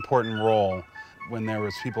important role when there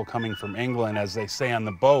was people coming from England. As they say on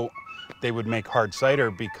the boat, they would make hard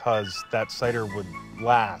cider because that cider would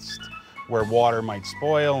last, where water might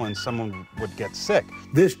spoil and someone would get sick.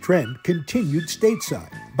 This trend continued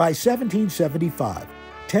stateside. By 1775,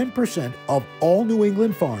 10% of all New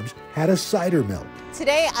England farms had a cider mill.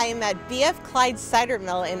 Today I am at B.F. Clyde Cider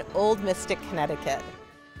Mill in Old Mystic, Connecticut.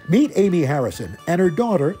 Meet Amy Harrison and her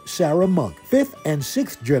daughter, Sarah Monk, 5th and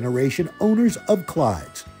 6th generation owners of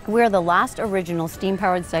Clyde's. We're the last original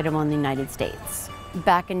steam-powered cider mill in the United States.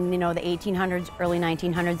 Back in, the 1800s, early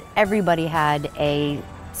 1900s, everybody had a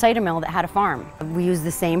cider mill that had a farm. We use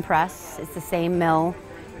the same press, it's the same mill,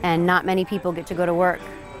 and not many people get to go to work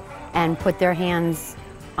and put their hands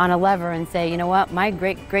on a lever and say, you know what, my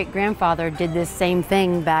great-great-grandfather did this same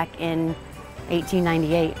thing back in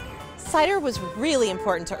 1898. Cider was really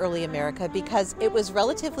important to early America because it was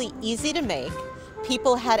relatively easy to make.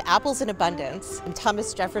 People had apples in abundance.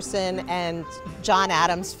 Thomas Jefferson and John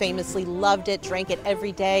Adams famously loved it, drank it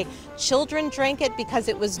every day. Children drank it because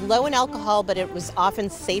it was low in alcohol, but it was often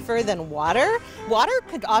safer than water. Water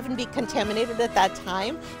could often be contaminated at that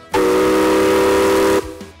time.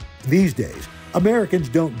 These days, Americans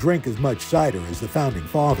don't drink as much cider as the founding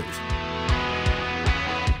fathers.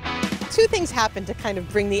 Two things happened to kind of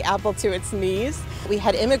bring the apple to its knees. We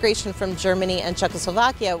had immigration from Germany and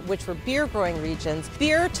Czechoslovakia, which were beer growing regions.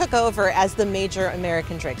 Beer took over as the major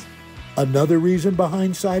American drink. Another reason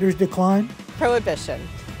behind cider's decline? Prohibition.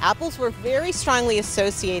 Apples were very strongly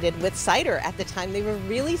associated with cider at the time. They were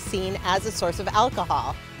really seen as a source of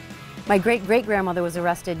alcohol. My great-great-grandmother was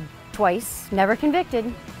arrested twice, never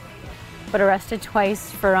convicted, but arrested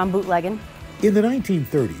twice for bootlegging. In the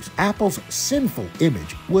 1930s, Apple's sinful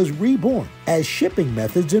image was reborn as shipping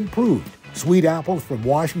methods improved. Sweet apples from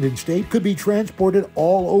Washington State could be transported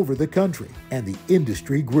all over the country, and the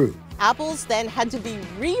industry grew. Apples then had to be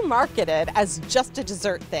remarketed as just a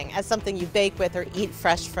dessert thing, as something you bake with or eat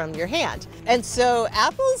fresh from your hand. And so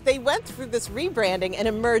apples, they went through this rebranding and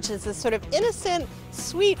emerged as this sort of innocent,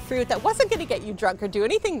 sweet fruit that wasn't going to get you drunk or do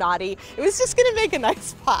anything naughty. It was just going to make a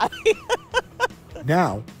nice pie.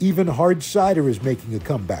 Now, even hard cider is making a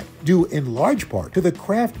comeback, due in large part to the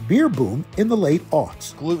craft beer boom in the late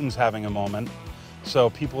aughts. Gluten's having a moment,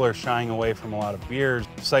 so people are shying away from a lot of beers.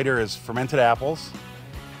 Cider is fermented apples,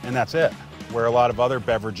 and that's it. Where a lot of other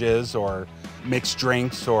beverages or mixed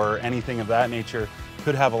drinks or anything of that nature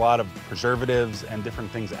could have a lot of preservatives and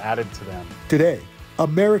different things added to them. Today,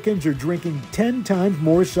 Americans are drinking 10 times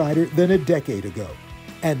more cider than a decade ago,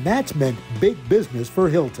 and that's meant big business for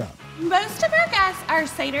Hilltop. Most of our guests are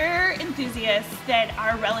cider enthusiasts that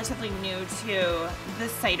are relatively new to the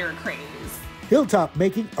cider craze. Hilltop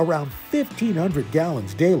making around 1,500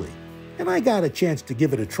 gallons daily, and I got a chance to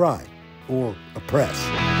give it a try, or a press.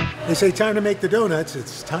 They say time to make the donuts,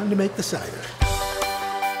 it's time to make the cider.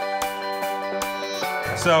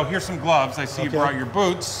 So here's some gloves. I see you brought your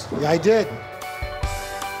boots. Yeah, I did.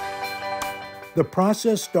 The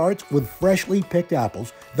process starts with freshly picked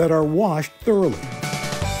apples that are washed thoroughly.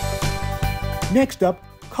 Next up,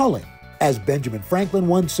 culling. As Benjamin Franklin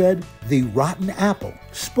once said, the rotten apple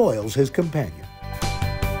spoils his companion.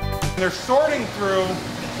 They're sorting through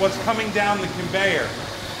what's coming down the conveyor.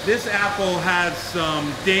 This apple has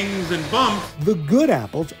some dings and bumps. The good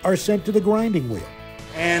apples are sent to the grinding wheel.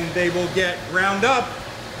 And they will get ground up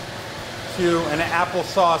to an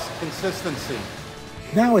applesauce consistency.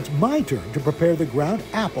 Now it's my turn to prepare the ground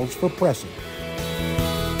apples for pressing.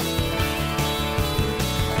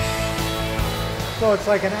 So it's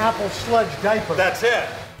like an apple sludge diaper. That's it.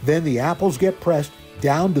 Then the apples get pressed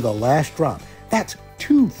down to the last drop. That's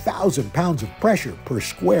 2,000 pounds of pressure per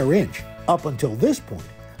square inch. Up until this point,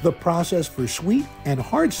 the process for sweet and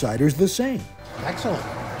hard cider is the same. Excellent.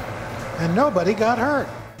 And nobody got hurt.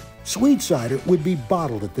 Sweet cider would be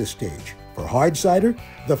bottled at this stage. For hard cider,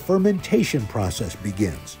 the fermentation process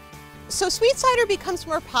begins. So sweet cider becomes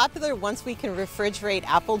more popular once we can refrigerate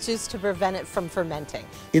apple juice to prevent it from fermenting.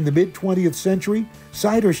 In the mid-20th century,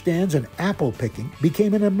 cider stands and apple picking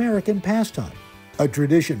became an American pastime, a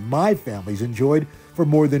tradition my family's enjoyed for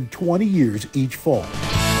more than 20 years each fall.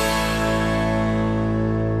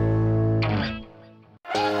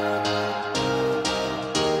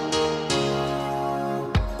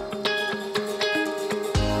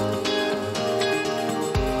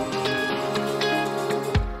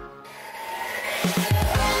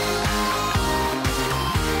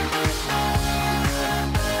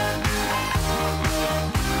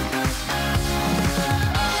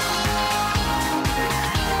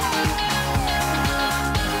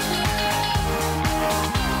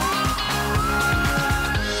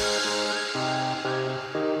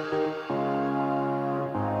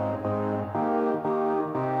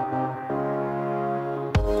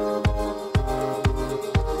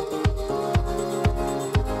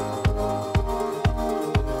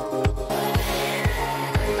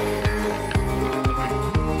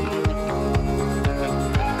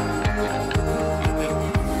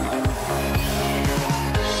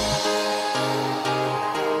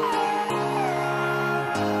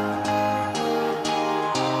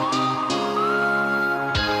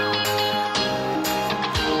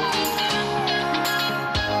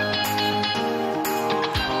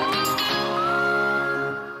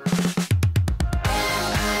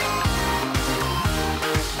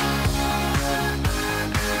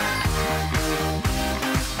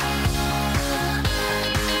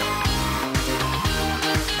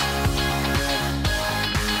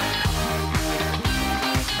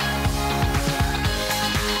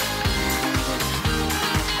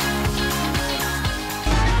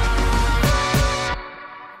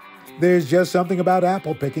 There's just something about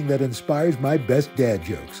apple picking that inspires my best dad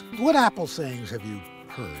jokes. What apple sayings have you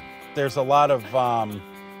heard? There's a lot of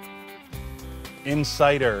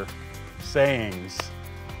insider sayings.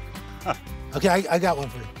 Okay, I got one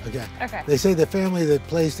for you. Okay. Okay. They say the family that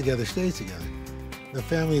plays together stays together. The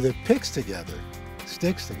family that picks together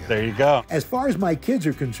sticks together. There you go. As far as my kids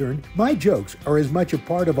are concerned, my jokes are as much a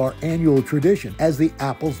part of our annual tradition as the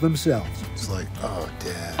apples themselves. It's like, oh,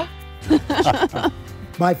 Dad.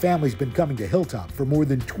 My family's been coming to Hilltop for more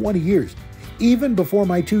than 20 years, even before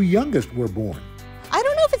my two youngest were born. I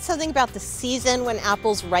don't know if it's something about the season when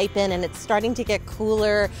apples ripen and it's starting to get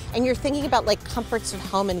cooler and you're thinking about like comforts of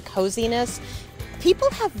home and coziness.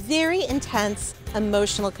 People have very intense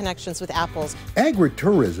emotional connections with apples.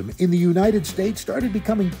 Agritourism in the United States started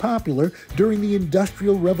becoming popular during the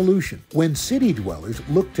Industrial Revolution, when city dwellers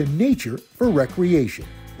looked to nature for recreation.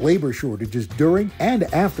 Labor shortages during and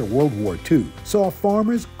after World War II saw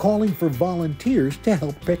farmers calling for volunteers to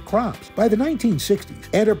help pick crops. By the 1960s,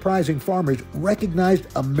 enterprising farmers recognized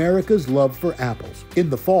America's love for apples. In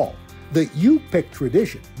the fall, the You Pick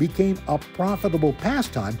tradition became a profitable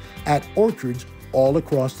pastime at orchards all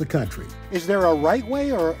across the country. Is there a right way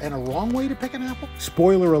and a wrong way to pick an apple?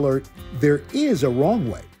 Spoiler alert, there is a wrong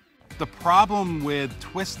way. The problem with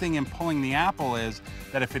twisting and pulling the apple is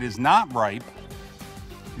that if it is not ripe,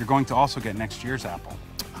 you're going to also get next year's apple.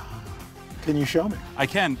 Can you show me? I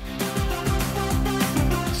can.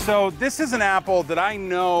 So this is an apple that I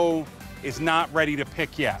know is not ready to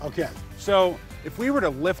pick yet. Okay. So if we were to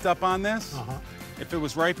lift up on this, if it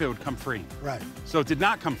was ripe, it would come free. Right. So it did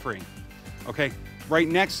not come free. Okay. Right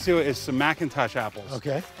next to it is some McIntosh apples.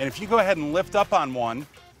 Okay. And if you go ahead and lift up on one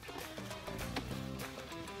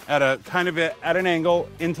at a kind of at an angle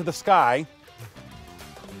into the sky,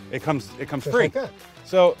 it comes free. Like that.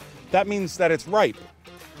 So that means that it's ripe.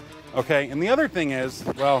 Okay, and the other thing is,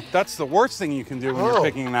 well, that's the worst thing you can do when you're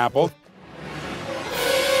picking an apple.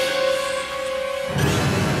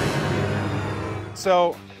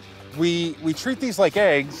 So we treat these like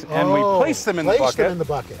eggs and we place them in the bucket. Place them in the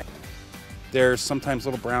bucket. There's sometimes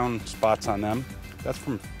little brown spots on them. That's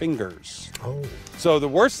from fingers. Oh. So the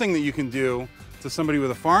worst thing that you can do to somebody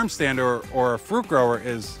with a farm stand or a fruit grower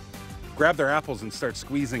is grab their apples and start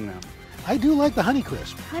squeezing them. I do like the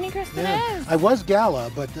Honeycrisp. Honeycrisp Yeah. it is. I was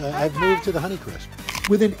Gala, but I've moved to the Honeycrisp.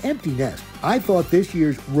 With an empty nest, I thought this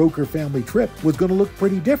year's Roker family trip was going to look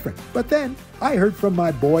pretty different. But then I heard from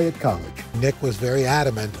my boy at college. Nick was very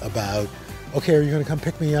adamant about, okay, are you going to come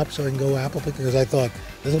pick me up so I can go apple pick? Because I thought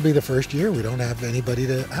this will be the first year we don't have anybody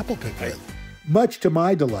to apple pick with. Much to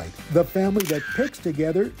my delight, the family that picks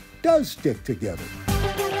together does stick together.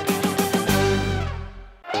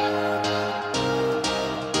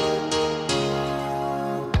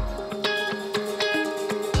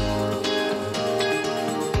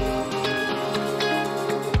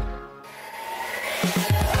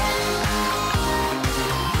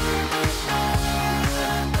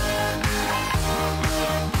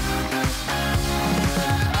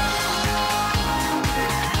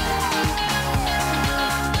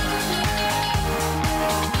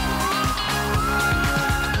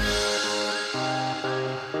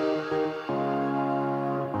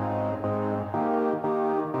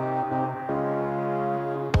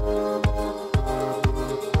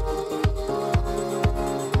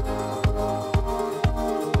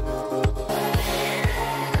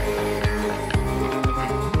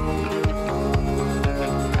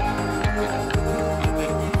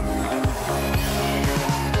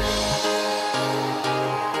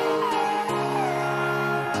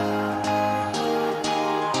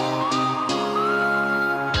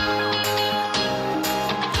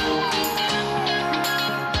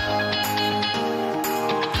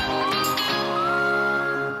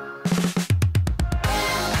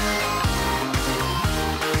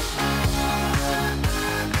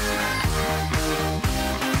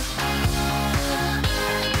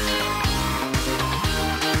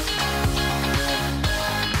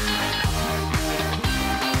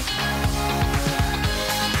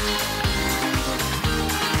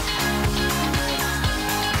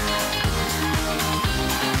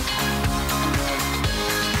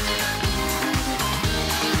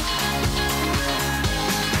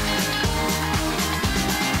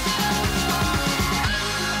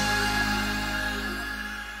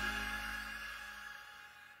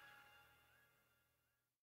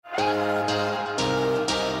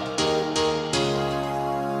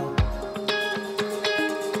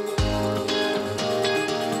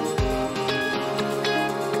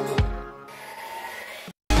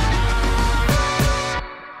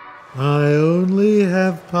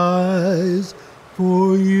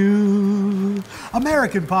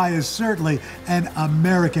 American Pie is certainly an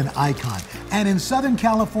American icon. And in Southern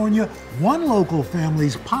California, one local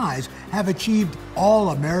family's pies have achieved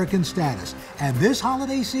all-American status. And this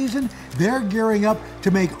holiday season, they're gearing up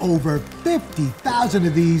to make over 50,000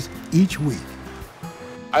 of these each week.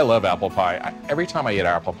 I love apple pie. Every time I eat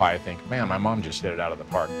apple pie, I think, man, my mom just hit it out of the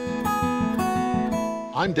park.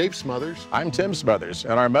 I'm Dave Smothers. I'm Tim Smothers,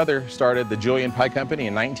 and our mother started the Julian Pie Company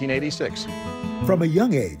in 1986. From a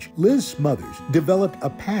young age, Liz Smothers developed a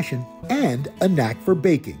passion and a knack for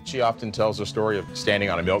baking. She often tells the story of standing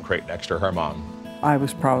on a milk crate next to her mom. I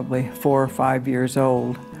was probably 4 or 5 years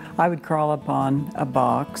old. I would crawl up on a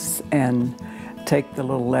box and take the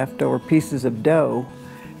little leftover pieces of dough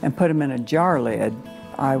and put them in a jar lid.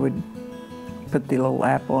 I would put the little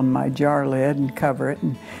apple in my jar lid and cover it,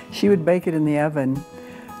 and she would bake it in the oven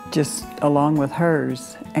just along with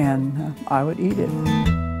hers, and I would eat it.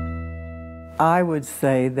 I would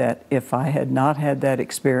say that if I had not had that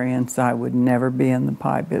experience, I would never be in the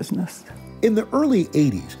pie business. In the early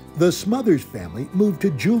 80s, the Smothers family moved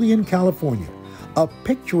to Julian, California, a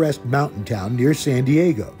picturesque mountain town near San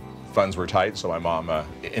Diego. Funds were tight, so my mom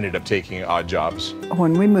ended up taking odd jobs.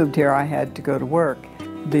 When we moved here, I had to go to work.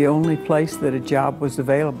 The only place that a job was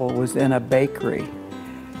available was in a bakery.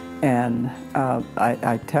 And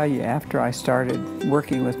I tell you, after I started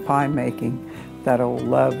working with pie making, that old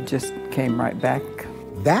love just came right back.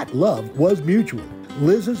 That love was mutual.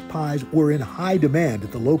 Liz's pies were in high demand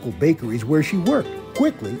at the local bakeries where she worked,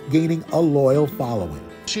 quickly gaining a loyal following.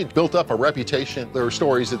 She had built up a reputation. There were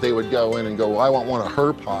stories that they would go in and go, well, I want one of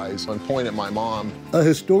her pies, and point at my mom. A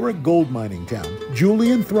historic gold mining town,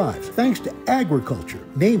 Julian thrives thanks to agriculture,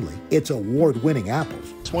 namely its award-winning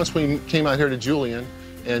apples. Once we came out here to Julian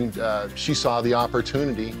and she saw the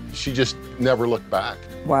opportunity, she just never looked back.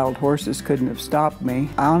 Wild horses couldn't have stopped me.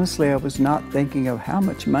 Honestly, I was not thinking of how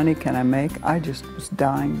much money can I make. I just was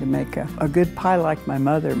dying to make a good pie like my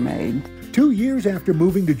mother made. 2 years after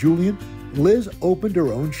moving to Julian, Liz opened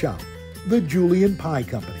her own shop, the Julian Pie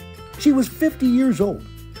Company. She was 50 years old,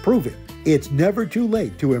 proving it's never too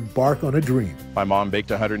late to embark on a dream. My mom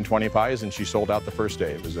baked 120 pies and she sold out the first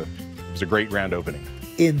day. It was a great grand opening.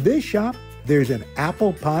 In this shop, there's an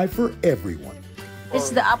apple pie for everyone. It's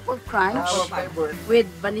the apple crunch with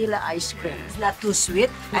vanilla ice cream. It's not too sweet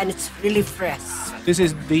and it's really fresh. This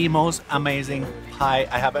is the most amazing pie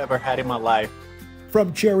I have ever had in my life.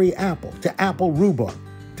 From cherry apple to apple rhubarb,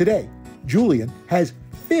 today, Julian has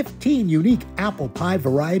 15 unique apple pie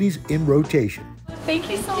varieties in rotation. Thank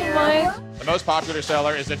you so much. The most popular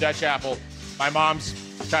seller is the Dutch apple. My mom's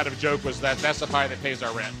kind of joke was that that's the pie that pays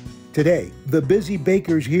our rent. Today, the busy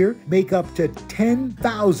bakers here make up to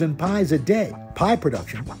 10,000 pies a day. Pie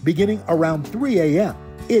production beginning around 3 a.m.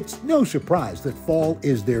 It's no surprise that fall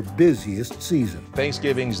is their busiest season.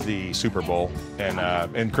 Thanksgiving's the Super Bowl,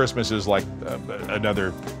 and Christmas is like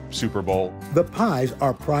another Super Bowl. The pies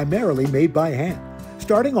are primarily made by hand,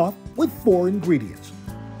 starting off with 4 ingredients.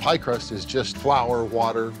 Pie crust is just flour,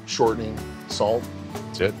 water, shortening, salt.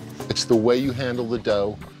 That's it. It's the way you handle the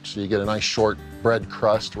dough, so you get a nice short bread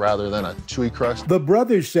crust rather than a chewy crust. The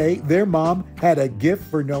brothers say their mom had a gift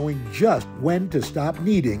for knowing just when to stop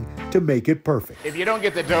kneading to make it perfect. If you don't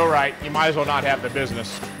get the dough right, you might as well not have the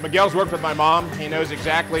business. Miguel's worked with my mom. He knows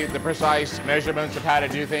exactly the precise measurements of how to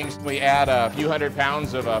do things. We add a few hundred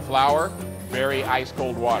pounds of flour, very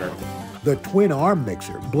ice-cold water. The twin arm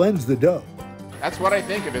mixer blends the dough. That's what I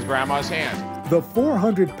think of as grandma's hand. The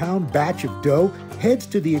 400-pound batch of dough heads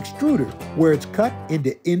to the extruder, where it's cut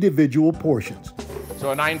into individual portions.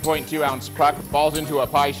 So a 9.2-ounce puck falls into a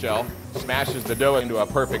pie shell, smashes the dough into a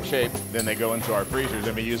perfect shape. Then they go into our freezers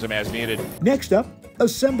and we use them as needed. Next up,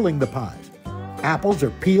 assembling the pies. Apples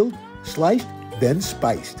are peeled, sliced, then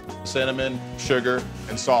spiced. Cinnamon, sugar,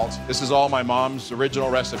 and salt. This is all my mom's original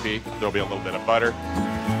recipe. There'll be a little bit of butter.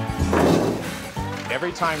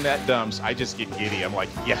 Every time that dumps, I just get giddy. I'm like,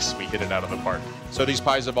 yes, we hit it out of the park. So these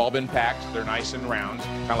pies have all been packed. They're nice and round,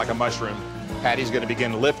 kind of like a mushroom. Patty's going to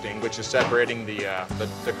begin lifting, which is separating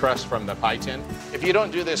the crust from the pie tin. If you don't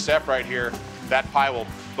do this step right here, that pie will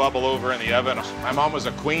bubble over in the oven. My mom was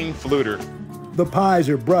a queen fluter. The pies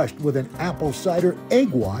are brushed with an apple cider egg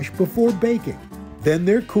wash before baking. Then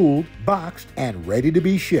they're cooled, boxed, and ready to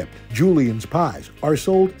be shipped. Julian's pies are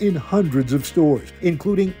sold in hundreds of stores,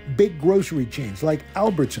 including big grocery chains like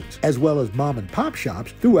Albertsons, as well as mom and pop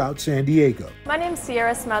shops throughout San Diego. My name's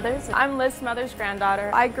Sierra Smothers. I'm Liz Smothers'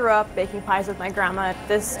 granddaughter. I grew up baking pies with my grandma.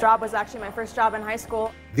 This job was actually my first job in high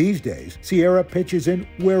school. These days, Sierra pitches in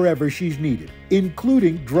wherever she's needed,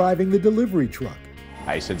 including driving the delivery truck.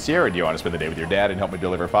 I said, Sierra, do you want to spend the day with your dad and help me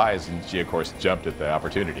deliver pies? And she, of course, jumped at the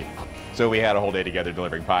opportunity. So we had a whole day together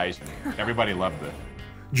delivering pies, and everybody loved it.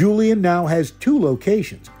 Julian now has 2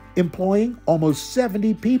 locations, employing almost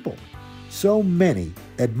 70 people. So many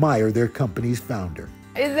admire their company's founder.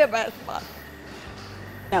 It's the best spot.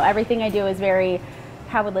 No, everything I do is very,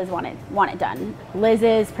 how would Liz want it done?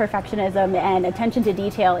 Liz's perfectionism and attention to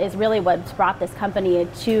detail is really what's brought this company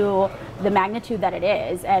to the magnitude that it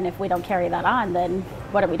is. And if we don't carry that on, then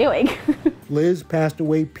what are we doing? Liz passed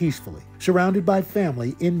away peacefully, surrounded by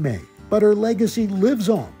family in May. But her legacy lives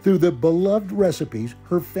on through the beloved recipes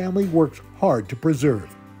her family works hard to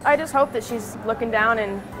preserve. I just hope that she's looking down,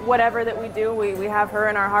 and whatever that we do, we have her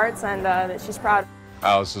in our hearts, and that she's proud.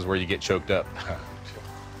 Oh, this is where you get choked up.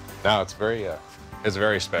 No, it's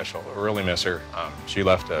very special. I really miss her. She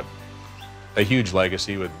left a huge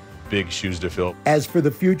legacy with big shoes to fill. As for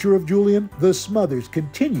the future of Julian, the Smothers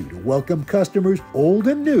continue to welcome customers old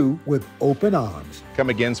and new with open arms. Come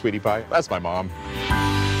again, sweetie pie. That's my mom.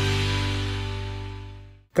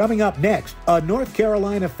 Coming up next, a North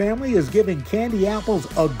Carolina family is giving candy apples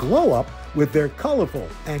a glow up with their colorful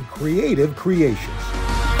and creative creations.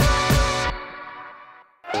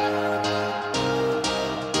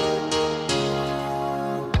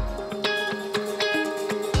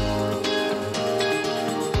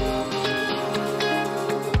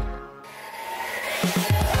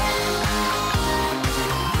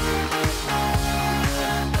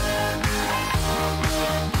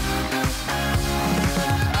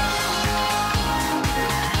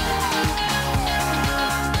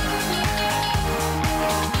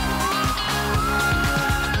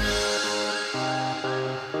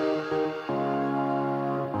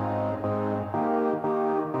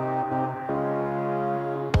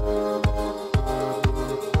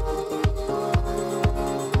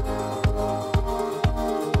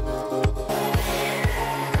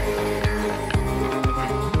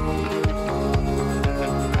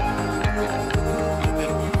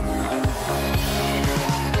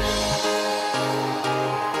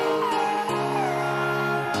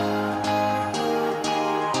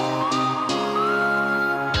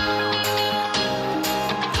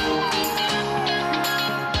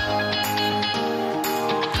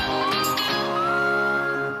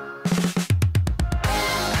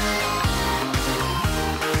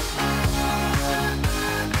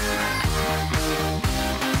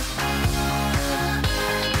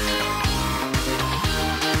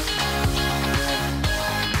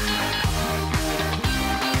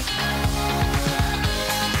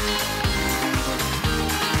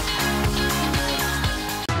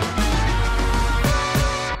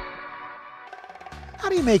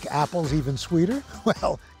 Make apples even sweeter?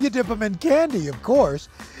 Well, you dip them in candy, of course.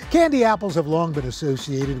 Candy apples have long been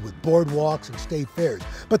associated with boardwalks and state fairs,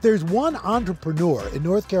 but there's one entrepreneur in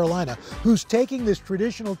North Carolina who's taking this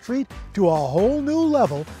traditional treat to a whole new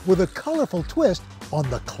level with a colorful twist on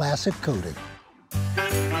the classic coating.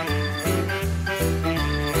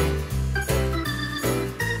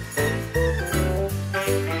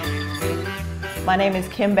 My name is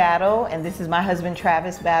Kim Battle, and this is my husband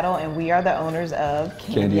Travis Battle, and we are the owners of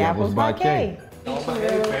Candy Apples by Kay.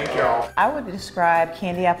 Thank y'all. I would describe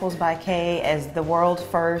Candy Apples by Kay as the world's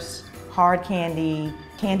first hard candy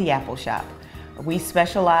apple shop. We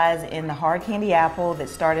specialize in the hard candy apple that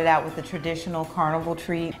started out with the traditional carnival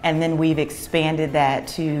treat, and then we've expanded that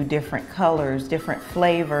to different colors, different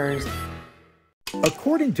flavors.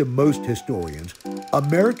 According to most historians,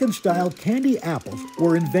 American-style candy apples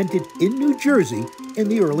were invented in New Jersey in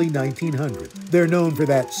the early 1900s. They're known for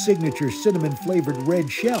that signature cinnamon-flavored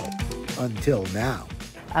red shell, until now.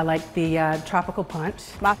 I like the tropical punch.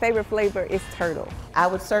 My favorite flavor is turtle. I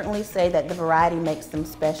would certainly say that the variety makes them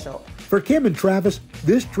special. For Kim and Travis,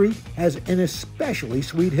 this treat has an especially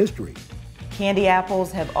sweet history. Candy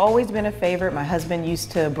apples have always been a favorite. My husband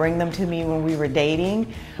used to bring them to me when we were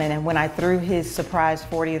dating. And when I threw his surprise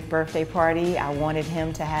 40th birthday party, I wanted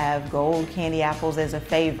him to have gold candy apples as a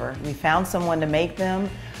favor. We found someone to make them,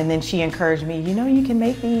 and then she encouraged me, you know, you can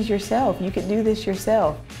make these yourself. You could do this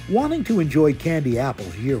yourself. Wanting to enjoy candy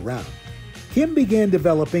apples year-round, Kim began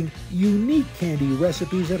developing unique candy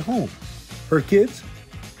recipes at home. Her kids,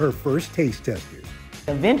 her first taste testers.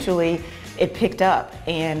 Eventually, it picked up,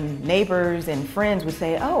 and neighbors and friends would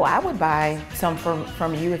say, oh, I would buy some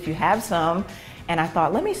from you if you have some. And I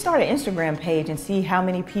thought, let me start an Instagram page and see how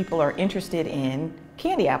many people are interested in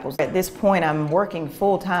candy apples. At this point, I'm working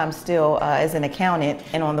full-time still as an accountant,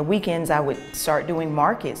 and on the weekends I would start doing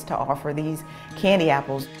markets to offer these candy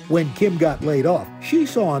apples. When Kim got laid off, she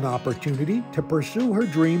saw an opportunity to pursue her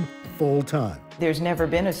dream full-time. There's never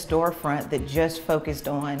been a storefront that just focused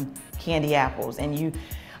on candy apples, and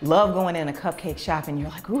love going in a cupcake shop and you're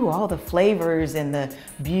like, ooh, all the flavors and the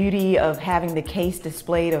beauty of having the case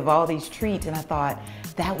displayed of all these treats. And I thought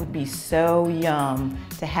that would be so yum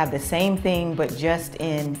to have the same thing, but just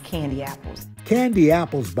in candy apples. Candy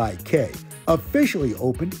Apples by Kay officially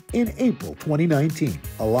opened in April 2019.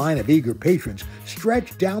 A line of eager patrons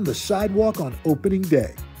stretched down the sidewalk on opening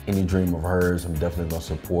day. Any dream of hers, I'm definitely going to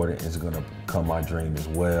support it. It's going to become my dream as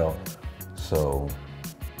well. So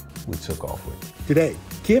we took off with it. Today,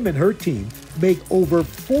 Kim and her team make over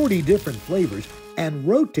 40 different flavors and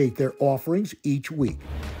rotate their offerings each week.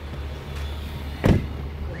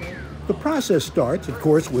 The process starts, of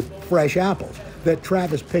course, with fresh apples that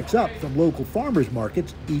Travis picks up from local farmers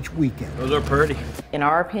markets each weekend. Those are pretty. In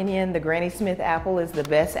our opinion, the Granny Smith apple is the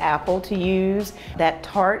best apple to use. That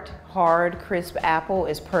tart, hard, crisp apple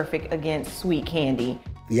is perfect against sweet candy.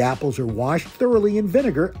 The apples are washed thoroughly in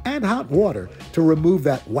vinegar and hot water to remove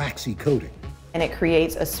that waxy coating. And it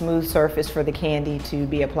creates a smooth surface for the candy to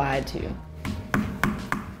be applied to.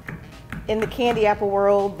 In the candy apple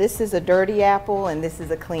world, this is a dirty apple and this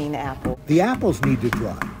is a clean apple. The apples need to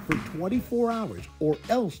dry for 24 hours or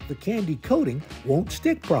else the candy coating won't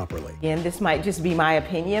stick properly. And this might just be my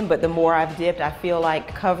opinion, but the more I've dipped, I feel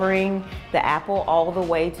like covering the apple all the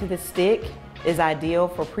way to the stick is ideal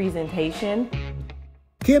for presentation.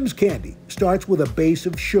 Kim's candy starts with a base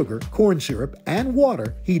of sugar, corn syrup, and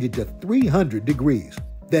water heated to 300 degrees.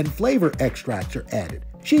 Then flavor extracts are added.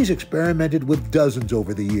 She's experimented with dozens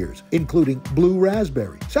over the years, including blue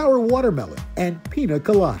raspberry, sour watermelon, and pina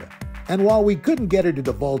colada. And while we couldn't get her to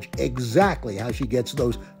divulge exactly how she gets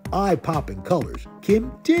those eye-popping colors,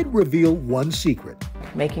 Kim did reveal one secret.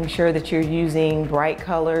 Making sure that you're using bright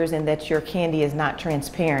colors and that your candy is not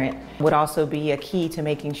transparent would also be a key to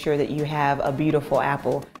making sure that you have a beautiful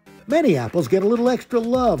apple. Many apples get a little extra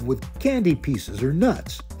love with candy pieces or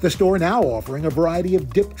nuts. The store now offering a variety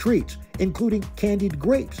of dipped treats, including candied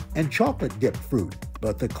grapes and chocolate dipped fruit.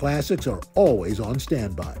 But the classics are always on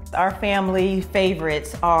standby. Our family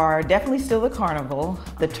favorites are definitely still the Carnival.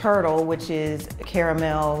 The Turtle, which is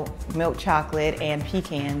caramel, milk chocolate, and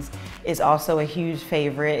pecans, is also a huge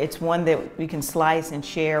favorite. It's one that we can slice and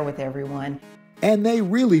share with everyone. And they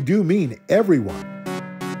really do mean everyone.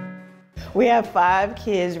 We have 5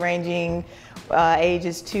 kids ranging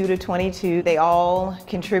ages 2 to 22. They all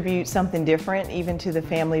contribute something different even to the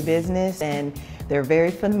family business, and they're very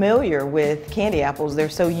familiar with candy apples. They're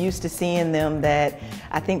so used to seeing them that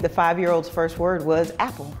I think the 5-year-old's first word was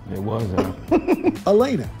apple. It was apple.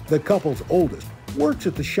 Elena, the couple's oldest, works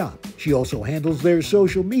at the shop. She also handles their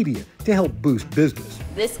social media to help boost business.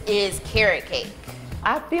 This is carrot cake.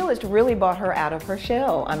 I feel it's really brought her out of her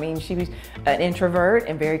shell. I mean, she was an introvert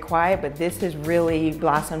and very quiet, but this has really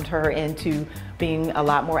blossomed her into being a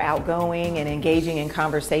lot more outgoing and engaging in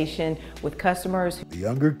conversation with customers. The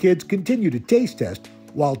younger kids continue to taste test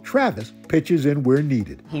while Travis pitches in where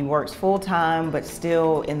needed. He works full-time, but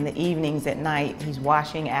still in the evenings at night, he's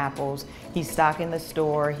washing apples, he's stocking the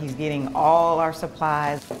store, he's getting all our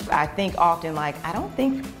supplies. I think often, like, I don't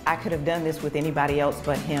think I could have done this with anybody else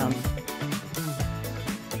but him.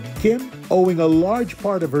 Kim owing a large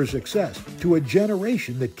part of her success to a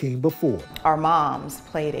generation that came before. Our moms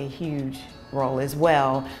played a huge role as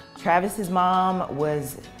well. Travis's mom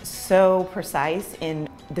was so precise in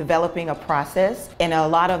developing a process, and a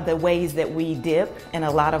lot of the ways that we dip and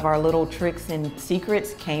a lot of our little tricks and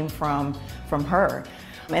secrets came from her.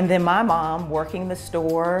 And then my mom working the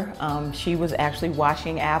store, she was actually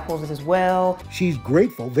washing apples as well. She's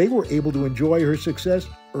grateful they were able to enjoy her success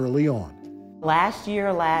early on. Last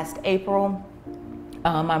April,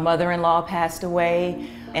 my mother-in-law passed away,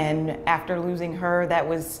 and after losing her, that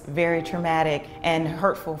was very traumatic and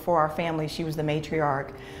hurtful for our family. She was the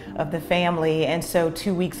matriarch of the family, and so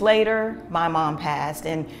 2 weeks later, my mom passed,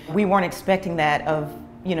 and we weren't expecting that of,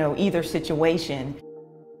 either situation.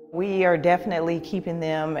 We are definitely keeping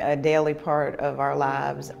them a daily part of our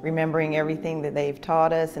lives, remembering everything that they've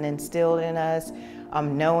taught us and instilled in us,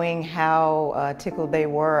 knowing how tickled they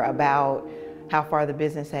were about how far the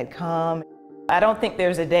business had come. I don't think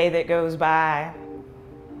there's a day that goes by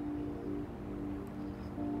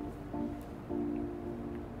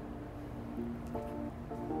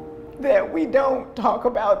that we don't talk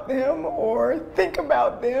about them or think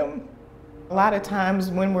about them. A lot of times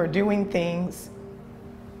when we're doing things,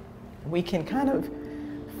 we can kind of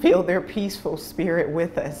feel their peaceful spirit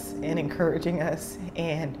with us and encouraging us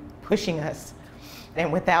and pushing us.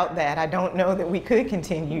 And without that, I don't know that we could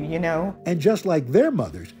continue, And just like their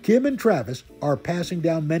mothers, Kim and Travis are passing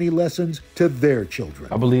down many lessons to their children.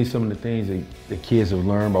 I believe some of the things that the kids have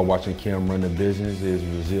learned by watching Kim run the business is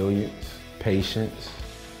resilience, patience,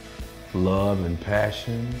 love and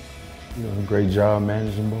passion. You know, a great job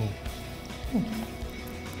managing both.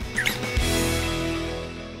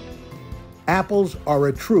 Apples are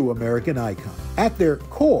a true American icon. At their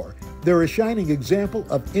core, they're a shining example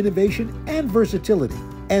of innovation and versatility,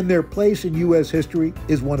 and their place in U.S. history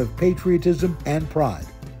is one of patriotism and pride.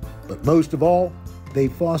 But most of all, they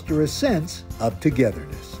foster a sense of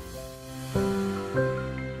togetherness.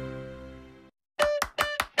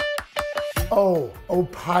 Oh,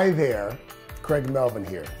 pie there. Craig Melvin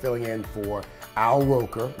here, filling in for Al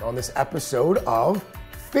Roker on this episode of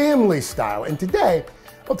Family Style. And today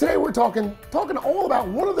we're talking all about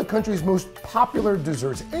one of the country's most popular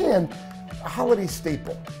desserts and a holiday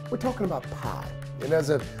staple. We're talking about pie. And as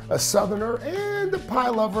a Southerner and a pie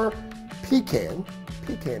lover, pecan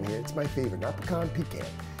here, it's my favorite, not pecan, pecan.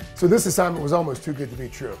 So this assignment was almost too good to be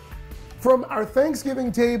true. From our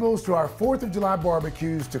Thanksgiving tables to our 4th of July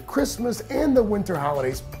barbecues to Christmas and the winter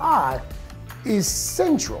holidays, pie is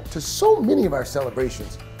central to so many of our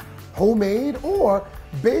celebrations. Homemade or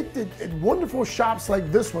baked at wonderful shops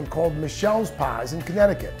like this one called Michelle's Pies in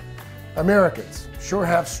Connecticut. Americans sure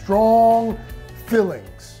have strong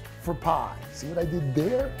feelings for pie. See what I did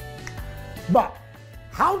there? But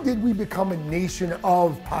how did we become a nation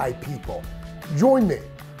of pie people? Join me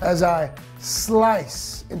as I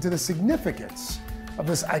slice into the significance of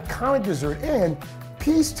this iconic dessert and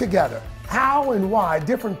piece together how and why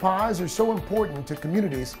different pies are so important to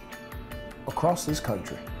communities across this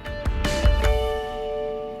country.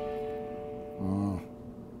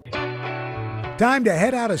 Time to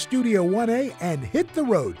head out of Studio 1A and hit the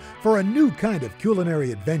road for a new kind of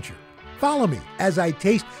culinary adventure. Follow me as I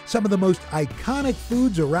taste some of the most iconic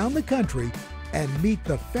foods around the country and meet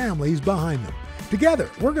the families behind them. Together,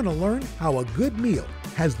 we're going to learn how a good meal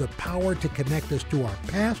has the power to connect us to our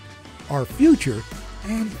past, our future,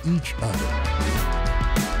 and each other.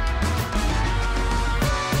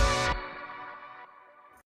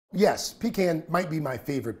 Yes, pecan might be my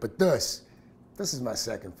favorite, but this is my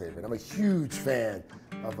second favorite. I'm a huge fan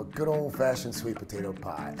of a good old-fashioned sweet potato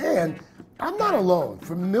pie. And I'm not alone.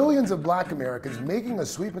 For millions of Black Americans, making a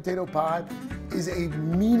sweet potato pie is a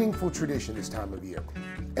meaningful tradition this time of year.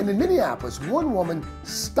 And in Minneapolis, one woman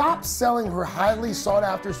stopped selling her highly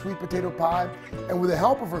sought-after sweet potato pie, and with the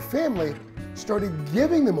help of her family, started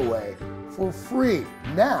giving them away for free.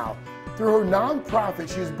 Now, through her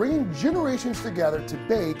nonprofit, she is bringing generations together to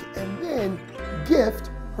bake and then gift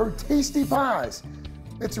her tasty pies.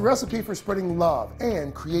 It's a recipe for spreading love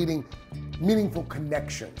and creating meaningful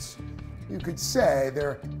connections. You could say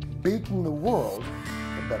they're baking the world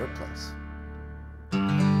a better place.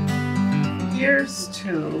 Here's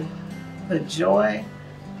to the joy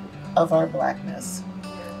of our Blackness,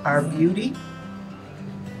 our beauty,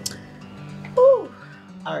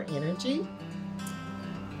 our energy,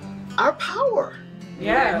 our power.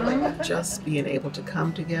 Yeah. Just being able to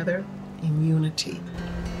come together in unity.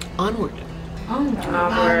 Onward.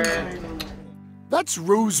 That's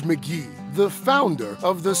Rose McGee, the founder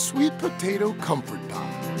of the Sweet Potato Comfort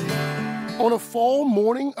Pie. On a fall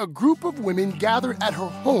morning, a group of women gathered at her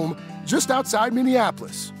home just outside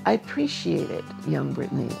Minneapolis. I appreciated young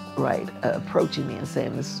Brittany Wright approaching me and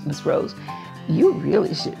saying, Miss Rose, you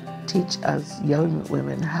really should teach us young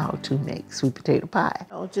women how to make sweet potato pie.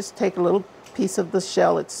 I'll just take a little piece of the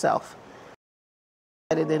shell itself,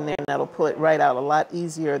 add it in there, and that'll pull it right out a lot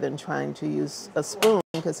easier than trying to use a spoon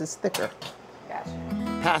because it's thicker.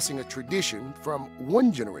 Passing a tradition from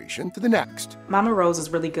one generation to the next. Mama Rose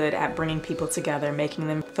is really good at bringing people together, making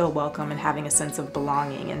them feel welcome and having a sense of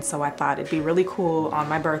belonging. And so I thought it'd be really cool on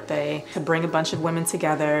my birthday to bring a bunch of women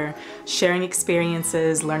together, sharing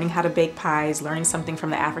experiences, learning how to bake pies, learning something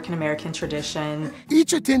from the African American tradition.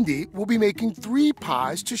 Each attendee will be making 3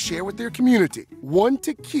 pies to share with their community. 1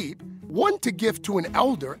 to keep, 1 to gift to an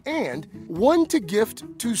elder, and 1 to gift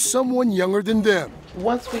to someone younger than them.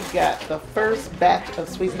 Once we got the first batch of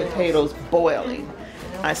sweet potatoes boiling,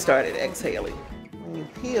 I started exhaling. When you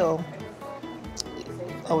peel,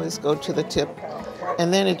 always go to the tip,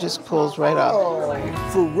 and then it just pulls right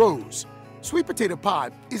off. For Rose, sweet potato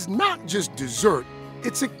pie is not just dessert,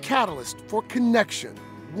 it's a catalyst for connection,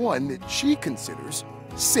 one that she considers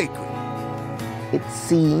sacred. It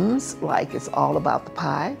seems like it's all about the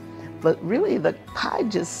pie, but really the pie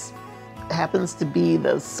just happens to be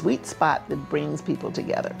the sweet spot that brings people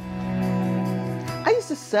together. I used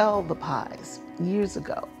to sell the pies years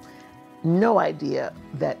ago. No idea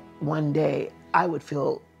that one day I would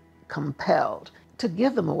feel compelled to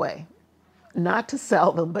give them away. Not to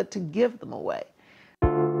sell them, but to give them away.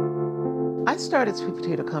 I started Sweet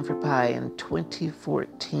Potato Comfort Pie in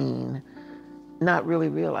 2014, not really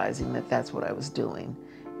realizing that that's what I was doing.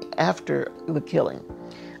 after the killing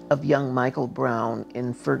of young Michael Brown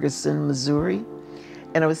in Ferguson, Missouri.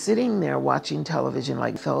 And I was sitting there watching television,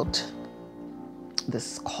 like felt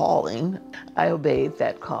this calling. I obeyed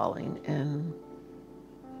that calling and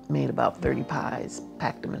made about 30 pies,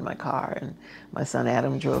 packed them in my car, and my son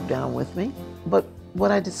Adam drove down with me. But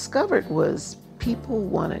what I discovered was people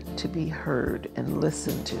wanted to be heard and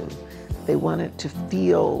listened to. They wanted to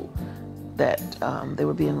feel that they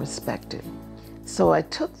were being respected. So I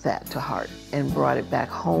took that to heart and brought it back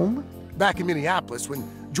home. Back in Minneapolis, when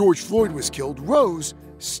George Floyd was killed, Rose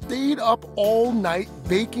stayed up all night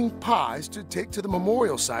baking pies to take to the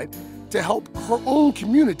memorial site to help her own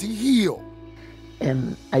community heal.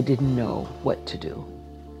 And I didn't know what to do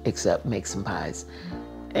except make some pies.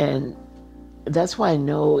 And that's why I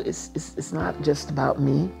know it's not just about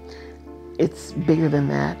me. It's bigger than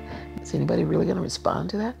that. Is anybody really going to respond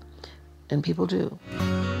to that? And people do.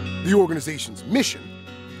 The organization's mission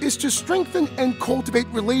is to strengthen and cultivate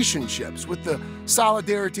relationships with the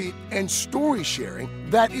solidarity and story sharing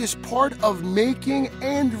that is part of making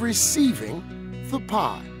and receiving the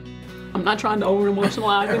pie. I'm not trying to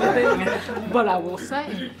over-emotionalize anything, but I will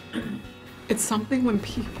say, it's something when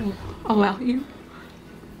people allow you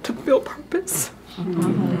to feel purpose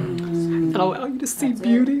and allow you to see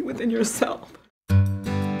beauty within yourself.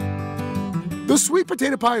 The sweet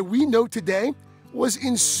potato pie we know today was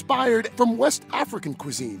inspired from West African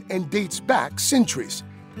cuisine and dates back centuries.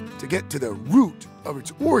 To get to the root of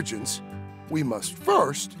its origins, we must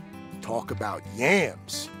first talk about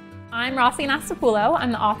yams. I'm Rossi Nastapulo.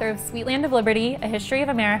 I'm the author of Sweet Land of Liberty, A History of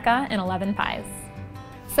America in 11 Pies.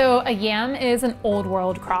 So a yam is an old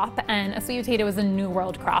world crop and a sweet potato is a new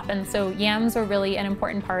world crop. And so yams are really an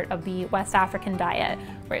important part of the West African diet,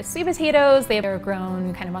 whereas sweet potatoes, they are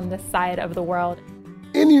grown kind of on this side of the world.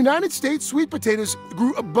 In the United States, sweet potatoes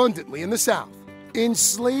grew abundantly in the South.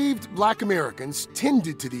 Enslaved Black Americans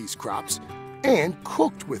tended to these crops and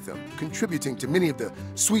cooked with them, contributing to many of the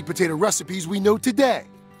sweet potato recipes we know today.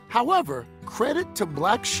 However, credit to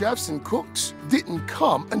Black chefs and cooks didn't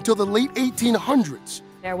come until the late 1800s.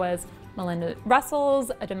 There was Melinda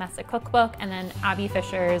Russell's A Domestic Cookbook, and then Abby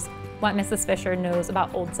Fisher's What Mrs. Fisher Knows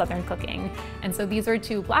About Old Southern Cooking. And so these are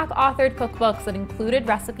two Black authored cookbooks that included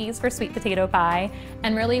recipes for sweet potato pie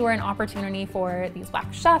and really were an opportunity for these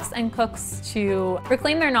Black chefs and cooks to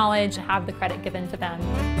reclaim their knowledge and have the credit given to them.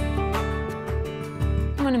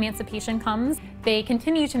 When emancipation comes, they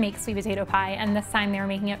continue to make sweet potato pie, and this time they're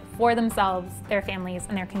making it for themselves, their families,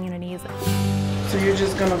 and their communities. So you're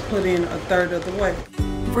just gonna put in a third of the way.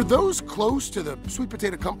 For those close to the sweet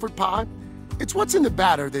potato comfort pie, it's what's in the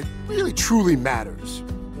batter that really truly matters.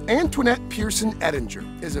 Antoinette Pearson Ettinger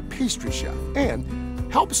is a pastry chef and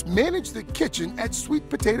helps manage the kitchen at sweet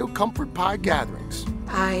potato comfort pie gatherings.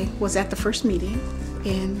 I was at the first meeting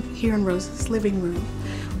here in Rose's living room.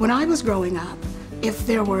 When I was growing up, if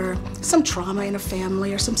there were some trauma in a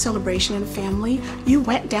family or some celebration in a family, you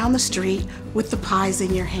went down the street with the pies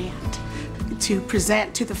in your hand to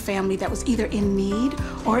present to the family that was either in need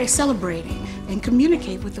or is celebrating and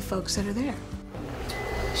communicate with the folks that are there.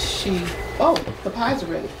 Oh, the pies are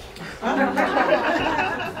ready.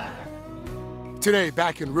 Today,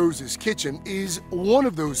 back in Rose's kitchen is one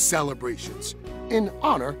of those celebrations in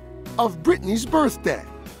honor of Brittany's birthday.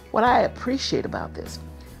 What I appreciate about this,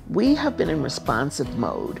 we have been in responsive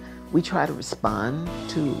mode. We try to respond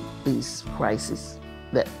to these crises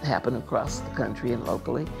that happen across the country and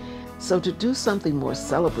locally. So to do something more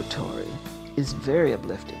celebratory is very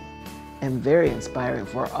uplifting and very inspiring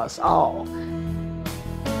for us all.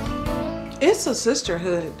 It's a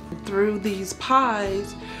sisterhood. Through these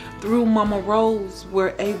pies, through Mama Rose,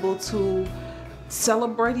 we're able to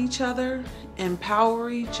celebrate each other, empower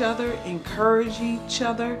each other, encourage each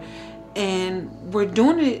other, and we're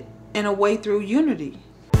doing it in a way through unity.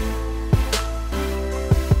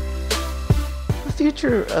 The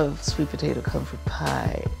future of sweet potato comfort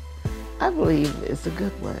pie, I believe, is a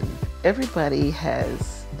good one. Everybody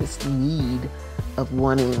has this need of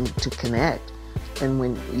wanting to connect, and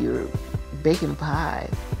when you're baking pie,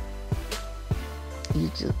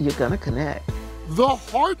 you're gonna connect. The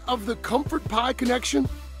heart of the comfort pie connection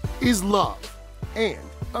is love and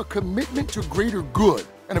a commitment to greater good,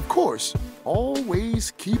 and of course,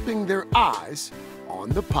 always keeping their eyes on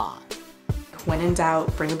the pie. When in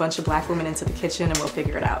doubt, bring a bunch of Black women into the kitchen and we'll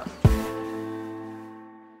figure it out.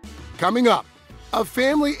 Coming up, a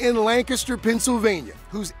family in Lancaster, Pennsylvania,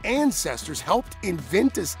 whose ancestors helped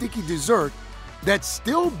invent a sticky dessert that's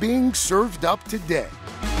still being served up today.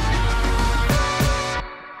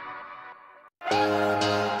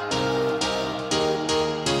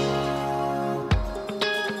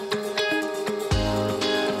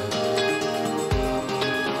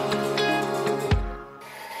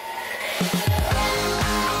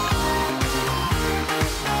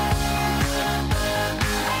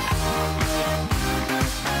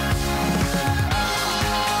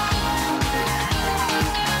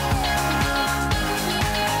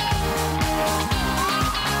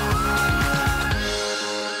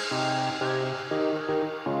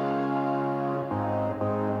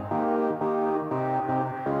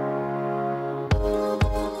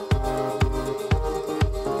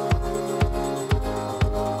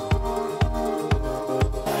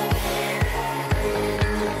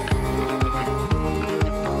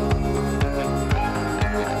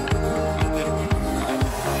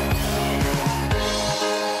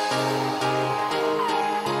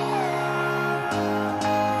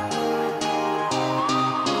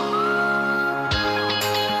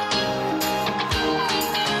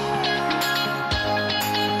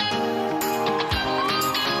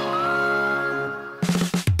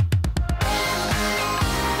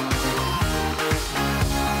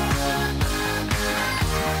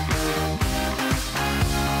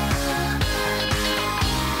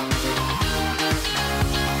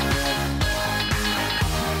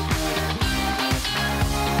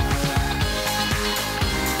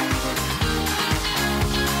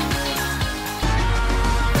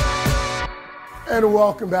 And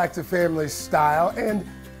welcome back to Family Style, and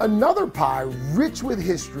another pie rich with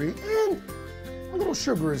history and a little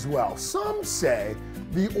sugar as well. Some say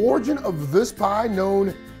the origin of this pie,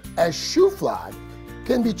 known as shoe fly,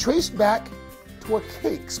 can be traced back to a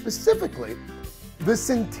cake, specifically the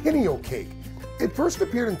Centennial Cake. It first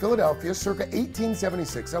appeared in Philadelphia circa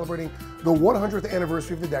 1876, celebrating the 100th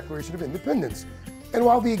anniversary of the Declaration of Independence. And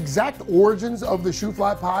while the exact origins of the shoe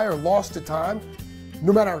fly pie are lost to time,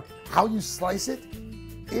 no matter how you slice it,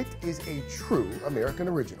 it is a true American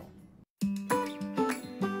original.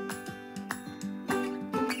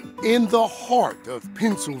 In the heart of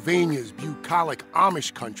Pennsylvania's bucolic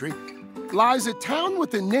Amish country lies a town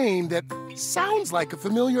with a name that sounds like a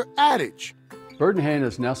familiar adage. Burdenhaven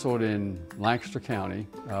is nestled in Lancaster County.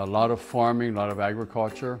 A lot of farming, a lot of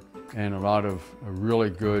agriculture, and a lot of really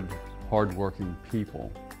good, hardworking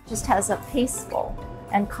people. Just has a peaceful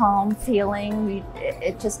and calm feeling.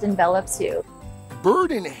 It just envelops you.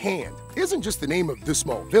 Bird in Hand isn't just the name of this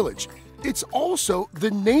small village. It's also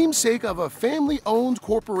the namesake of a family-owned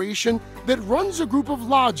corporation that runs a group of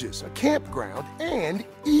lodges, a campground, and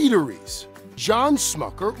eateries. John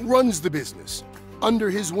Smucker runs the business. Under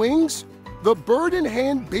his wings, the Bird in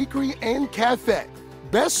Hand Bakery and Cafe,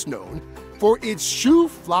 best known for its shoe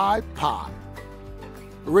fly pie.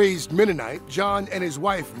 Raised Mennonite, John and his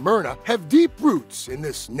wife Myrna have deep roots in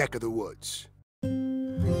this neck of the woods.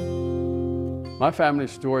 My family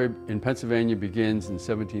story in Pennsylvania begins in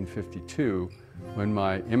 1752 when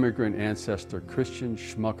my immigrant ancestor Christian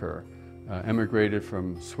Schmucker emigrated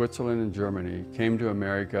from Switzerland and Germany, came to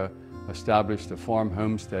America, established a farm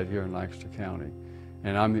homestead here in Lancaster County.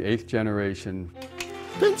 And I'm the 8th generation.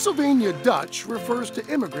 Pennsylvania Dutch refers to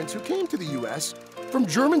immigrants who came to the U.S. from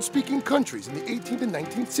German-speaking countries in the 18th and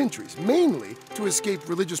 19th centuries, mainly to escape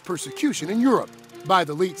religious persecution in Europe. By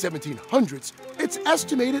the late 1700s, it's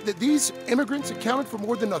estimated that these immigrants accounted for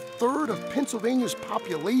more than a third of Pennsylvania's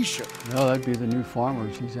population. No, that'd be the new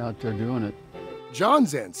farmers. He's out there doing it.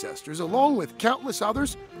 John's ancestors, along with countless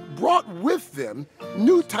others, brought with them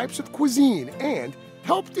new types of cuisine and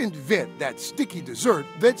helped invent that sticky dessert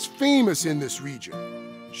that's famous in this region,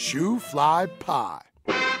 shoe fly pie.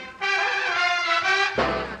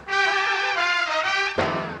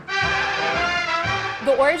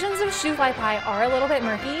 The origins of shoe fly pie are a little bit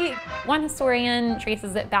murky. One historian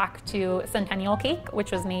traces it back to Centennial Cake,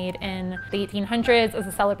 which was made in the 1800s as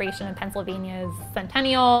a celebration of Pennsylvania's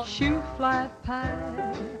centennial. Shoe fly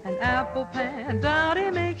pie, an apple pan, Dottie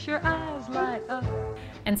makes your eyes light up.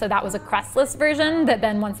 And so that was a crustless version that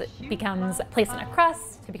then once it becomes placed in a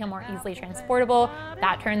crust to become more easily transportable,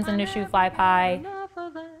 that turns into shoe fly pie.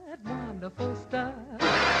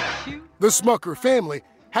 The Smucker family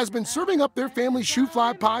has been serving up their family's shoe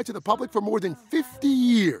fly pie to the public for more than 50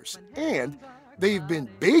 years, and they've been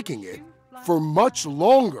baking it for much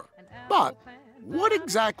longer. But what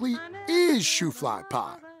exactly is shoe fly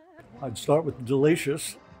pie? I'd start with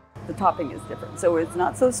delicious. The topping is different, so it's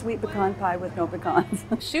not so sweet pecan pie with no pecans.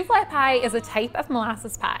 Shoe fly pie is a type of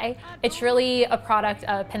molasses pie. It's really a product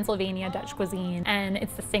of Pennsylvania Dutch cuisine, and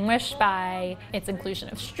it's distinguished by its inclusion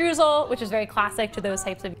of streusel, which is very classic to those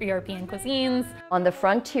types of European cuisines. On the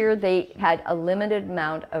frontier, they had a limited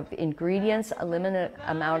amount of ingredients, a limited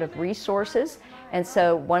amount of resources, and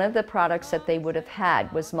so one of the products that they would have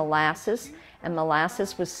had was molasses, and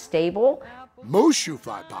molasses was stable. Most shoe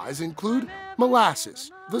fly pies include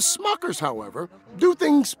molasses. The Smuckers, however, do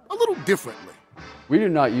things a little differently. We do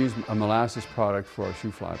not use a molasses product for our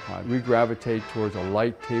shoe fly pie. We gravitate towards a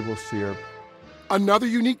light table syrup. Another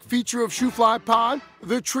unique feature of shoe fly pie,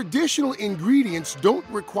 the traditional ingredients don't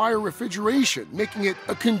require refrigeration, making it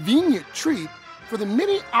a convenient treat for the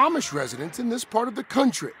many Amish residents in this part of the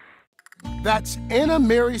country. That's Anna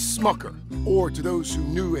Mary Smucker, or to those who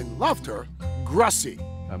knew and loved her, Grussie.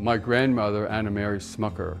 My grandmother, Anna Mary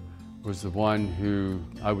Smucker, was the one who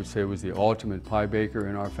I would say was the ultimate pie baker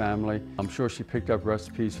in our family. I'm sure she picked up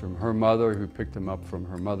recipes from her mother, who picked them up from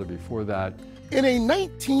her mother before that. In a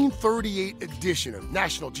 1938 edition of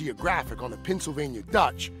National Geographic on the Pennsylvania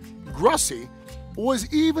Dutch, Grussie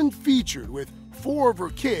was even featured with 4 of her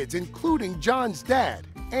kids, including John's dad,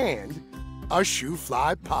 and a shoe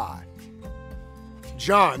fly pie.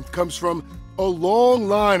 John comes from a long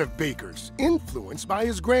line of bakers, influenced by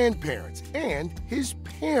his grandparents and his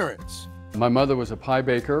parents. My mother was a pie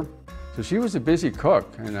baker, so she was a busy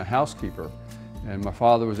cook and a housekeeper. And my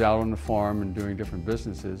father was out on the farm and doing different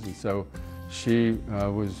businesses, and so she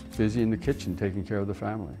was busy in the kitchen taking care of the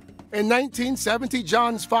family. In 1970,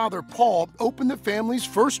 John's father, Paul, opened the family's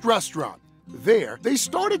first restaurant. There, they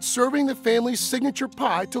started serving the family's signature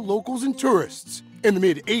pie to locals and tourists. In the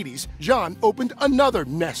mid-'80s, John opened another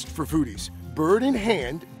nest for foodies, Bird in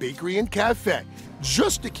Hand Bakery and Cafe,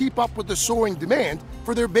 just to keep up with the soaring demand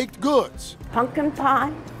for their baked goods. Pumpkin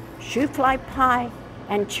pie, shoe fly pie,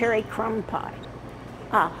 and cherry crumb pie.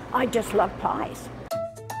 I just love pies.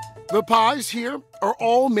 The pies here are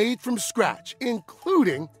all made from scratch,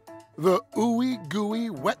 including the ooey gooey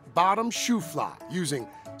wet bottom shoe fly, using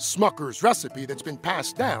Smucker's recipe that's been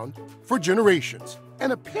passed down for generations.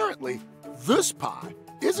 And apparently, this pie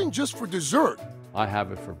isn't just for dessert. I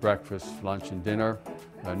have it for breakfast, lunch, and dinner,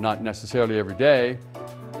 not necessarily every day.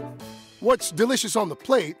 What's delicious on the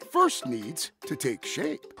plate first needs to take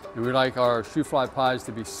shape. And we like our shoe fly pies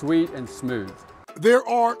to be sweet and smooth. There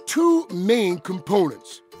are two main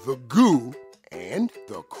components, the goo and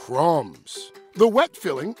the crumbs. The wet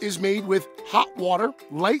filling is made with hot water,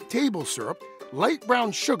 light table syrup, light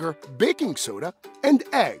brown sugar, baking soda, and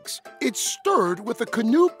eggs. It's stirred with a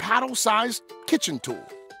canoe paddle-sized kitchen tool.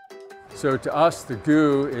 So to us, the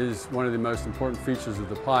goo is one of the most important features of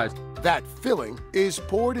the pies. That filling is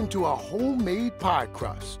poured into a homemade pie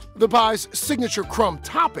crust. The pie's signature crumb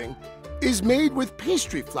topping is made with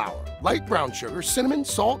pastry flour, light brown sugar, cinnamon,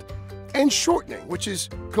 salt, and shortening, which is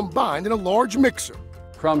combined in a large mixer.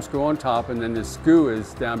 Crumbs go on top, and then this goo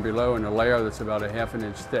is down below in a layer that's about 1/2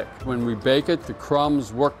 inch thick. When we bake it, the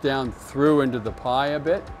crumbs work down through into the pie a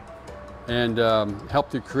bit and help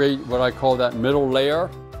to create what I call that middle layer.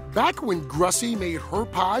 Back when Grussie made her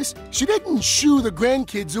pies, she didn't shoo the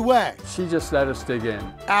grandkids away. She just let us dig in.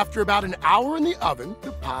 After about an hour in the oven,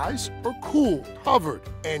 the pies are cooled, covered,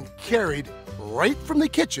 and carried right from the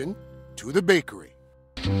kitchen to the bakery.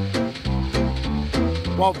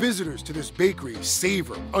 While visitors to this bakery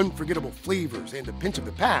savor unforgettable flavors and a pinch of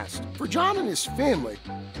the past, for John and his family,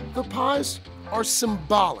 the pies are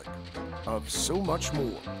symbolic of so much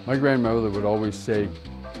more. My grandmother would always say,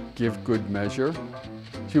 give good measure.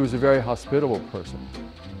 She was a very hospitable person.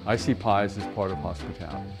 I see pies as part of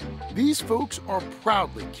hospitality. These folks are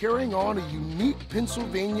proudly carrying on a unique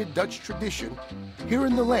Pennsylvania Dutch tradition here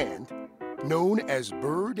in the land known as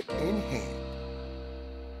Bird in Hand.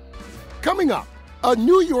 Coming up, a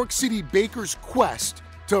New York City baker's quest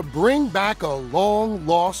to bring back a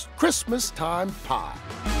long-lost Christmas-time pie.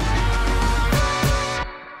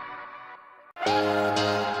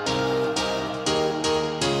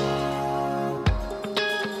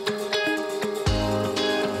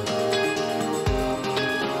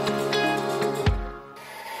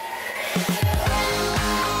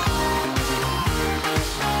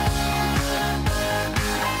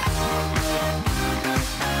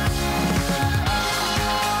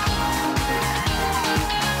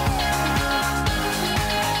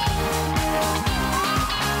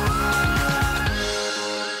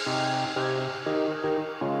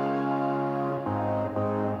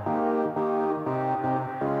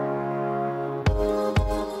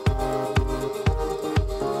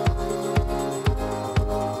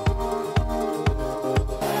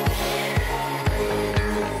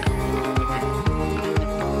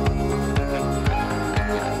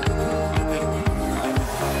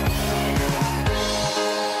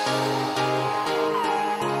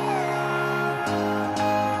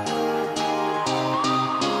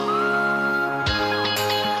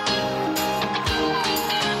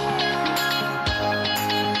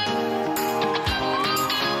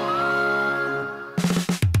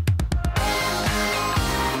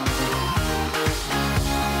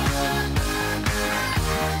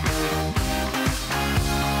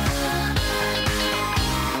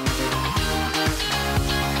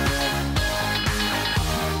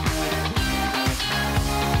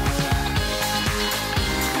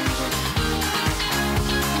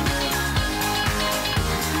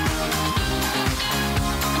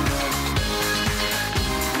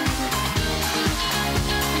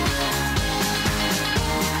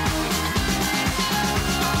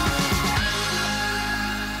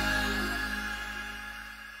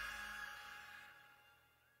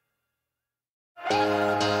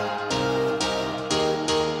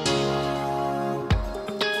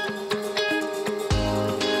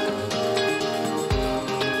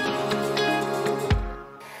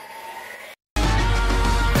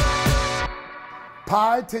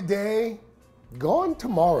 Pie today, gone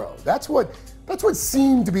tomorrow. That's what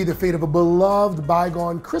seemed to be the fate of a beloved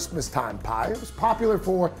bygone Christmas-time pie. It was popular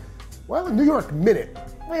for, well, a New York minute.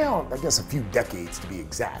 Well, I guess a few decades to be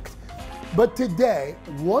exact. But today,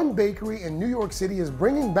 one bakery in New York City is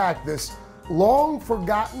bringing back this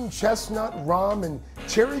long-forgotten chestnut, rum, and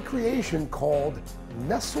cherry creation called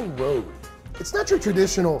Nestle Road. It's not your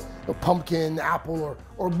traditional pumpkin, apple,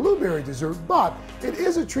 or blueberry dessert, but it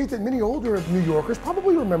is a treat that many older New Yorkers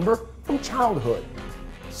probably remember from childhood.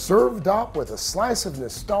 Served up with a slice of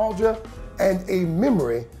nostalgia and a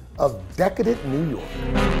memory of decadent New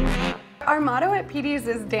York. Our motto at Petey's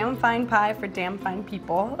is damn fine pie for damn fine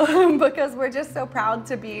people because we're just so proud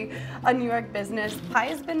to be a New York business. Pie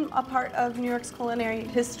has been a part of New York's culinary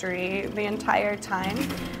history the entire time,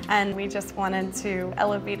 and we just wanted to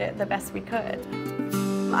elevate it the best we could.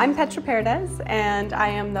 I'm Petra Paredes, and I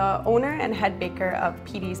am the owner and head baker of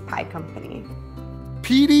Petey's Pie Company.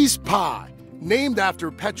 Petey's Pie, named after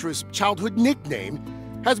Petra's childhood nickname,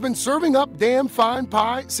 has been serving up damn fine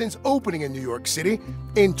pie since opening in New York City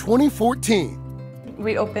in 2014.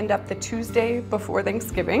 We opened up the Tuesday before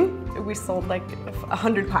Thanksgiving. We sold like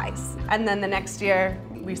 100 pies. And then the next year,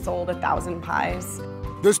 we sold 1,000 pies.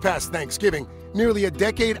 This past Thanksgiving, nearly a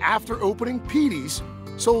decade after opening, Petey's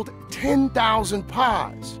sold 10,000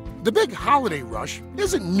 pies. The big holiday rush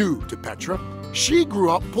isn't new to Petra. She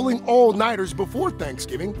grew up pulling all-nighters before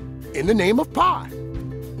Thanksgiving in the name of pie.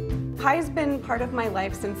 Pie's been part of my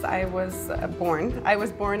life since I was born. I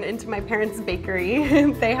was born into my parents' bakery.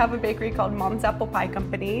 They have a bakery called Mom's Apple Pie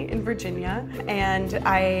Company in Virginia, and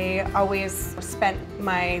I always spent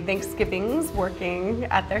my Thanksgivings working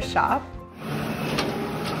at their shop.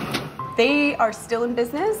 They are still in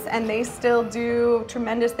business, and they still do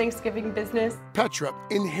tremendous Thanksgiving business. Petra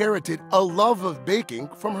inherited a love of baking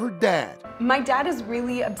from her dad. My dad is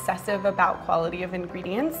really obsessive about quality of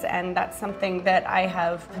ingredients, and that's something that I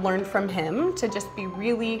have learned from him, to just be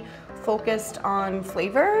really focused on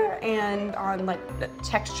flavor and on like the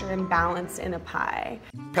texture and balance in a pie.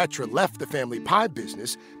 Petra left the family pie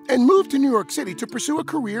business and moved to New York City to pursue a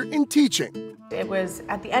career in teaching. It was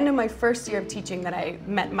at the end of my first year of teaching that I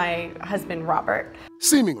met my husband, Robert.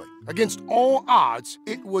 Seemingly against all odds,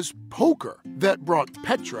 it was poker that brought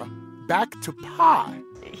Petra back to pie.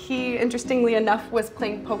 He, interestingly enough, was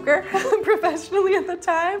playing poker professionally at the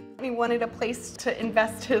time. He wanted a place to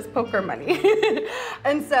invest his poker money.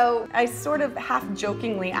 And so I sort of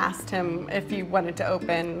half-jokingly asked him if he wanted to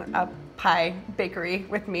open a pie bakery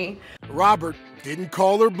with me. Robert didn't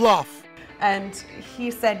call her bluff. And he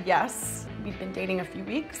said yes. We'd been dating a few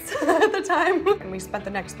weeks at the time, and we spent the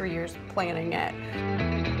next 3 years planning it.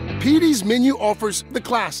 Petey's menu offers the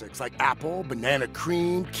classics like apple, banana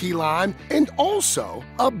cream, key lime, and also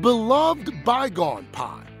a beloved bygone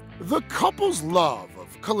pie. The couple's love of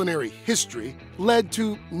culinary history led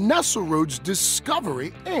to Nesselrode's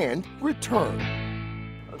discovery and return.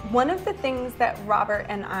 One of the things that Robert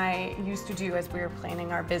and I used to do as we were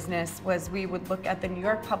planning our business was we would look at the New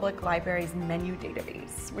York Public Library's menu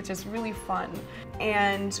database, which is really fun.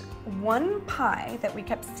 And one pie that we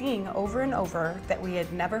kept seeing over and over that we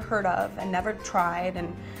had never heard of and never tried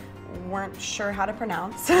and weren't sure how to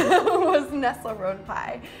pronounce was Nesselrode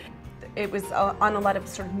pie. It was on a lot of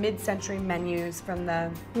sort of mid-century menus from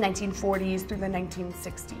the 1940s through the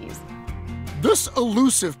 1960s. This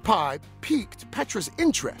elusive pie piqued Petra's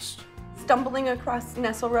interest. Stumbling across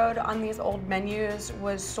Nesselrode on these old menus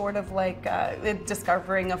was sort of like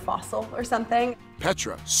discovering a fossil or something.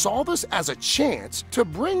 Petra saw this as a chance to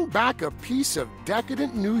bring back a piece of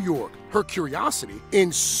decadent New York. Her curiosity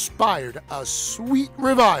inspired a sweet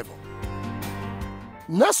revival.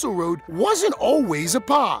 Nesselrode wasn't always a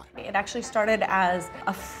pie. It actually started as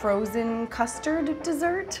a frozen custard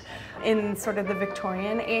dessert in sort of the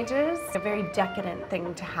Victorian ages. A very decadent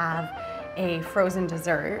thing to have a frozen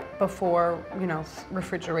dessert before, you know,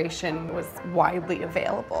 refrigeration was widely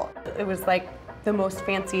available. It was like the most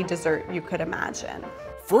fancy dessert you could imagine.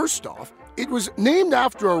 First off, it was named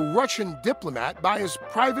after a Russian diplomat by his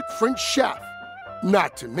private French chef.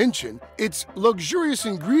 Not to mention its luxurious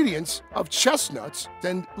ingredients of chestnuts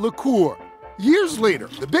and liqueur. Years later,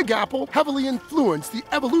 the Big Apple heavily influenced the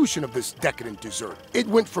evolution of this decadent dessert. It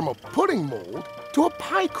went from a pudding mold to a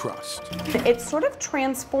pie crust. It sort of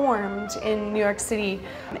transformed in New York City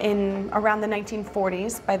in around the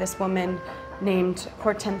 1940s by this woman named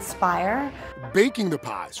Hortense Speyer. Baking the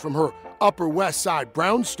pies from her Upper West Side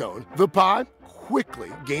brownstone, the pie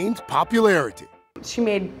quickly gained popularity. She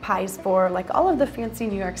made pies for like all of the fancy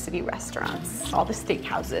New York City restaurants, all the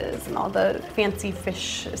steakhouses and all the fancy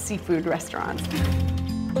fish, seafood restaurants.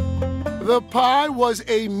 The pie was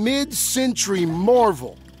a mid-century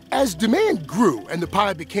marvel. As demand grew and the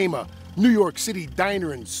pie became a New York City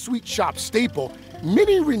diner and sweet shop staple,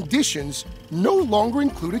 many renditions no longer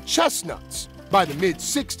included chestnuts. By the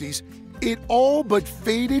mid-60s, it all but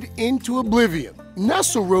faded into oblivion.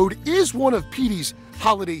 Nesselrode is one of Petey's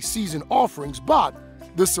holiday season offerings, but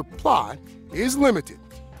the supply is limited.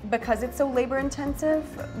 Because it's so labor intensive,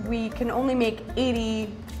 we can only make 80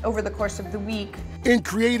 over the course of the week. In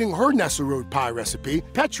creating her Nesselrode pie recipe,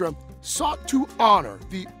 Petra sought to honor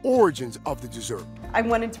the origins of the dessert. I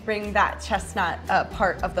wanted to bring that chestnut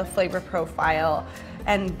part of the flavor profile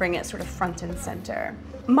and bring it sort of front and center.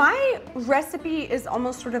 My recipe is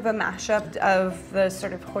almost sort of a mashup of the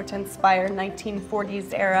sort of Hortense-inspired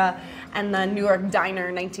 1940s era and the New York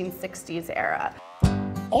diner 1960s era.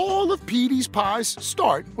 All of Petey's pies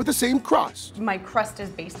start with the same crust. My crust is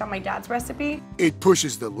based on my dad's recipe. It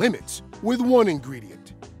pushes the limits with one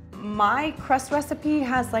ingredient. My crust recipe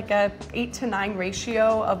has like a 8 to 9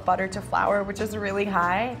 ratio of butter to flour, which is really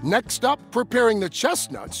high. Next up, preparing the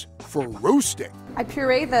chestnuts for roasting. I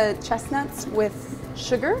puree the chestnuts with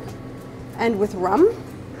sugar and with rum,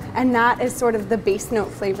 and that is sort of the base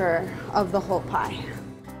note flavor of the whole pie.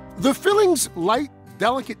 The filling's light,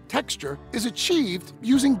 delicate texture is achieved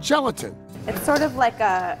using gelatin. It's sort of like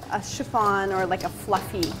a chiffon or like a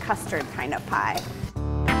fluffy custard kind of pie.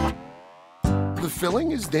 The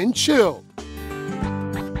filling is then chilled.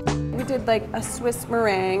 We did like a Swiss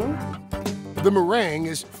meringue. The meringue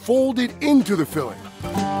is folded into the filling.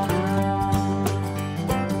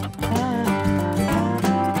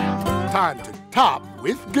 Time to top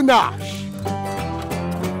with ganache.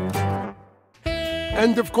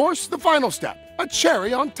 And of course, the final step, a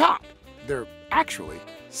cherry on top. They're actually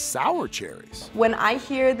sour cherries. When I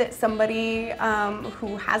hear that somebody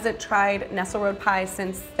who hasn't tried Nesselrode pie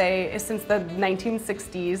since the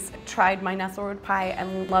 1960s tried my Nesselrode pie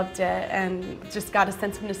and loved it and just got a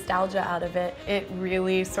sense of nostalgia out of it, it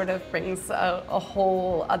really sort of brings a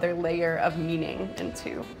whole other layer of meaning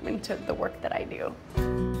into the work that I do.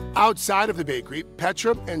 Outside of the bakery,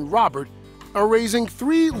 Petra and Robert are raising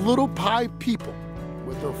 3 little pie people,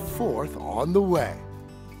 with their 4th on the way.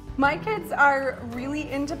 My kids are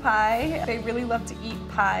really into pie. They really love to eat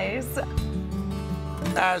pies.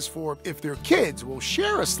 As for if their kids will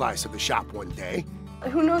share a slice of the shop one day,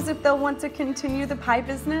 who knows if they'll want to continue the pie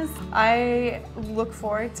business. I look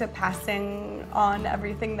forward to passing on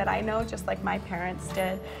everything that I know, just like my parents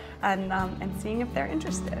did, and seeing if they're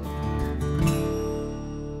interested.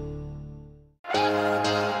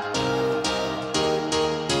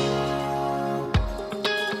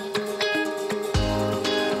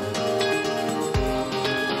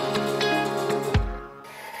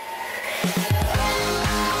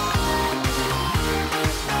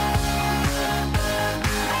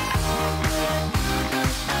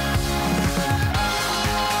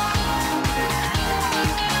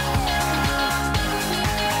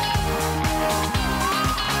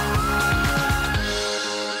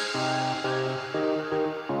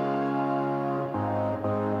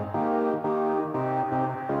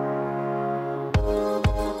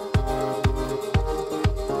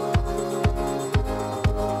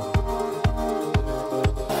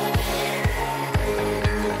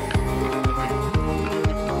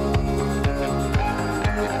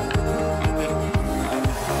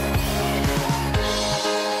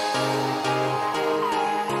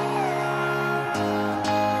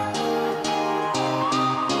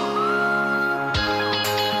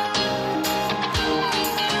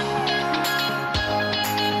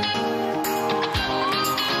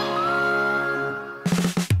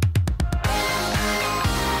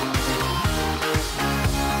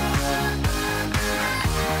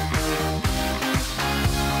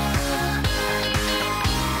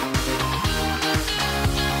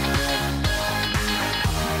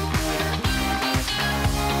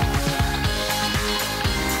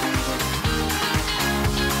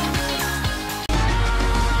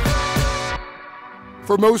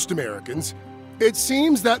 For most Americans, it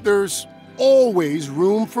seems that there's always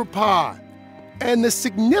room for pie, and the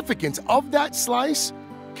significance of that slice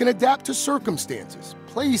can adapt to circumstances,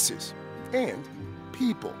 places, and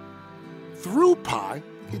people. Through pie,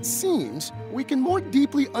 it seems we can more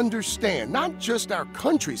deeply understand not just our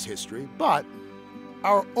country's history, but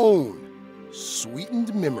our own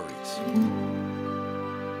sweetened memories.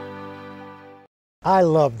 I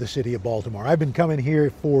love the city of Baltimore. I've been coming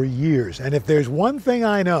here for years, and if there's one thing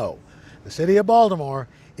I know, the city of Baltimore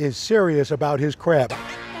is serious about his crab.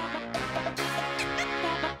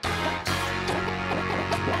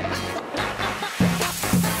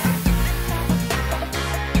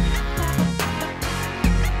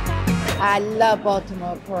 I love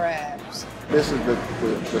Baltimore crabs. This is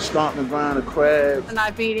the stomp and grind of crabs. And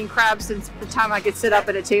I've been eating crabs since the time I could sit up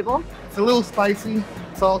at a table. It's a little spicy,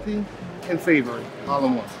 salty, and savory all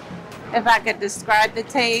in one. If I could describe the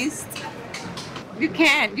taste, you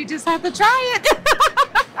can't. You just have to try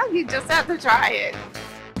it. You just have to try it.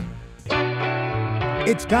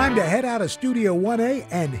 It's time to head out of Studio 1A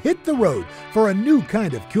and hit the road for a new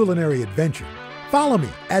kind of culinary adventure. Follow me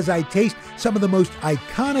as I taste some of the most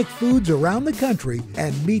iconic foods around the country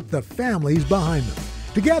and meet the families behind them.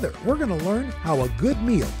 Together, we're going to learn how a good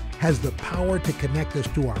meal has the power to connect us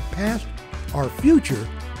to our past, our future,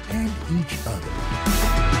 and each other.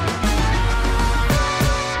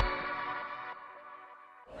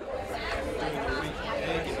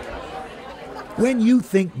 When you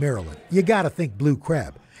think Maryland, you got to think blue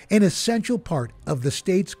crab, an essential part of the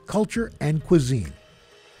state's culture and cuisine.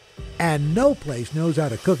 And no place knows how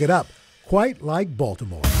to cook it up quite like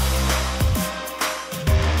Baltimore.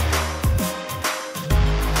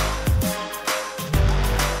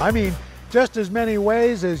 I mean, just as many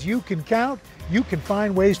ways as you can count, you can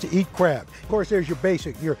find ways to eat crab. Of course, there's your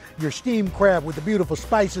basic, your steamed crab with the beautiful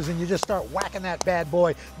spices, and you just start whacking that bad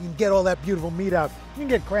boy. You can get all that beautiful meat out. You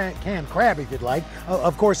can get canned crab if you'd like.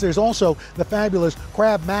 Of course, there's also the fabulous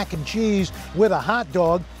crab mac and cheese with a hot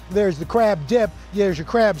dog. There's the crab dip, there's your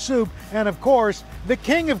crab soup, and of course, the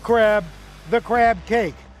king of crab, the crab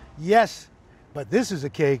cake. Yes, but this is a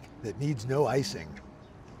cake that needs no icing.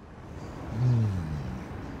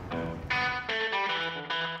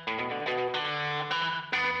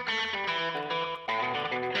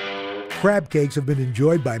 Crab cakes have been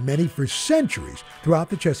enjoyed by many for centuries throughout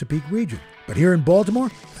the Chesapeake region. But here in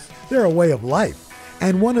Baltimore, they're a way of life.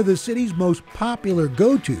 And one of the city's most popular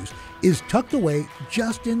go-tos is tucked away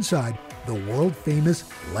just inside the world-famous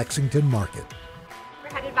Lexington Market. We're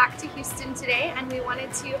headed back to Houston today, and we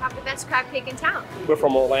wanted to have the best crab cake in town. We're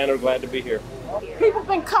from Orlando, glad to be here. People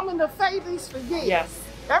been coming to Faidley's for years. Yes.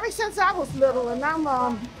 Ever since I was little, and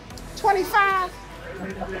I'm 25.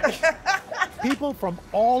 People from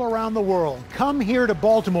all around the world come here to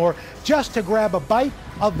Baltimore just to grab a bite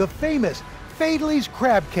of the famous Faidley's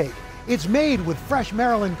crab cake. It's made with fresh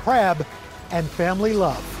Maryland crab and family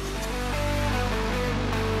love.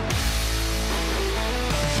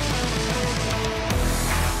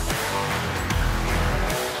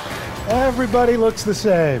 Everybody looks the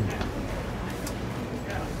same.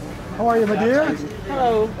 How are you, my dear?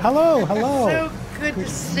 Hello. Hello, hello. So good to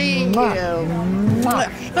see you.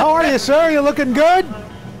 How are you, sir? You looking good?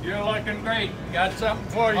 You're looking great. Got something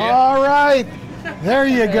for you. All right. There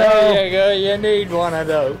you go. There you go. You need one of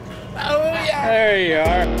those. Oh, yeah. There you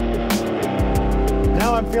are.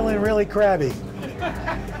 Now I'm feeling really crabby.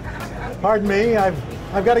 Pardon me, I've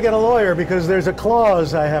got to get a lawyer because there's a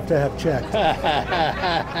clause I have to have checked.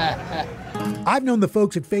 I've known the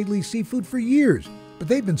folks at Faidley's Seafood for years, but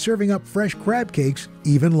they've been serving up fresh crab cakes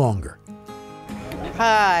even longer.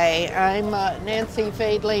 Hi, I'm Nancy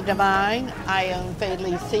Faidley Devine. I own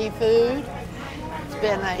Faidley Seafood. It's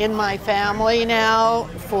been in my family now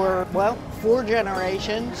for, well, 4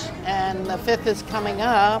 generations, and the 5th is coming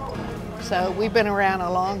up, so we've been around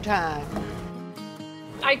a long time.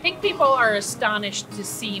 I think people are astonished to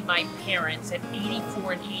see my parents at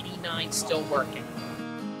 84 and 89 still working.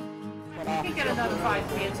 You can get another 5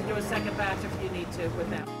 cans and do a second batch if you need to with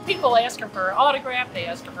them. People ask her for an autograph, they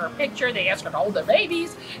ask her for a picture, they ask her to hold their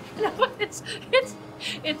babies. You know, it's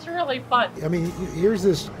really fun. I mean, here's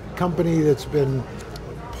this company that's been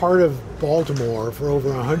part of Baltimore for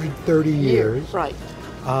over 130 years. Right.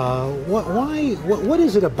 What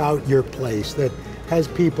is it about your place that has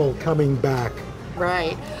people coming back?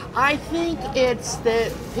 Right. I think it's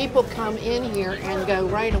that people come in here and go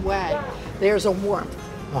right away. There's a warmth.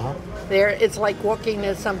 Uh-huh. It's like walking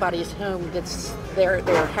into somebody's home that's they're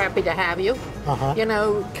happy to have you. Uh-huh. You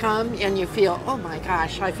know, come and you feel, oh my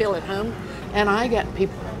gosh, I feel at home. And I get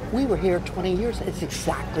people, we were here 20 years, it's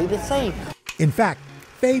exactly the same. In fact,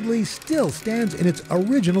 Faidley still stands in its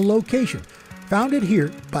original location, founded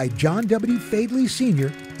here by John W. Faidley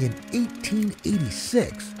Sr. in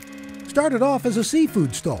 1886. Started off as a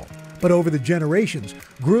seafood stall, but over the generations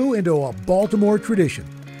grew into a Baltimore tradition,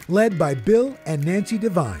 led by Bill and Nancy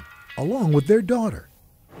Devine, along with their daughter.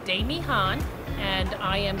 Damie Hahn, and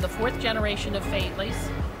I am the 4th generation of Faidley's,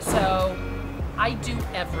 so I do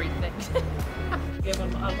everything. Give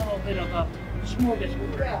them a little bit of a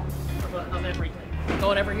smorgasbord of everything.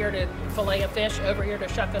 Going over here to fillet a fish, over here to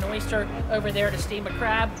shuck an oyster, over there to steam a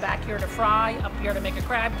crab, back here to fry, up here to make a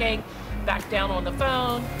crab cake, back down on the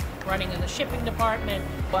phone, running in the shipping department.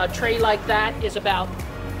 A tray like that is about,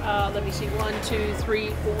 let me see, 1, 2, 3,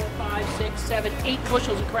 4, 5, 6, 7, 8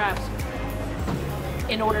 bushels of crabs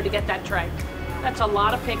in order to get that tray. That's a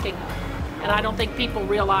lot of picking, and I don't think people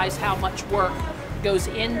realize how much work goes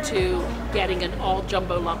into getting an all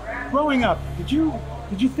jumbo lump. Growing up, did you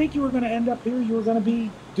think you were going to end up here? You were going to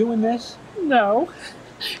be doing this? No,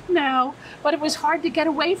 but it was hard to get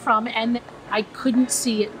away from, and I couldn't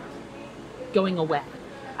see it going away.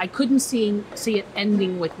 I couldn't see it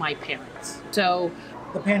ending with my parents. So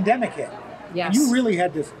the pandemic hit. Yes. You really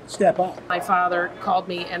had to step up. My father called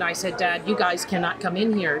me and I said, Dad, you guys cannot come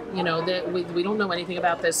in here. You know, we don't know anything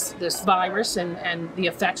about this virus and the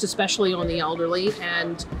effects, especially on the elderly.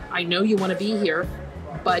 And I know you want to be here,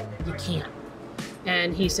 but you can't.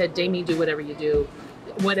 And he said, Damie, do whatever you do,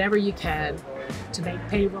 whatever you can to make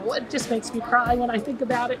payroll. It just makes me cry when I think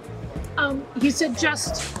about it. He said,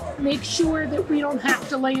 just make sure that we don't have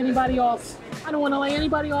to lay anybody off. I don't want to lay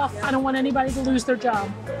anybody off. I don't want anybody to lose their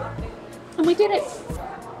job. And we did it.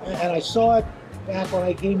 And I saw it back when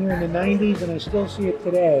I came here in the 90s, and I still see it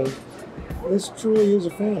today. This truly is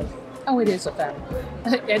a family. Oh, it is a family.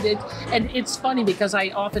 and it's funny because I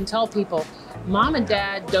often tell people, Mom and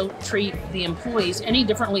Dad don't treat the employees any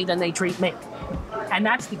differently than they treat me. And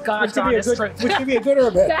that's the God's honest truth. Which could be a good or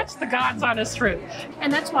a bad. That's the God's honest truth.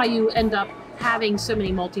 And that's why you end up having so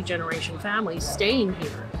many multi-generation families staying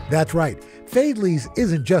here. That's right. Faidley's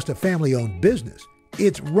isn't just a family-owned business.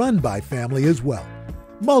 It's run by family as well.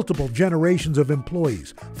 Multiple generations of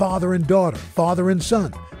employees, father and daughter, father and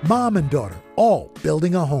son, mom and daughter, all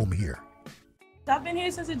building a home here. I've been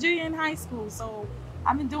here since a junior in high school, so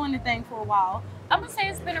I've been doing the thing for a while. I'm gonna say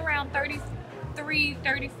it's been around 33,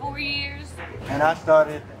 34 years. And I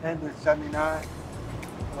started at the end of '79,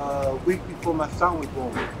 a week before my son was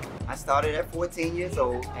born. I started at 14 years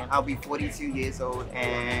old, and I'll be 42 years old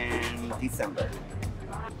in December.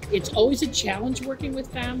 It's always a challenge working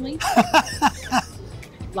with family. A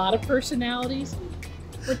lot of personalities,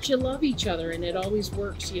 but you love each other, and it always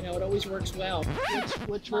works. You know, it always works well.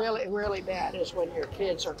 What's really, really bad is when your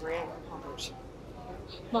kids are grandmothers.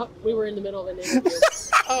 Well, we were in the middle of an interview.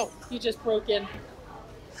 Oh, you just broke in.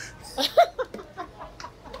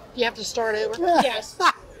 You have to start over? Yes.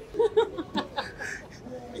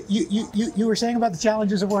 You were saying about the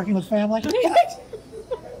challenges of working with family?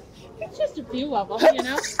 It's just a few of them, you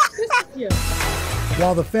know? Just a few.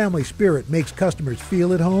 While the family spirit makes customers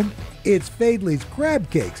feel at home, it's Faidley's crab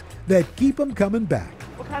cakes that keep them coming back.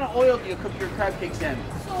 What kind of oil do you cook your crab cakes in?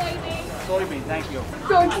 Soybean. Soybean, thank you.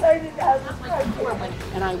 So excited to have this crab.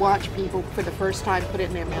 And I watch people for the first time put it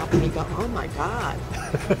in their mouth and they go, oh my God.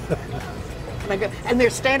 And they're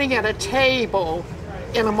standing at a table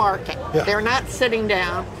in a market. Yeah. They're not sitting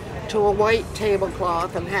down to a white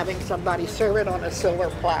tablecloth and having somebody serve it on a silver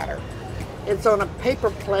platter. It's on a paper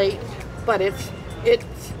plate, but it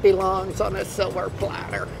belongs on a silver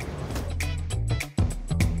platter.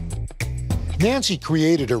 Nancy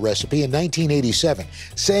created her recipe in 1987,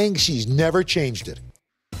 saying she's never changed it.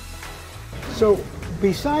 So,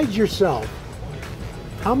 besides yourself,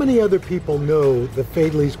 how many other people know the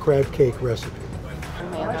Faidley's crab cake recipe?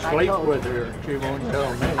 I sleep with her and she won't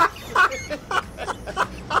tell me.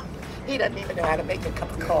 He doesn't even know how to make a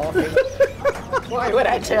cup of coffee. Why would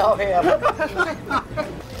I tell him?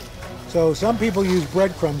 So some people use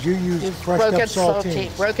breadcrumbs. You use crushed up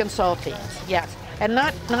saltines. Broken saltines, yes. And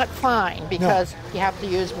not fine, because you have to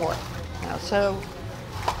use more. Now, so,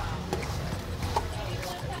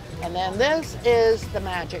 and then this is the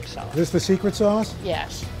magic sauce. This the secret sauce?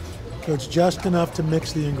 Yes. So it's just enough to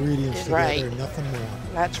mix the ingredients together, nothing more.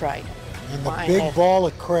 That's right. And the big ball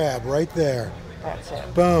of crab right there. That's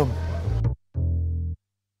it. Boom.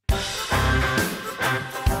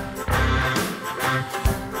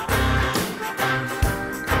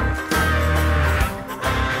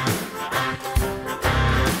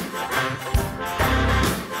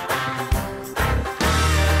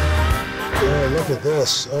 Oh, look at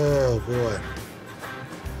this. Oh, boy.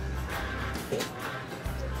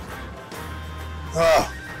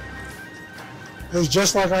 Oh, it was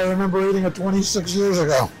just like I remember eating it 26 years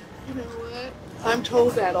ago. You know what? I'm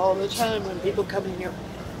told that all the time when people come in here.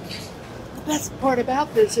 The best part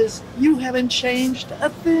about this is you haven't changed a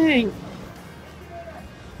thing.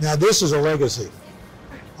 Now this is a legacy.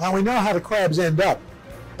 Now we know how the crabs end up,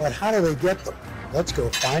 but how do they get them? Let's go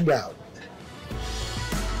find out.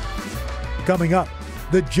 Coming up,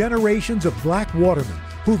 the generations of black watermen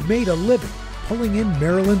who've made a living pulling in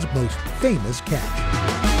Maryland's most famous catch.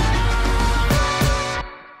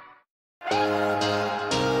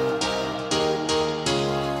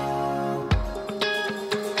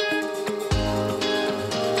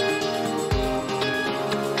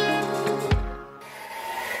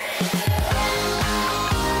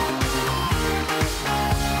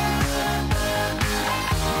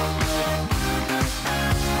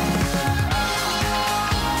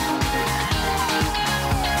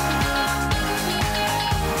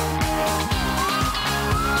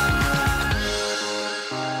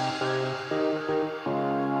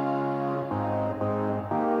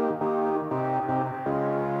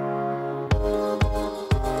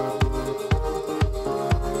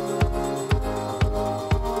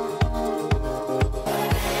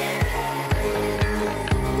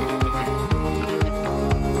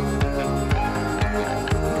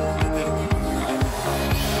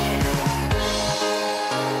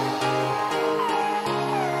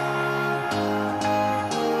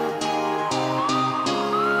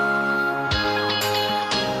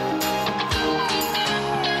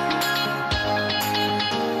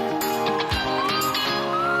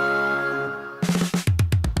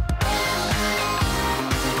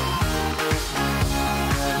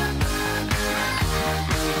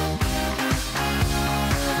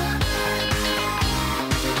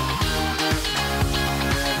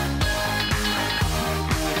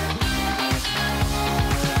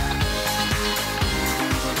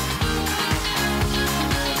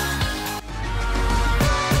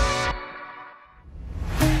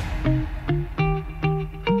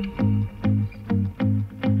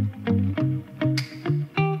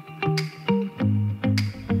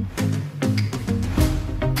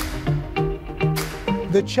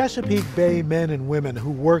 The Chesapeake Bay men and women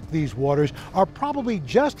who work these waters are probably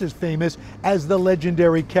just as famous as the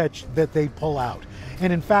legendary catch that they pull out.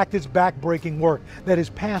 And in fact, it's backbreaking work that is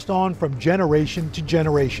passed on from generation to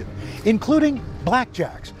generation, including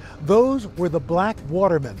blackjacks. Those were the black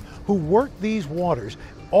watermen who worked these waters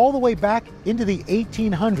all the way back into the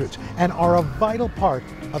 1800s and are a vital part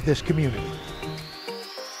of this community.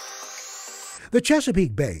 The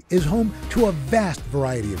Chesapeake Bay is home to a vast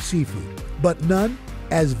variety of seafood, but none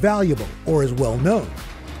as valuable or as well known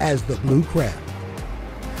as the blue crab.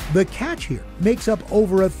 The catch here makes up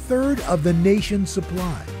over 1/3 of the nation's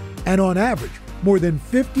supply, and on average, more than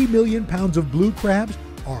 50 million pounds of blue crabs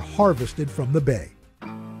are harvested from the bay.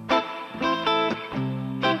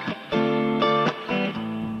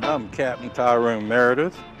 I'm Captain Tyrone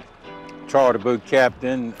Meredith, charter boat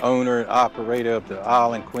captain, owner and operator of the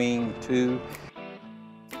Island Queen II.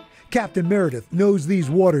 Captain Meredith knows these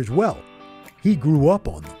waters well. He grew up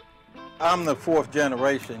on them. I'm the 4th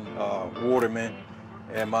generation waterman,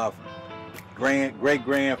 and my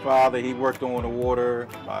great-grandfather, he worked on the water,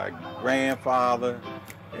 my grandfather,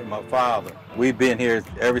 and my father. We've been here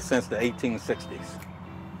ever since the 1860s,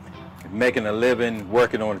 making a living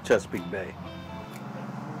working on the Chesapeake Bay.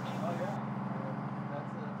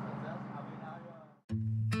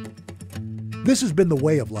 This has been the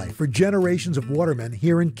way of life for generations of watermen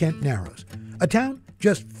here in Kent Narrows, a town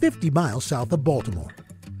just 50 miles south of Baltimore.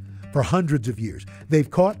 For hundreds of years, they've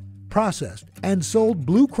caught, processed, and sold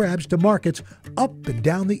blue crabs to markets up and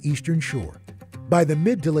down the eastern shore. By the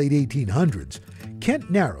mid to late 1800s, Kent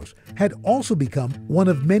Narrows had also become one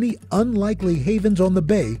of many unlikely havens on the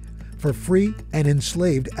bay for free and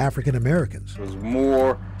enslaved African Americans. There was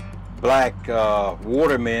more black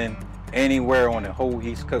watermen anywhere on the whole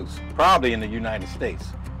East Coast, probably in the United States.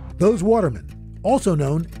 Those watermen, also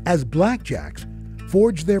known as blackjacks,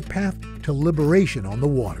 forged their path to liberation on the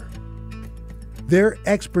water. Their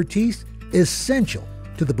expertise essential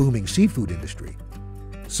to the booming seafood industry.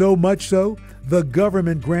 So much so, the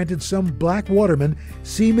government granted some black watermen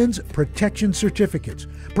Seamen's Protection Certificates,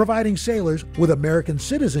 providing sailors with American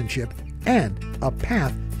citizenship and a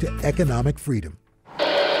path to economic freedom.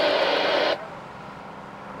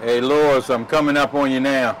 Hey, Lois, I'm coming up on you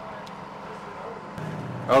now.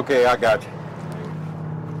 Okay, I got you.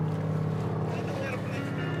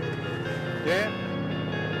 Yeah?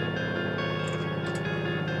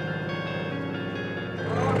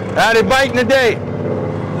 How'd it biting today?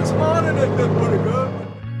 This morning it did pretty good.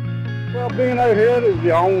 Well, being out here is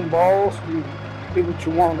your own boss. You do what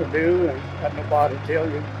you want to do and let nobody tell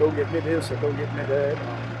you, go get me this or go get me that.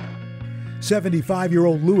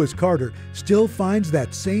 75-year-old Lewis Carter still finds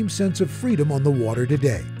that same sense of freedom on the water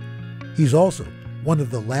today. He's also one of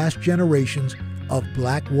the last generations of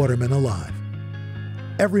black watermen alive.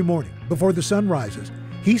 Every morning before the sun rises,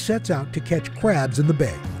 he sets out to catch crabs in the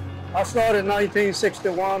bay. I started in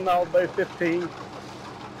 1961, I was about 15,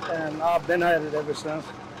 and I've been at it ever since.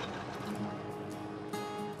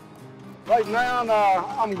 Right now,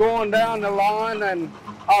 I'm going down the line, and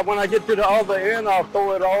when I get to the other end, I'll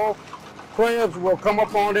throw it off. Crabs will come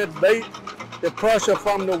up on that bait. The pressure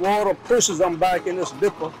from the water pushes them back in this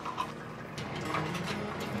dipper.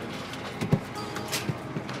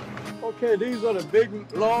 Okay, these are the big,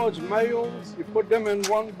 large males. You put them in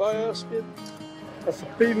one basket. That's a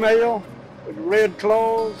female with red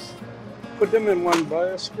claws. Put them in one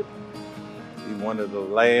basket. He's one of the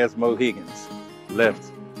last Mohegans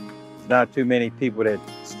left. There's not too many people that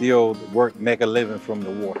still make a living from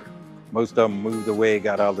the water. Most of them moved away,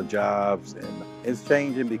 got other jobs, and it's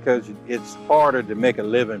changing because it's harder to make a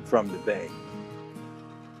living from the bay.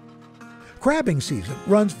 Crabbing season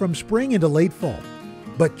runs from spring into late fall,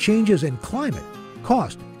 but changes in climate,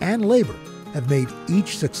 cost, and labor have made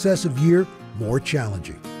each successive year more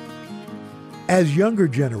challenging. As younger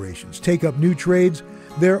generations take up new trades,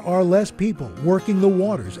 there are less people working the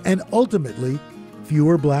waters and ultimately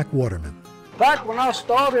fewer black watermen. Back when I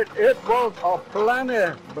started, it was a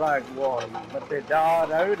plenty black watermen, but they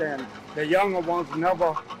died out and the younger ones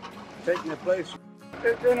never taken their place.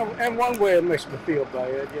 In one way, it makes me feel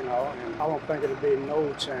bad, you know, and I don't think it'll be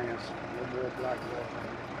no chance no more black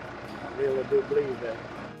watermen. I really do believe that.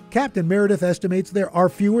 Captain Meredith estimates there are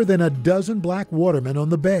fewer than a dozen black watermen on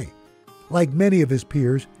the bay. Like many of his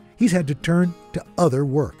peers, he's had to turn to other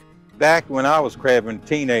work. Back when I was crabbing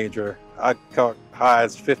teenager, I caught high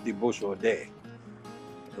as 50 bushel a day.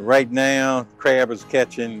 Right now, crab is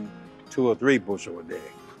catching 2 or 3 bushel a day.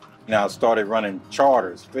 Now I started running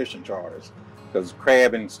charters, fishing charters, because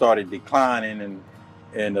crabbing started declining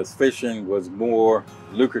and the fishing was more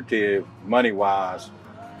lucrative money-wise.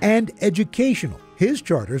 And educational. His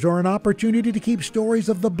charters are an opportunity to keep stories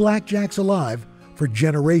of the Blackjacks alive for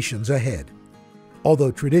generations ahead.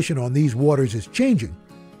 Although tradition on these waters is changing,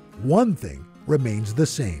 one thing remains the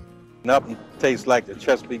same. Nothing tastes like the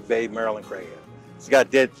Chesapeake Bay Maryland crab. It's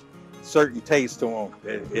got that certain taste to them,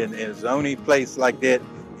 and it's the only place like that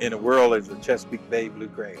in the world is the Chesapeake Bay blue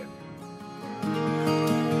crab.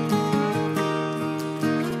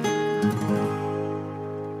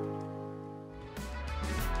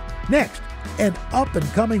 Next, an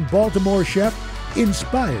up-and-coming Baltimore chef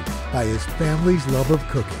inspired by his family's love of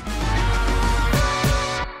cooking.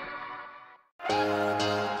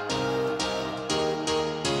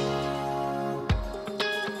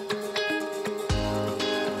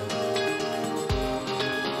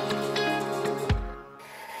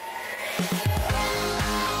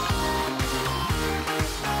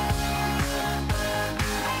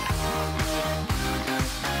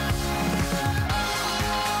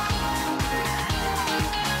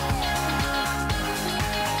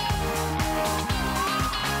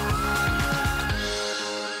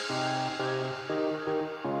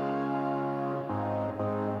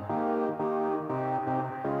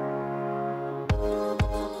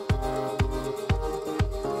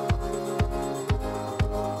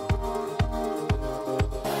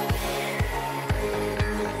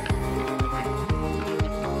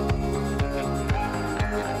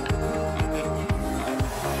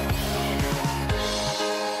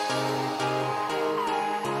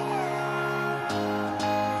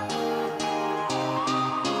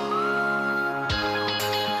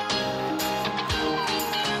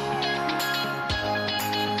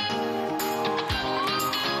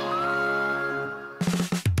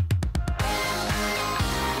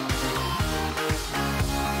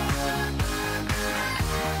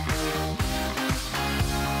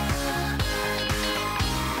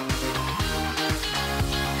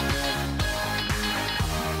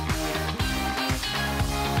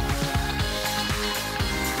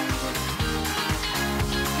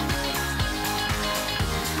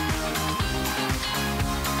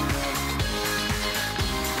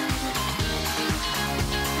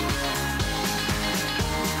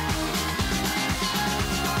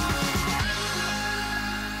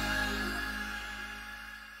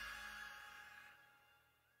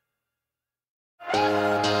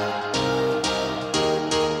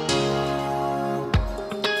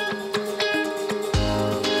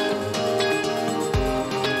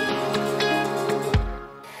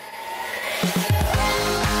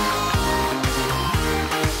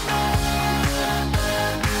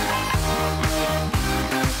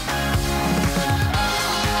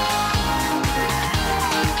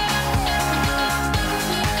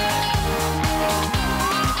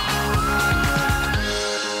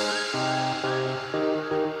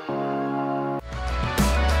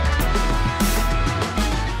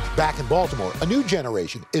 Back in Baltimore, a new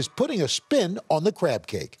generation is putting a spin on the crab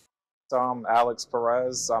cake. So I'm Alex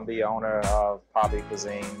Perez. I'm the owner of Poppy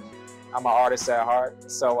Cuisine. I'm an artist at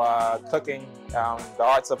heart, so cooking, the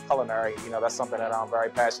arts of culinary, that's something that I'm very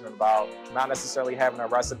passionate about. Not necessarily having a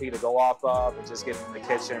recipe to go off of and just getting in the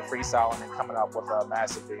kitchen, freestyling and coming up with a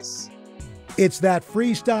masterpiece. It's that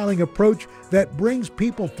freestyling approach that brings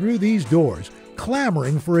people through these doors,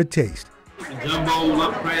 clamoring for a taste.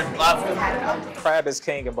 Jumbo, crab, lobster. Crab is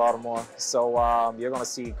king in Baltimore, so you're going to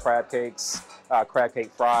see crab cakes, crab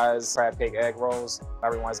cake fries, crab cake egg rolls.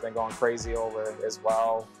 Everyone's been going crazy over it as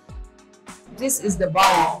well. This is the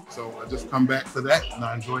bomb. So I just come back for that, and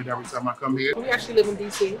I enjoy it every time I come here. We actually live in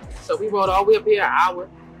DC, so we rode all the way up here an hour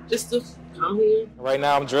just to come here. Right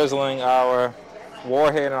now I'm drizzling our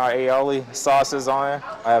warhead and our aioli sauces on it.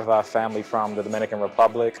 I have a family from the Dominican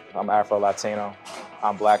Republic. I'm Afro-Latino.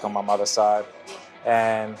 I'm black on my mother's side.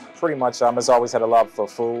 And pretty much I've always had a love for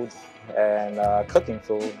food and cooking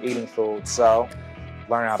food, eating food. So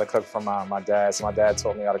learning how to cook from my dad. So my dad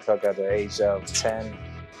taught me how to cook at the age of 10.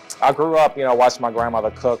 I grew up, watching my grandmother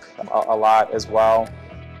cook a lot as well.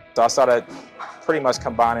 So I started pretty much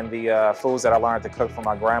combining the foods that I learned to cook from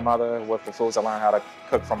my grandmother with the foods I learned how to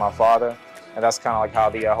cook from my father. And that's kind of like how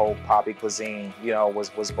the whole Poppy Cuisine,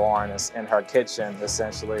 was born in her kitchen,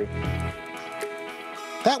 essentially.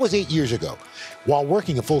 That was 8 years ago. While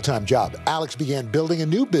working a full-time job, Alex began building a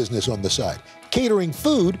new business on the side, catering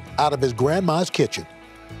food out of his grandma's kitchen.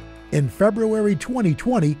 In February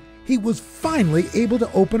 2020, he was finally able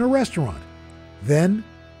to open a restaurant. Then,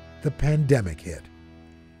 the pandemic hit.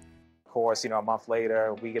 Of course, a month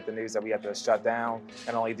later, we get the news that we have to shut down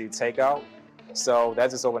and only do takeout. So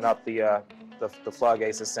that just opened up the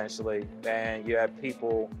floodgates, essentially. And you had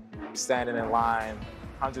people standing in line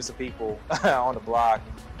hundreds of people on the block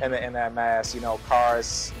in that mass. You know,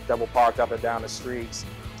 cars double parked up and down the streets,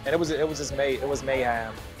 and it was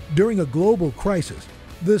mayhem. During a global crisis,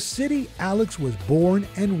 the city Alex was born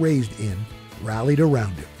and raised in rallied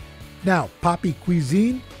around him. Now, Poppy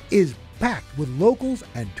Cuisine is packed with locals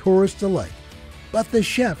and tourists alike. But the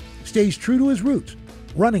chef stays true to his roots,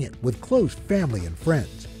 running it with close family and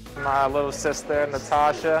friends. My little sister,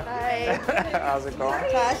 Natasha. Hi. How's it going?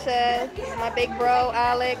 Natasha, my big bro,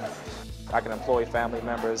 Alex. I can employ family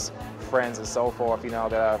members, friends, and so forth, you know,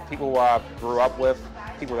 that people who I grew up with,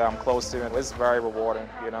 people that I'm close to, and it's very rewarding,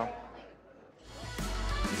 you know.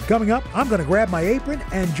 Coming up, I'm going to grab my apron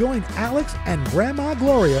and join Alex and Grandma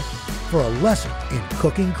Gloria for a lesson in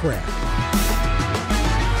cooking crab.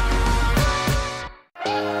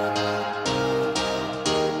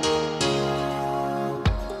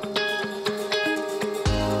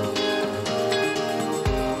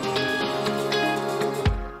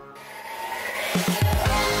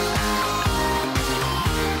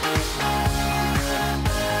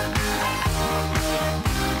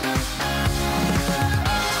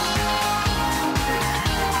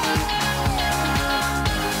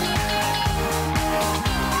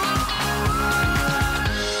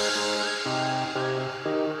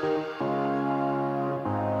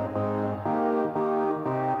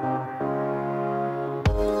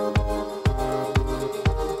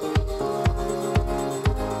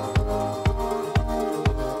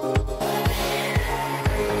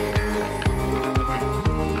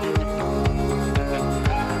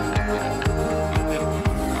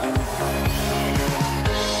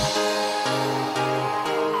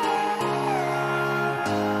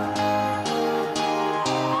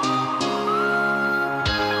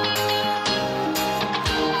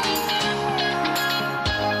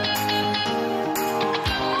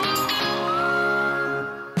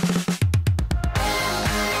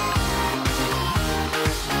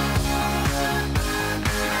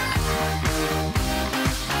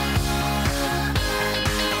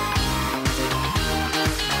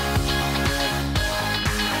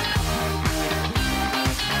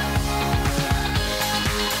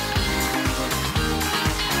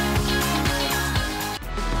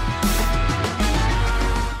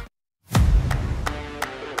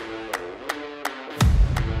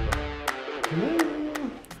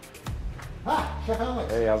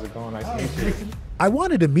 Hey, how's it going? Nice to meet you. I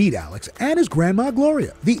wanted to meet Alex and his Grandma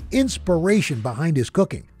Gloria, the inspiration behind his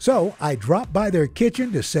cooking. So I dropped by their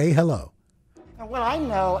kitchen to say hello. Well, I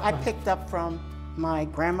know I picked up from my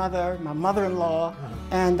grandmother, my mother-in-law,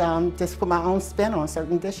 and just put my own spin on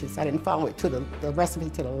certain dishes. I didn't follow it to the recipe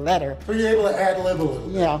to the letter. So you're able to ad-lib a little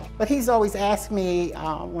bit. Yeah, but he's always asked me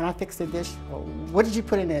when I fix a dish, well, what did you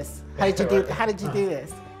put in this? How did you do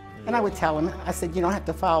this? And I would tell him, I said, you don't have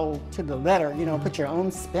to follow to the letter, you know, put your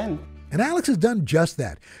own spin. And Alex has done just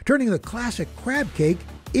that, turning the classic crab cake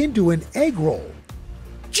into an egg roll.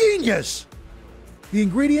 Genius! The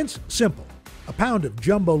ingredients, simple. A pound of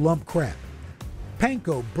jumbo lump crab,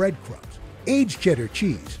 panko breadcrumbs, aged cheddar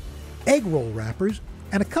cheese, egg roll wrappers,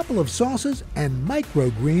 and a couple of sauces and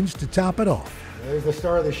microgreens to top it off. There's the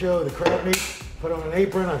star of the show, the crab meat. Put on an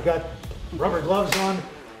apron. I've got rubber gloves on.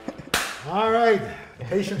 All right,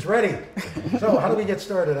 patient's ready. So how do we get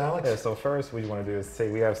started, Alex? Yeah, so first what you want to do is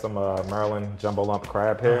say we have some Maryland jumbo lump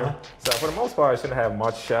crab here. So for the most part, it shouldn't have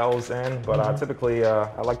much shells in, but typically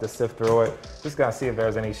I like to sift through it. Just gotta see if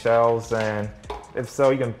there's any shells, and if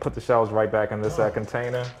so, you can put the shells right back in this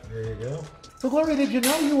container. There you go. So Gloria, did you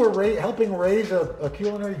know you were helping raise a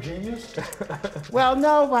culinary genius? Well,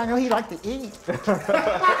 no, but I know he liked to eat.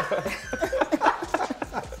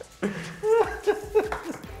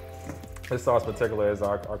 This sauce particular is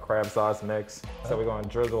our crab sauce mix. So we're going to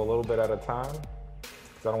drizzle a little bit at a time,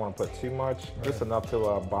 because I don't want to put too much, just enough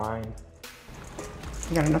to bind.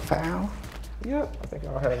 You got enough for Al? Yep, I think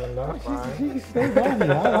I'll have enough. She stayed by me.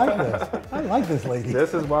 I like this. I like this lady.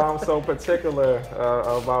 This is why I'm so particular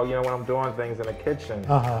about, you know, when I'm doing things in the kitchen.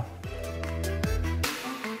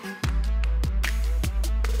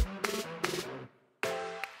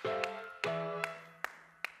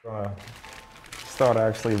 Start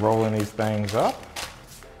actually rolling these things up.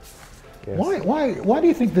 Yes. Why do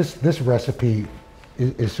you think this recipe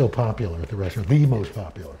is so popular at the restaurant, the most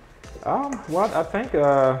popular? Well, I think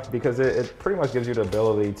because it pretty much gives you the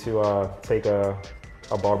ability to take a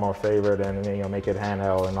Baltimore favorite and then, you know, make it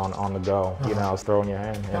handheld and on the go. You know, throw in your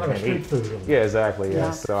hand and street eat. Food. Yeah, exactly.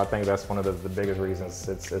 Yeah. So I think that's one of the biggest reasons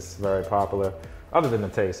it's very popular. Other than the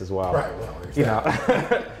taste as well. Right, well, exactly. You know.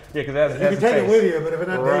 Yeah, because that's you can take it with you, but if it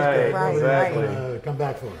doesn't taste good, exactly. Come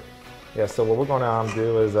back for it. Yeah, so what we're going to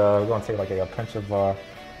do is we're going to take like a pinch of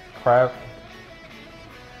crab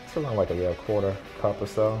It's around like a quarter cup or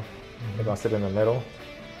so. They're gonna sit in the middle.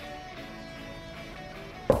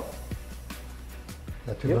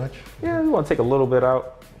 That too much? Yeah, we want to take a little bit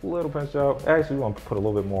out, a little pinch out. Actually, we want to put a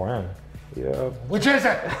little bit more in. Yeah. Which is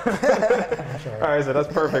it? All right, so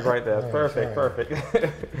that's perfect right there. That's perfect, perfect.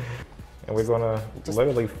 And we're gonna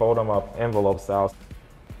literally fold them up envelope style.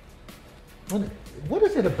 What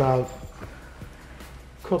is it about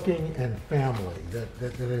cooking and family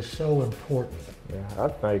that is so important? Yeah, I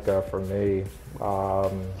think for me,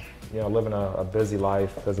 you know, living a busy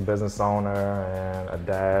life as a business owner and a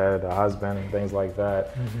dad, a husband, and things like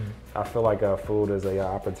that, I feel like food is an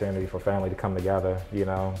opportunity for family to come together, you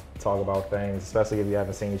know, talk about things, especially if you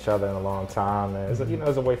haven't seen each other in a long time. And it's, you know,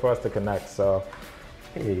 it's a way for us to connect. So,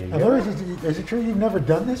 And Lori, is it true you've never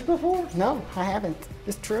done this before? No, I haven't.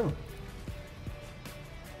 It's true.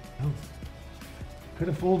 Oh. Could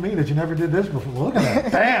have fooled me that you never did this before. Look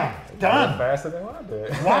at that. Bam! Done! Faster than I did.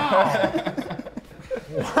 Wow!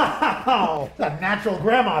 Wow! It's a natural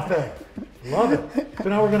grandma thing. Love it. So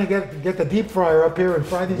now we're going to get the deep fryer up here and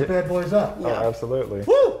fry these bad boys up. Oh, absolutely.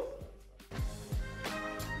 Woo!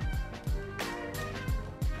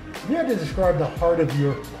 If you had to describe the heart of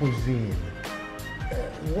your cuisine,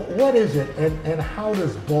 what is it, and how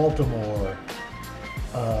does Baltimore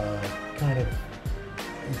kind of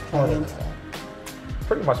is part of that?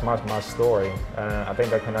 Pretty much my story, and I think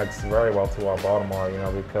that connects very well to our Baltimore, you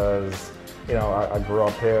know, because, you know, I grew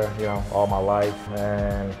up here, you know, all my life,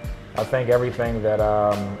 and I think everything that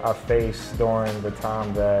I faced during the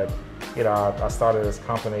time that, you know, I started this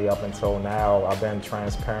company up until now, I've been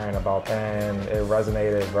transparent about, and it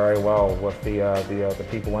resonated very well with the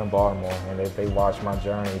people in Baltimore, and they watched my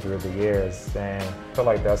journey through the years, and I feel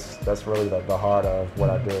like that's really the heart of what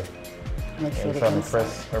I do. Make sure something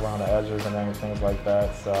crisp around the edges and things like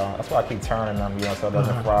that. So that's why I keep turning them, you know, so it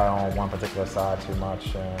doesn't fry on one particular side too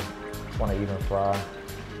much, and just want to even fry.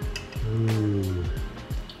 Ooh.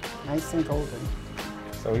 Nice and golden.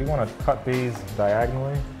 So we want to cut these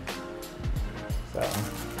diagonally. So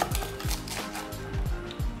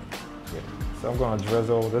I'm going to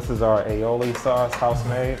drizzle. This is our aioli sauce, house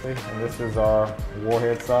made, and this is our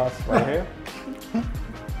Warhead sauce right here.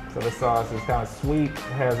 So this sauce is kind of sweet,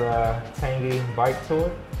 has a tangy bite to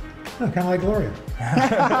it. Oh, kind of like Gloria.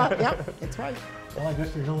 Yep, that's right. Well, I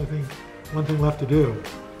guess there's only one thing left to do.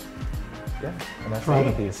 Yeah, and that's Try the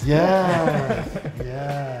it. piece. Yes,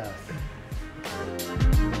 yes.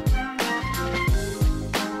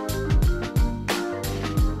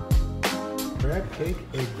 Crab cake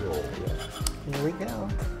egg roll. Yeah. Here we go.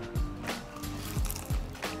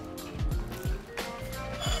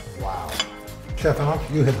 Wow. Chef Alec,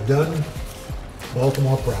 you have done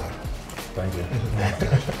Baltimore proud. Thank you.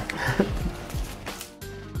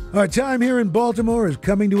 Our time here in Baltimore is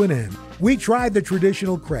coming to an end. We tried the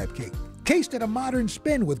traditional crab cake, tasted a modern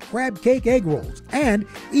spin with crab cake egg rolls, and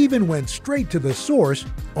even went straight to the source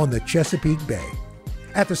on the Chesapeake Bay.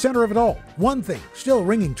 At the center of it all, one thing still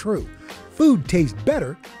ringing true: food tastes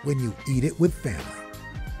better when you eat it with family.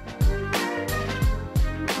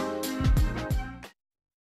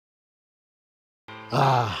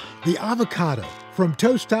 Ah, the avocado. From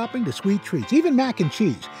toast topping to sweet treats, even mac and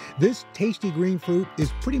cheese, this tasty green fruit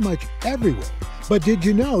is pretty much everywhere. But did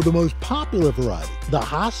you know the most popular variety, the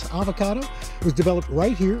Hass avocado, was developed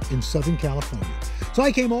right here in Southern California? So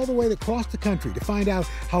I came all the way across the country to find out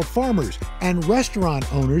how farmers and restaurant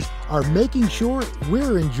owners are making sure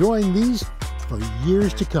we're enjoying these for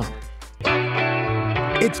years to come.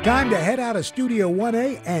 It's time to head out of Studio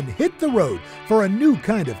 1A and hit the road for a new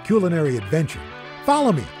kind of culinary adventure.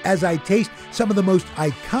 Follow me as I taste some of the most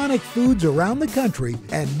iconic foods around the country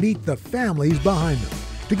and meet the families behind them.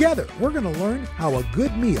 Together, we're going to learn how a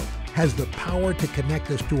good meal has the power to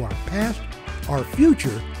connect us to our past, our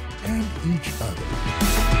future, and each other.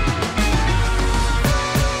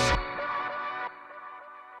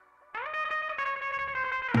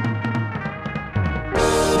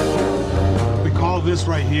 We call this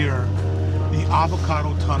right here the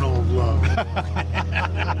avocado tunnel of love.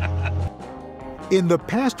 In the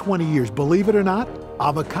past 20 years, believe it or not,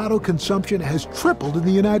 avocado consumption has tripled in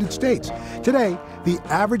the United States. Today, the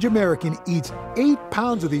average American eats 8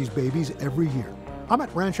 pounds of these babies every year. I'm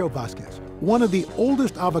at Rancho Vasquez, one of the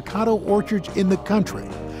oldest avocado orchards in the country.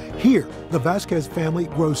 Here, the Vasquez family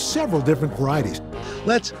grows several different varieties.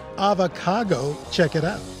 Let's avocado check it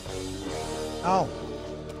out. Oh,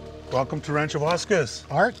 welcome to Rancho Vasquez.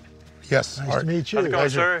 Art? Yes, Nice Art. to meet you. How's it going,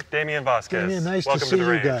 sir? Damian Vasquez. Damian, nice Welcome to see the you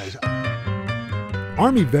ranch. guys.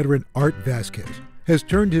 Army veteran Art Vasquez has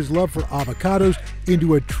turned his love for avocados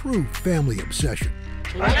into a true family obsession.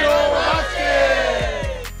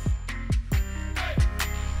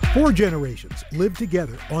 4 generations live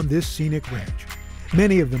together on this scenic ranch.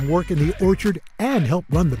 Many of them work in the orchard and help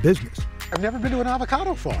run the business. I've never been to an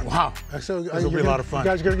avocado farm. Wow. So This will be a lot of fun.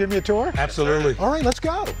 You guys going to give me a tour? Absolutely. All right, let's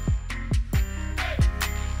go.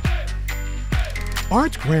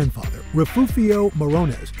 Art's grandfather, Refugio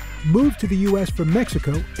Morones, moved to the U.S. from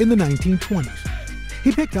Mexico in the 1920s.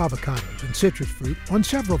 He picked avocados and citrus fruit on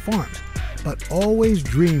several farms, but always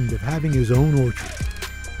dreamed of having his own orchard.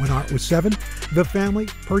 When Art was 7, the family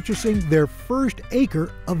purchasing their first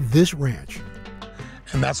acre of this ranch.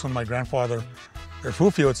 And that's when my grandfather,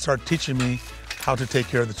 Refugio, would start teaching me how to take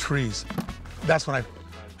care of the trees. That's when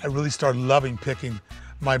I really started loving picking.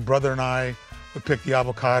 My brother and I would pick the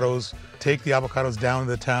avocados, take the avocados down to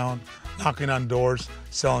the town, knocking on doors,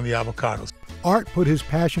 selling the avocados. Art put his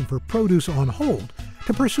passion for produce on hold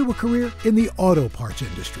to pursue a career in the auto parts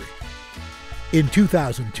industry. In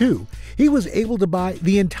 2002, he was able to buy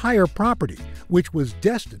the entire property, which was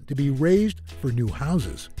destined to be raised for new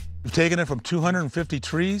houses. We've taken it from 250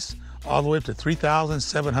 trees all the way up to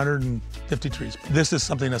 3,750 trees. This is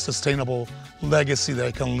something, a sustainable legacy that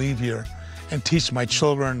I can leave here and teach my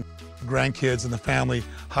children, grandkids, and the family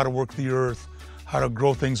how to work the earth, how to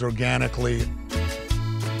grow things organically.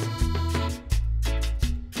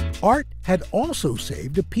 Art had also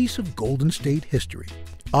saved a piece of Golden State history.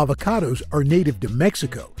 Avocados are native to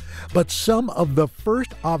Mexico, but some of the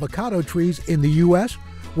first avocado trees in the U.S.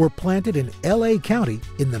 were planted in L.A. County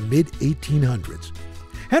in the mid-1800s.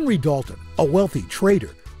 Henry Dalton, a wealthy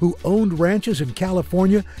trader who owned ranches in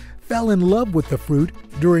California, fell in love with the fruit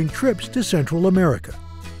during trips to Central America.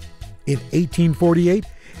 In 1848,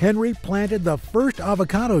 Henry planted the first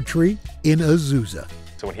avocado tree in Azusa.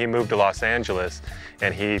 So when he moved to Los Angeles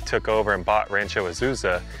and he took over and bought Rancho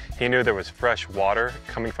Azusa, he knew there was fresh water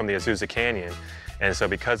coming from the Azusa Canyon. And so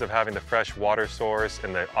because of having the fresh water source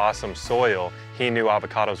and the awesome soil, he knew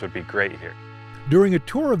avocados would be great here. During a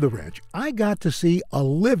tour of the ranch, I got to see a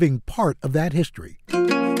living part of that history.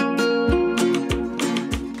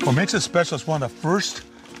 What makes it special is one of the first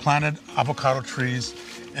planted avocado trees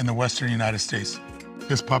in the western United States.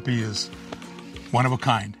 This puppy is one of a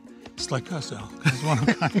kind. It's like us, Al. It's one of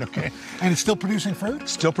a kind, okay? And it's still producing fruit?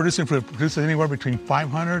 Still producing fruit. Produces anywhere between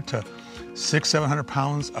 500 to 600-700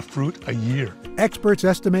 pounds of fruit a year. Experts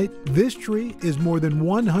estimate this tree is more than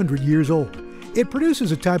 100 years old. It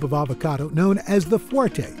produces a type of avocado known as the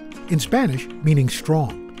Fuerte, in Spanish meaning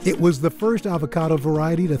strong. It was the first avocado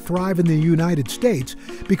variety to thrive in the United States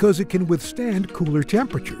because it can withstand cooler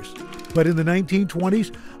temperatures. But in the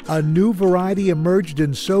 1920s, a new variety emerged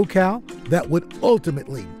in SoCal that would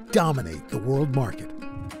ultimately dominate the world market.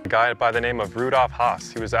 A guy by the name of Rudolf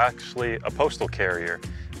Haas, he was actually a postal carrier,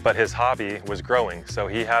 but his hobby was growing. So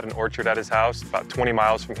he had an orchard at his house about 20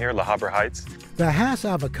 miles from here, La Habra Heights. The Haas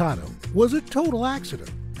avocado was a total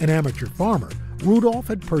accident. An amateur farmer, Rudolf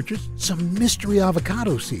had purchased some mystery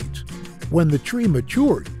avocado seeds. When the tree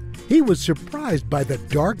matured, he was surprised by the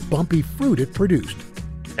dark, bumpy fruit it produced.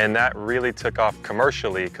 And that really took off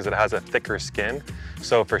commercially because it has a thicker skin.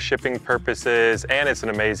 So for shipping purposes, and it's an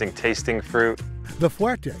amazing tasting fruit. The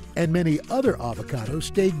Fuerte and many other avocados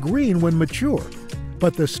stay green when mature,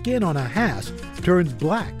 but the skin on a Haas turns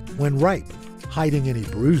black when ripe, hiding any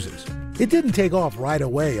bruises. It didn't take off right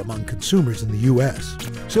away among consumers in the U.S.,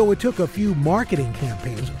 so it took a few marketing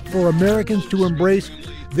campaigns for Americans to embrace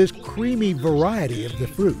this creamy variety of the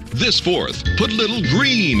fruit. This 4th, put little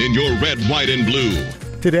green in your red, white, and blue.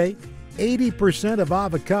 Today, 80% of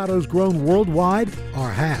avocados grown worldwide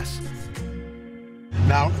are Haas.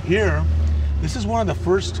 Now here, this is one of the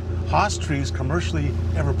first Haas trees commercially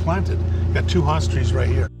ever planted. Got 2 Haas trees right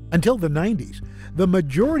here. Until the 90s, the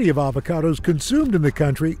majority of avocados consumed in the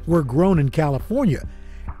country were grown in California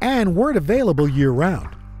and weren't available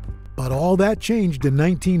year-round. But all that changed in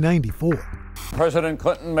 1994. President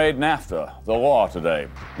Clinton made NAFTA the law today,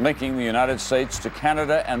 linking the United States to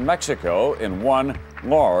Canada and Mexico in one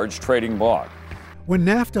large trading bloc. When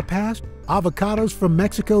NAFTA passed, avocados from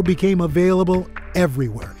Mexico became available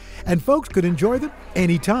everywhere, and folks could enjoy them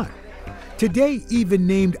anytime. Today even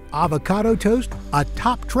named avocado toast a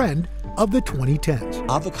top trend of the 2010s.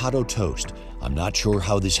 Avocado toast. I'm not sure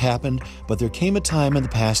how this happened, but there came a time in the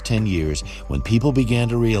past 10 years when people began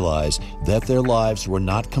to realize that their lives were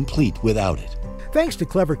not complete without it. Thanks to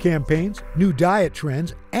clever campaigns, new diet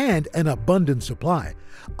trends, and an abundant supply,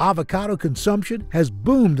 avocado consumption has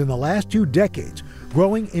boomed in the last 2 decades,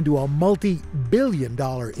 growing into a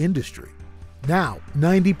multi-billion-dollar industry. Now,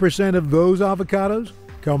 90% of those avocados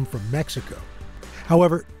come from Mexico.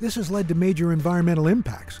 However, this has led to major environmental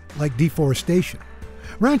impacts, like deforestation.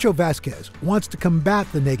 Rancho Vasquez wants to combat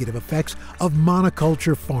the negative effects of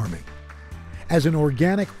monoculture farming. As an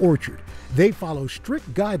organic orchard, they follow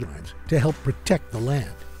strict guidelines to help protect the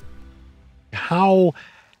land. How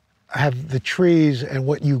have the trees and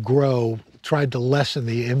what you grow tried to lessen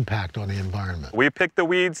the impact on the environment? We pick the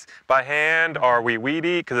weeds by hand or we weed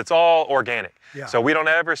eat because it's all organic. Yeah. So we don't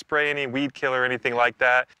ever spray any weed killer or anything like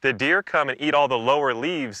that. The deer come and eat all the lower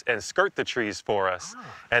leaves and skirt the trees for us.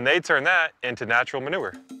 And they turn that into natural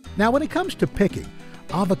manure. Now, when it comes to picking,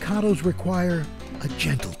 avocados require a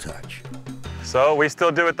gentle touch. So we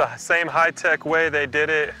still do it the same high-tech way they did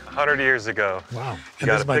it 100 years ago. Wow. You And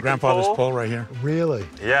this is my grandfather's pole right here. Really?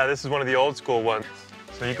 Yeah, this is one of the old school ones.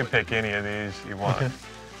 So you can pick any of these you want. Okay.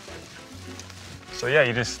 So yeah,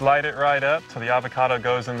 you just slide it right up till the avocado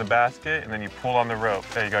goes in the basket, and then you pull on the rope.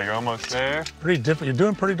 There you go, you're almost there. Pretty different. You're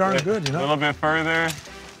doing pretty darn good, you know? A little bit further,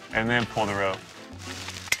 and then pull the rope.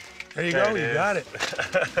 There you go, you got it.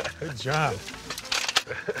 Good job.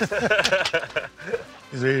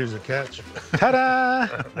 Here's a catch.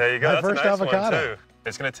 Ta-da! There you go, My that's first a nice avocado. one too.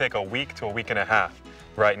 It's gonna take a week to a week and a half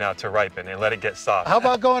right now to ripen and let it get soft. How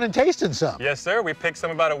about going and tasting some? Yes, sir. We picked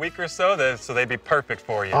some about a week or so, so they'd be perfect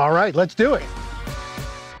for you. All right, let's do it.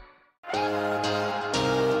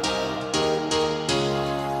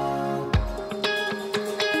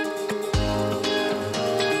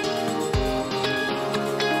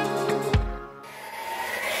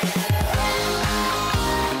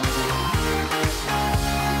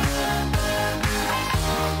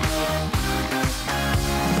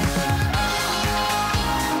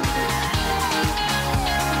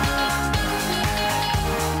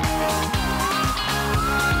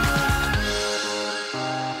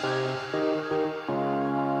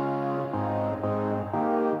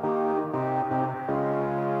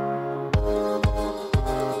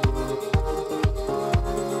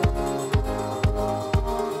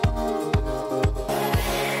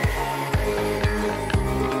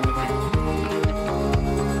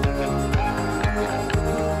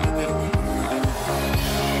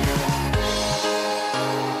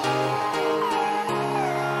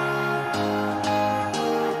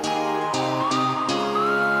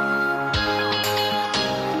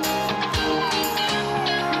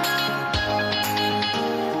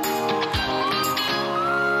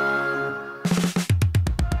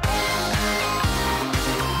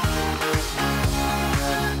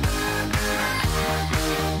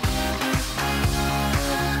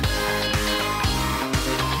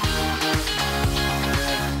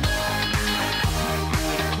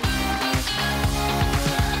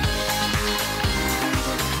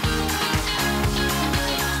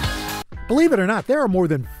 Believe it or not, there are more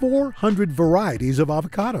than 400 varieties of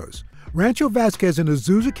avocados. Rancho Vasquez in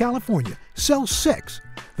Azusa, California sells 6: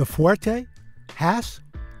 the Fuerte, Hass,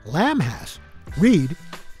 Lamb Hass, Reed,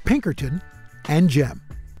 Pinkerton, and Gem.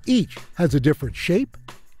 Each has a different shape,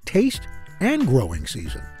 taste, and growing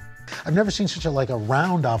season. I've never seen such a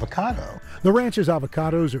round avocado. The ranch's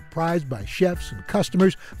avocados are prized by chefs and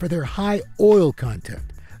customers for their high oil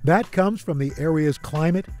content. That comes from the area's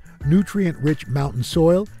climate, nutrient-rich mountain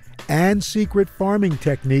soil, and secret farming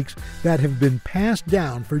techniques that have been passed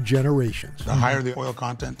down for generations. The higher the oil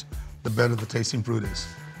content, the better the tasting fruit is.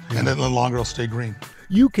 And then the longer it'll stay green.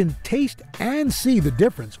 You can taste and see the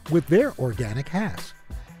difference with their organic Hass.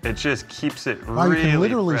 It just keeps it Wow, really you can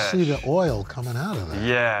literally fresh. see the oil coming out of that.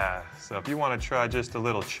 Yeah, so if you want to try just a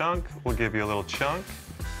little chunk, we'll give you a little chunk.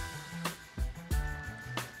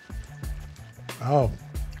 Oh,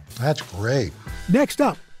 that's great. Next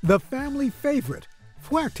up, the family favorite,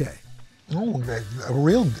 Fuerte. Oh,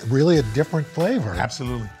 really a different flavor.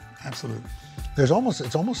 Absolutely, absolutely. It's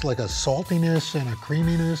almost like a saltiness and a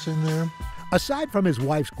creaminess in there. Aside from his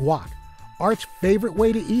wife's guac, Art's favorite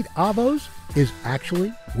way to eat avos is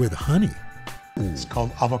actually with honey. It's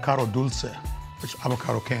called avocado dulce, which is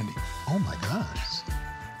avocado candy. Oh my gosh.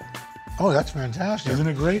 Oh, that's fantastic. Isn't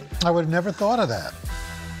it great? I would have never thought of that.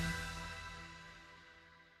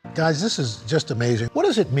 Guys, this is just amazing. What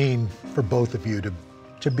does it mean for both of you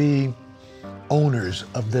to be owners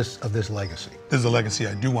of this legacy? This is a legacy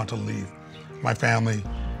I do want to leave. My family,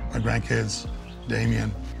 my grandkids,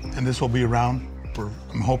 Damien, and this will be around for,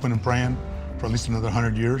 I'm hoping and praying, for at least another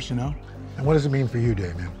 100 years, you know? And what does it mean for you,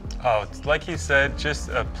 Damien? Oh, it's like he said, just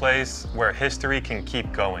a place where history can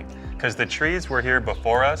keep going. Because the trees were here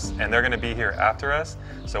before us, and they're gonna be here after us.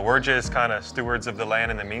 So we're just kind of stewards of the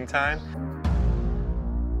land in the meantime.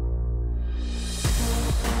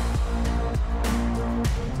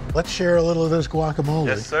 Let's share a little of this guacamole.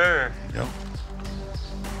 Yes, sir. Yep.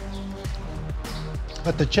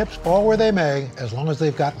 Let the chips fall where they may, as long as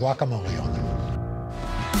they've got guacamole on them.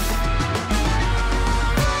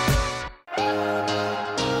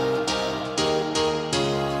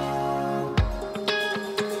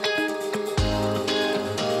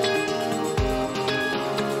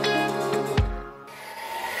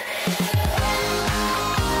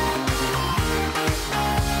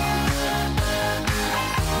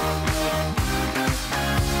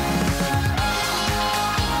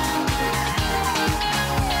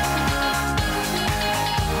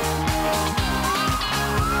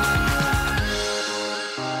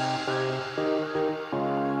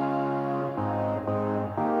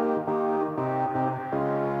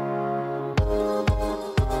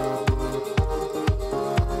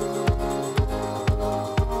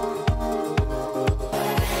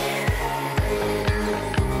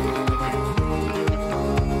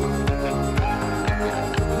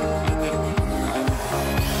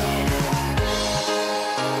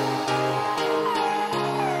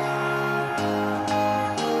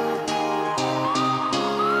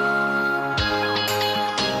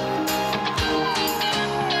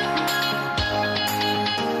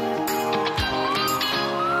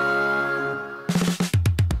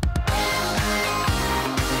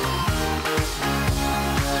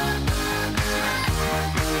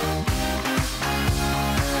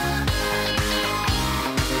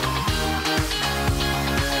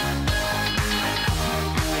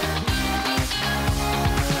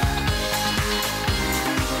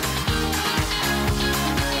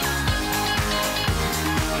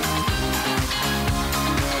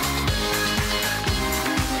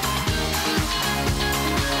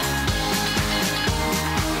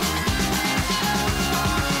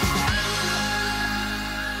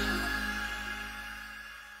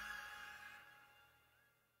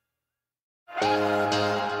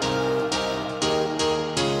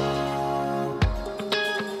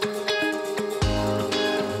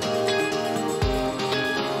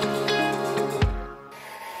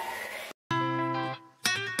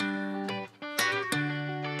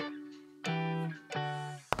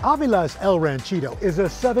 Avila's El Ranchito is a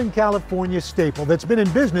Southern California staple that's been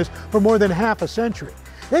in business for more than half a century.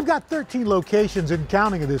 They've got 13 locations and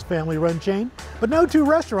counting of this family-run chain, but no two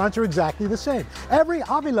restaurants are exactly the same. Every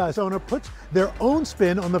Avila's owner puts their own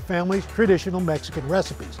spin on the family's traditional Mexican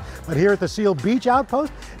recipes. But here at the Seal Beach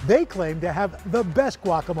Outpost, they claim to have the best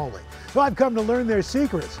guacamole. So I've come to learn their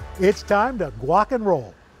secrets. It's time to guac and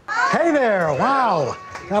roll. Hey there, wow,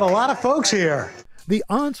 got a lot of folks here. The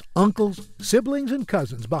aunts, uncles, siblings, and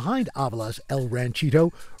cousins behind Avila's El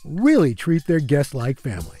Ranchito really treat their guests like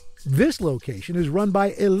family. This location is run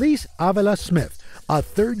by Elise Avila Smith, a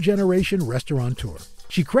third-generation restaurateur.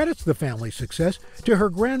 She credits the family's success to her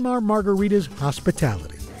grandma Margarita's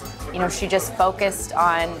hospitality. You know, she just focused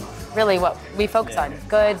on really what we focus on,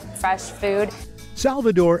 good, fresh food.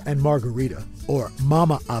 Salvador and Margarita, or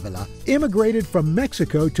Mama Avila, immigrated from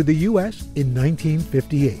Mexico to the U.S. in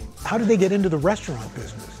 1958. How did they get into the restaurant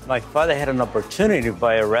business? My father had an opportunity to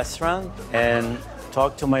buy a restaurant and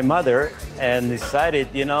talked to my mother and decided,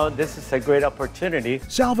 you know, this is a great opportunity.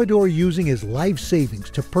 Salvador using his life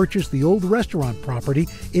savings to purchase the old restaurant property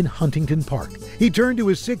in Huntington Park. He turned to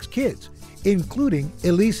his 6 kids, including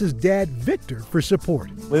Elise's dad, Victor, for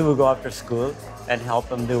support. We would go after school and help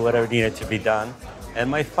them do whatever needed to be done. And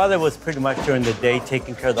my father was pretty much during the day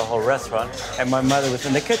taking care of the whole restaurant, and my mother was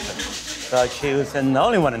in the kitchen. So she was the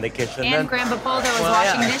only one in the kitchen. And Grandpa Polder was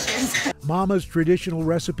washing dishes. Mama's traditional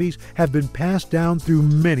recipes have been passed down through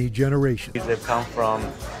many generations. They've come from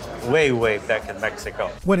way, way back in Mexico.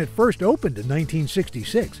 When it first opened in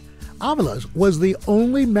 1966, Avila's was the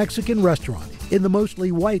only Mexican restaurant in the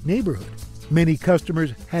mostly white neighborhood. Many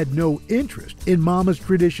customers had no interest in Mama's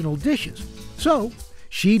traditional dishes, so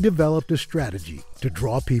she developed a strategy to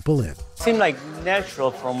draw people in. It seemed like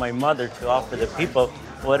natural for my mother to offer the people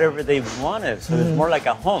whatever they wanted, so it's more like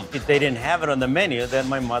a home. If they didn't have it on the menu, then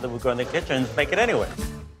my mother would go in the kitchen and make it anyway.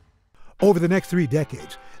 Over the next 3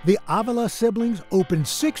 decades, the Avila siblings opened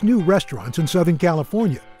 6 new restaurants in Southern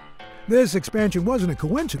California. This expansion wasn't a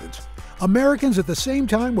coincidence. Americans at the same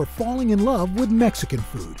time were falling in love with Mexican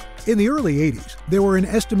food. In the early 80s, there were an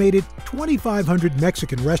estimated 2,500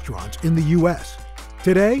 Mexican restaurants in the U.S.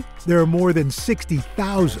 Today, there are more than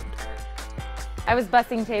 60,000. I was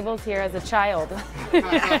bussing tables here as a child.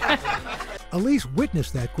 Elise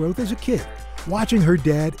witnessed that growth as a kid, watching her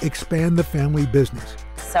dad expand the family business.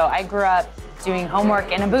 So I grew up doing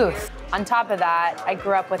homework in a booth. On top of that, I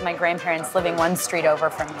grew up with my grandparents living 1 street over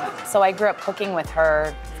from me. So I grew up cooking with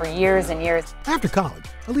her for years and years. After college,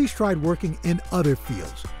 Elise tried working in other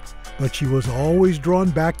fields, but she was always drawn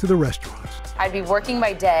back to the restaurants. I'd be working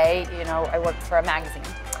by day, you know, I worked for a magazine.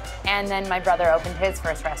 And then my brother opened his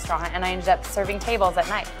first restaurant and I ended up serving tables at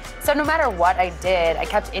night. So no matter what I did, I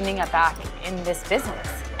kept ending up back in this business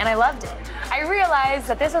and I loved it. I realized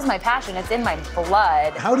that this was my passion, it's in my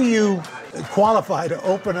blood. How do you qualify to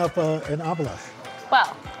open up an Avila?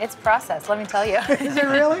 Well, It's process, let me tell you. Is it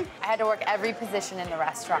really? I had to work every position in the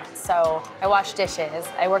restaurant. So I washed dishes.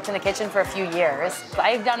 I worked in the kitchen for a few years.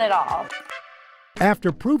 I've done it all.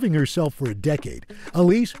 After proving herself for a decade,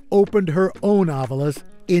 Elise opened her own Avalos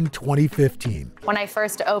in 2015. When I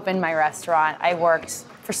first opened my restaurant, I worked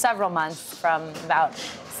for several months from about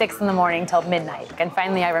 6 in the morning till midnight. And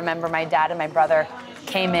finally, I remember my dad and my brother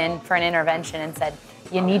came in for an intervention and said,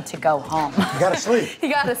 "You need to go home. You gotta sleep." You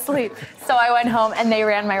gotta sleep. So I went home and they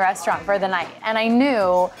ran my restaurant for the night. And I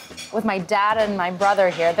knew with my dad and my brother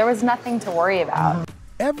here, there was nothing to worry about.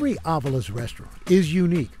 Every Avalos restaurant is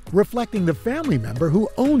unique, reflecting the family member who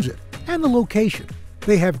owns it and the location.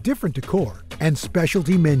 They have different decor and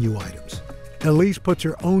specialty menu items. Elise puts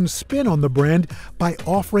her own spin on the brand by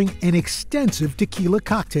offering an extensive tequila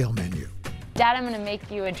cocktail menu. Dad, I'm gonna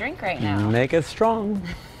make you a drink right now. Make it strong.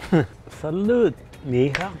 Salud,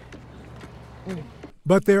 mija.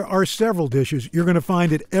 But there are several dishes you're going to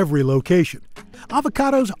find at every location.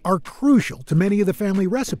 Avocados are crucial to many of the family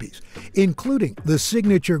recipes, including the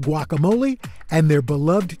signature guacamole and their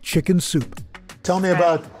beloved chicken soup. Tell me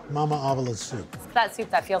about Mama Avalos soup. That soup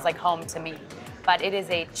that feels like home to me. But it is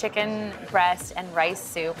a chicken breast and rice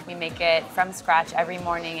soup. We make it from scratch every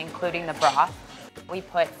morning, including the broth. We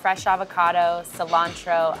put fresh avocado,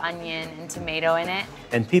 cilantro, onion, and tomato in it.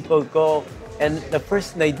 And people go, and the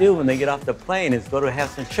first thing they do when they get off the plane is go to have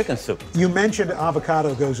some chicken soup. You mentioned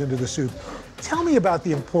avocado goes into the soup. Tell me about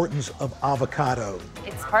the importance of avocado.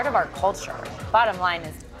 It's part of our culture. Bottom line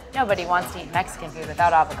is, nobody wants to eat Mexican food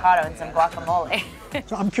without avocado and some guacamole.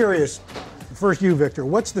 So I'm curious, first you, Victor,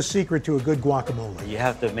 what's the secret to a good guacamole? You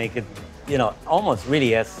have to make it, almost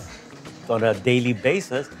really as on a daily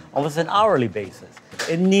basis, almost an hourly basis.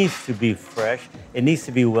 It needs to be fresh. It needs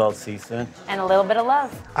to be well seasoned. And a little bit of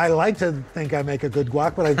love. I like to think I make a good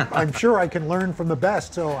guac, but I'm sure I can learn from the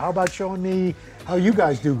best. So how about showing me how you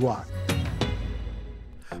guys do guac?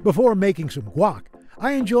 Before making some guac,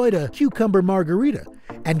 I enjoyed a cucumber margarita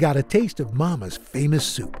and got a taste of Mama's famous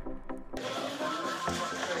soup.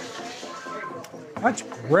 That's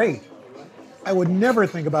great. I would never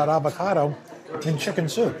think about avocado in chicken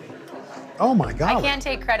soup. Oh my God. I can't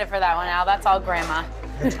take credit for that one, Al. That's all Grandma.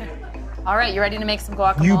 All right, you ready to make some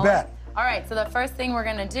guacamole? You bet. All right, so the first thing we're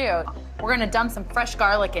gonna do, we're gonna dump some fresh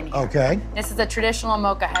garlic in here. Okay. This is a traditional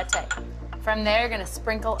molcajete. From there, you're gonna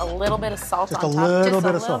sprinkle a little bit of salt Just on a top. little Just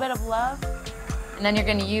bit a of little salt. bit of love. And then you're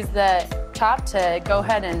gonna use the chop to go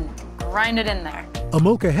ahead and grind it in there. A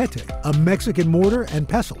molcajete, a Mexican mortar and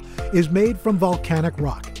pestle, is made from volcanic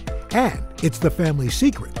rock. And it's the family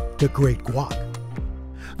secret to great guac.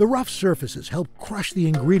 The rough surfaces help crush the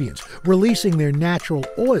ingredients, releasing their natural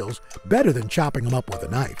oils better than chopping them up with a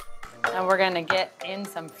knife. And we're gonna get in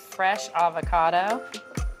some fresh avocado.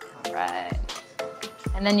 All right.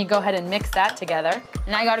 And then you go ahead and mix that together.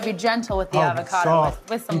 And I gotta be gentle with the avocado soft.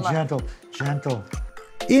 with some Be love. gentle, gentle.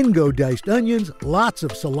 In go diced onions, lots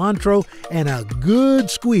of cilantro, and a good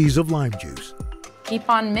squeeze of lime juice. Keep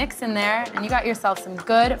on mixing there, and you got yourself some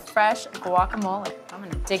good, fresh guacamole. I'm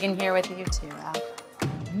gonna dig in here with you too, Al.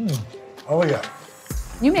 Oh yeah.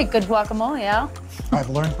 You make good guacamole, Al. I've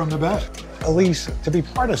learned from the best. Elise, to be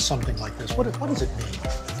part of something like this, what does it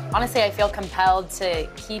mean? Honestly, I feel compelled to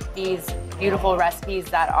keep these beautiful recipes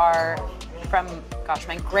that are from, gosh,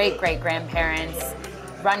 my great-great-grandparents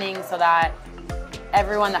running so that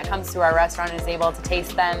everyone that comes to our restaurant is able to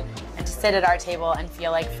taste them and to sit at our table and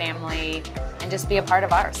feel like family and just be a part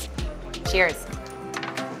of ours. Cheers.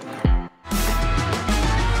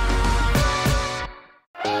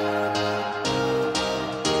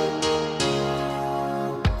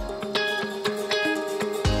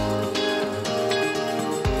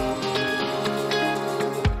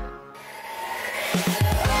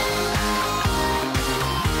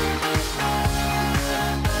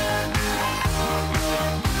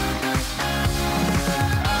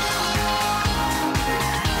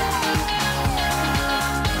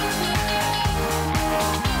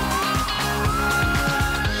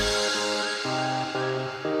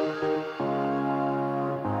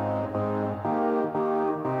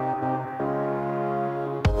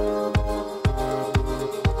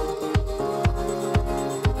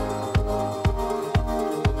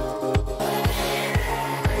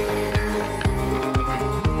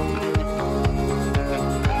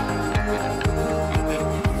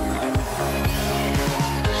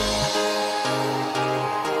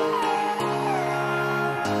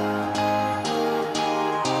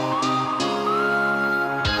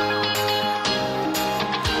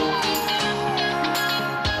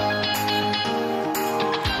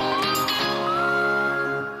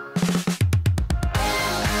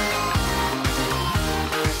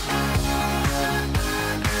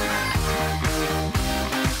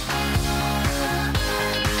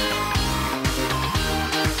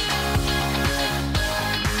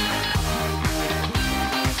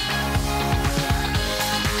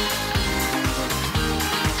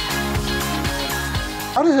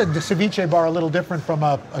 is a ceviche bar a little different from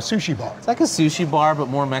a sushi bar? It's like a sushi bar, but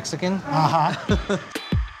more Mexican. Uh-huh.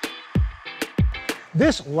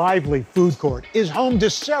 This lively food court is home to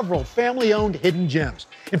several family-owned hidden gems.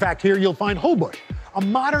 In fact, here you'll find Holbush, a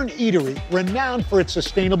modern eatery renowned for its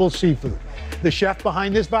sustainable seafood. The chef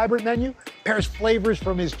behind this vibrant menu pairs flavors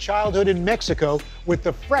from his childhood in Mexico with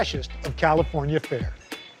the freshest of California fare.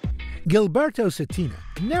 Gilberto Cetina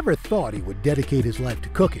never thought he would dedicate his life to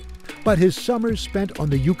cooking, but his summers spent on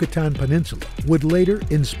the Yucatan Peninsula would later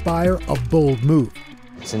inspire a bold move.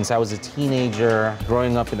 Since I was a teenager,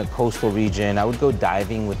 growing up in a coastal region, I would go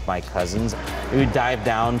diving with my cousins. We would dive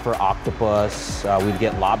down for octopus, we'd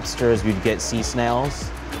get lobsters, we'd get sea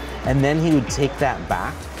snails, and then he would take that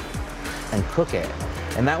back and cook it.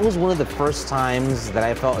 And that was one of the first times that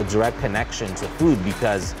I felt a direct connection to food,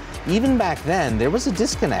 because even back then, there was a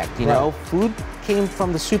disconnect, you know? Food came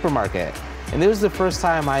from the supermarket. And it was the first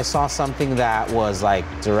time I saw something that was like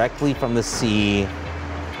directly from the sea,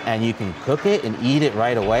 and you can cook it and eat it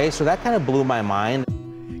right away. So that kind of blew my mind.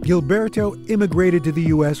 Gilberto immigrated to the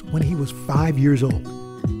U.S. when he was 5 years old.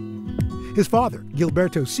 His father,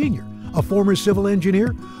 Gilberto Sr., a former civil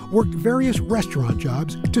engineer, worked various restaurant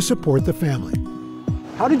jobs to support the family.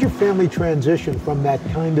 How did your family transition from that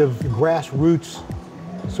kind of grassroots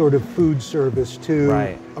sort of food service to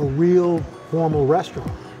a real formal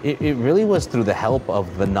restaurant? It really was through the help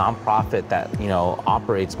of the nonprofit that, you know,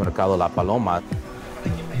 operates Mercado La Paloma.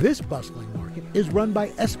 This bustling market is run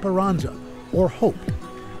by Esperanza, or Hope,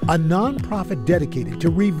 a nonprofit dedicated to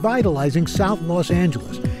revitalizing South Los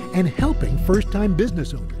Angeles and helping first-time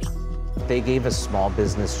business owners. They gave us small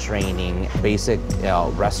business training, basic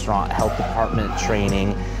restaurant health department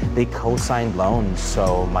training. They co-signed loans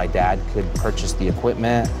so my dad could purchase the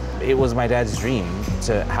equipment. It was my dad's dream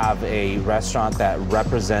to have a restaurant that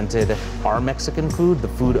represented our Mexican food, the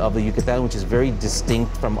food of the Yucatan, which is very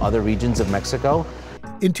distinct from other regions of Mexico.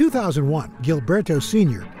 In 2001, Gilberto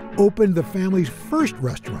Sr. opened the family's first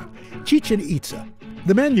restaurant, Chichen Itza.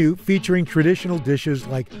 The menu featuring traditional dishes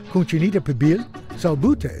like cochinita pibil,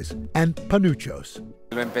 salbutes, and panuchos.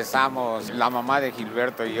 Lo empezamos la mamá de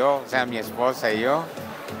Gilberto y yo, o sea, mi esposa y yo.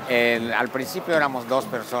 Al principio éramos dos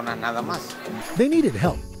personas nada más. They needed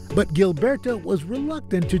help, but Gilberto was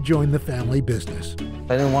reluctant to join the family business.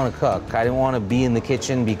 I didn't want to cook. I didn't want to be in the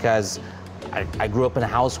kitchen because I grew up in a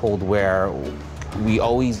household where we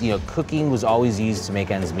always, cooking was always used to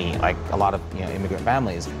make ends meet, like a lot of, immigrant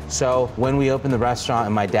families. So when we opened the restaurant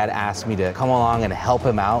and my dad asked me to come along and help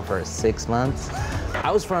him out for 6 months,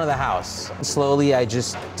 I was front of the house. Slowly, I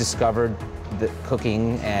just discovered the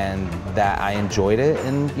cooking and that I enjoyed it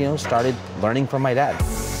and, started learning from my dad.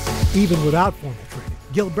 Even without formal training,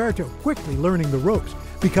 Gilberto quickly learning the ropes,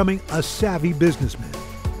 becoming a savvy businessman.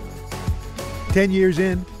 10 years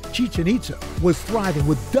in, Chichen Itza was thriving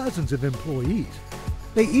with dozens of employees.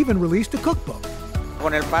 They even released a cookbook.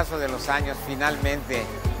 Con el paso de los años, finalmente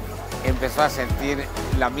empezó a sentir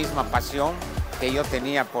la misma pasión que yo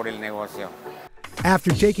tenía por el negocio.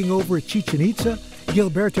 After taking over at Chichen Itza,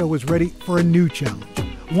 Gilberto was ready for a new challenge,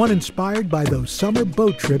 one inspired by those summer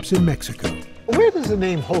boat trips in Mexico. Where does the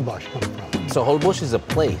name Holbush come from? So Holbush is a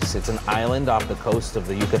place. It's an island off the coast of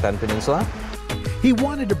the Yucatan Peninsula. He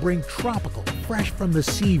wanted to bring tropical, fresh from the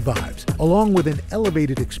sea vibes, along with an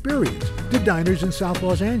elevated experience, to diners in South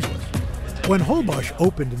Los Angeles. When Holbush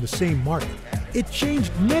opened in the same market, it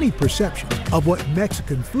changed many perceptions of what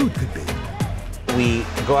Mexican food could be. We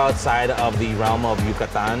go outside of the realm of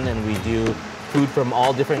Yucatan and we do food from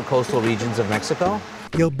all different coastal regions of Mexico.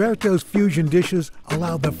 Gilberto's fusion dishes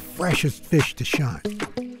allow the freshest fish to shine.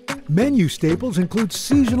 Menu staples include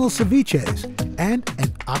seasonal ceviches and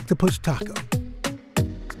an octopus taco.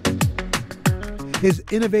 His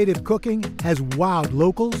innovative cooking has wowed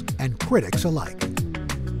locals and critics alike.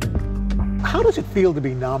 How does it feel to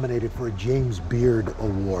be nominated for a James Beard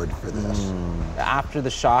Award for this? After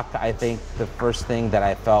the shock, I think the first thing that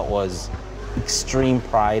I felt was extreme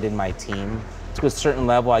pride in my team. To a certain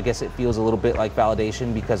level, I guess it feels a little bit like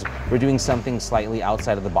validation because we're doing something slightly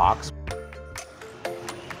outside of the box.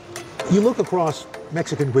 You look across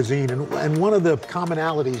Mexican cuisine, and one of the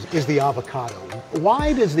commonalities is the avocado.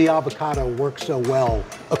 Why does the avocado work so well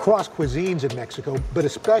across cuisines in Mexico, but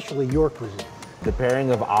especially your cuisine? The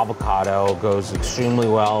pairing of avocado goes extremely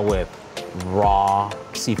well with raw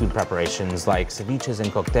seafood preparations like ceviches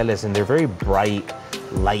and cocteles, and they're very bright,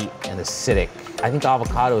 light, and acidic. I think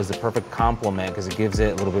avocado is the perfect complement because it gives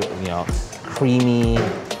it a little bit, creamy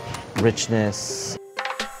richness.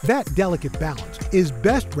 That delicate balance is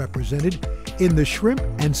best represented in the shrimp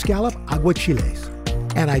and scallop aguachiles,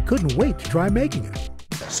 and I couldn't wait to try making it.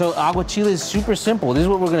 So aguachile is super simple. This is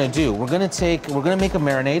what we're gonna do. We're gonna make a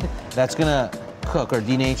marinade that's gonna cook or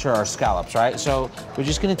denature our scallops, right? So we're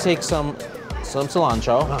just gonna take some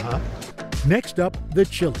cilantro. Next up, the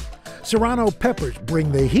chili. Serrano peppers bring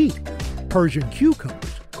the heat. Persian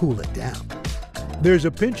cucumbers cool it down. There's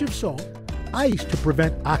a pinch of salt, ice to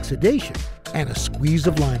prevent oxidation, and a squeeze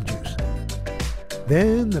of lime juice.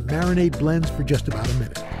 Then the marinade blends for just about a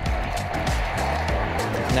minute.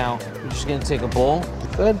 Now, we're just gonna take a bowl.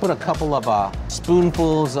 Go ahead and put a couple of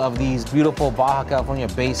spoonfuls of these beautiful Baja California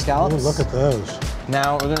bay scallops. Ooh, look at those.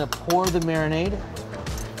 Now we're gonna pour the marinade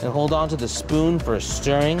and hold on to the spoon for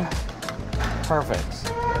stirring. Perfect.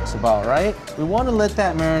 That's about right. We want to let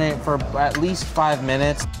that marinate for at least 5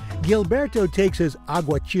 minutes. Gilberto takes his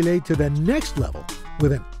aguachile to the next level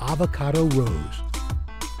with an avocado rose.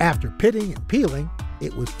 After pitting and peeling,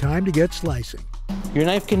 it was time to get slicing. Your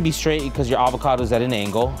knife can be straight because your avocado is at an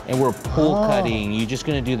angle, and we're pull cutting. You're just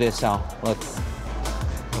gonna do this now. Look.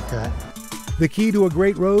 Okay. The key to a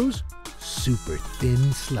great rose? Super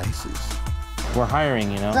thin slices. We're hiring,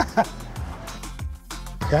 you know.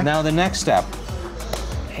 Okay. Now the next step,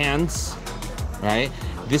 hands, right?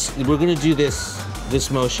 We're gonna do this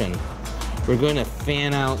motion. We're gonna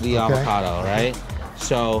fan out the avocado, right?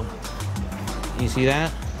 So, you see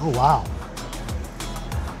that? Oh, wow.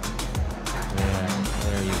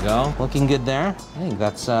 There you go. Looking good there. I think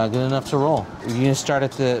that's good enough to roll. You're gonna start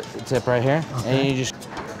at the tip right here, and you just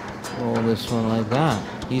roll this one like that.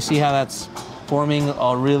 You see how that's forming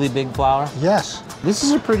a really big flower? Yes. This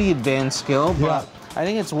is a pretty advanced skill, but I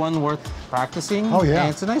think it's one worth practicing. Oh, yeah. And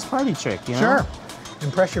it's a nice party trick, you know? Sure.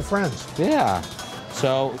 Impress your friends. Yeah.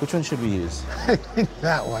 So, which one should we use? I think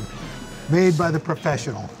that one. Made by the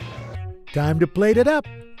professional. Time to plate it up.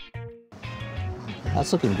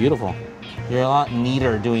 That's looking beautiful. You're a lot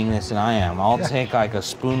neater doing this than I am. I'll take like a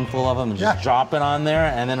spoonful of them and just drop it on there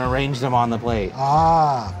and then arrange them on the plate.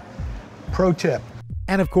 Ah, pro tip.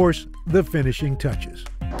 And of course, the finishing touches.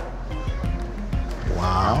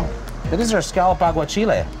 Wow. That is our scallop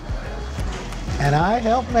aguachile. And I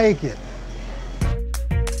helped make it.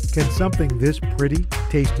 Can something this pretty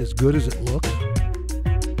taste as good as it looks?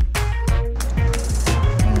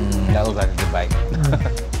 That looks like a good bite.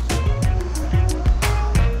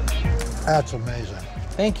 That's amazing.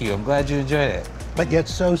 Thank you. I'm glad you enjoyed it. But yet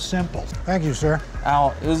so simple. Thank you, sir.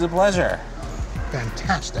 Al, it was a pleasure.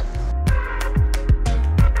 Fantastic.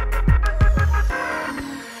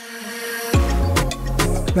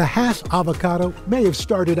 The Hass avocado may have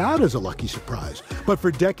started out as a lucky surprise, but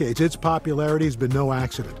for decades its popularity has been no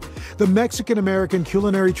accident. The Mexican-American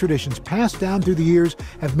culinary traditions passed down through the years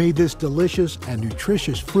have made this delicious and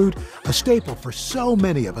nutritious fruit a staple for so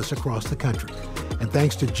many of us across the country. And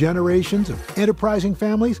thanks to generations of enterprising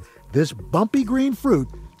families, this bumpy green fruit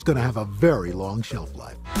is going to have a very long shelf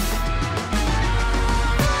life.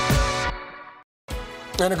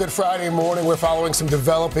 And a good Friday morning, we're following some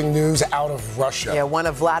developing news out of Russia. Yeah, one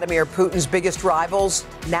of Vladimir Putin's biggest rivals,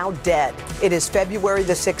 now dead. It is February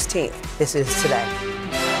the 16th. This is Today.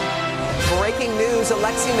 Breaking news,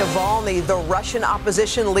 Alexei Navalny, the Russian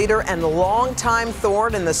opposition leader and longtime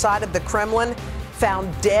thorn in the side of the Kremlin, found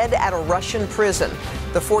dead at a Russian prison.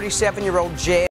 The 47-year-old jailed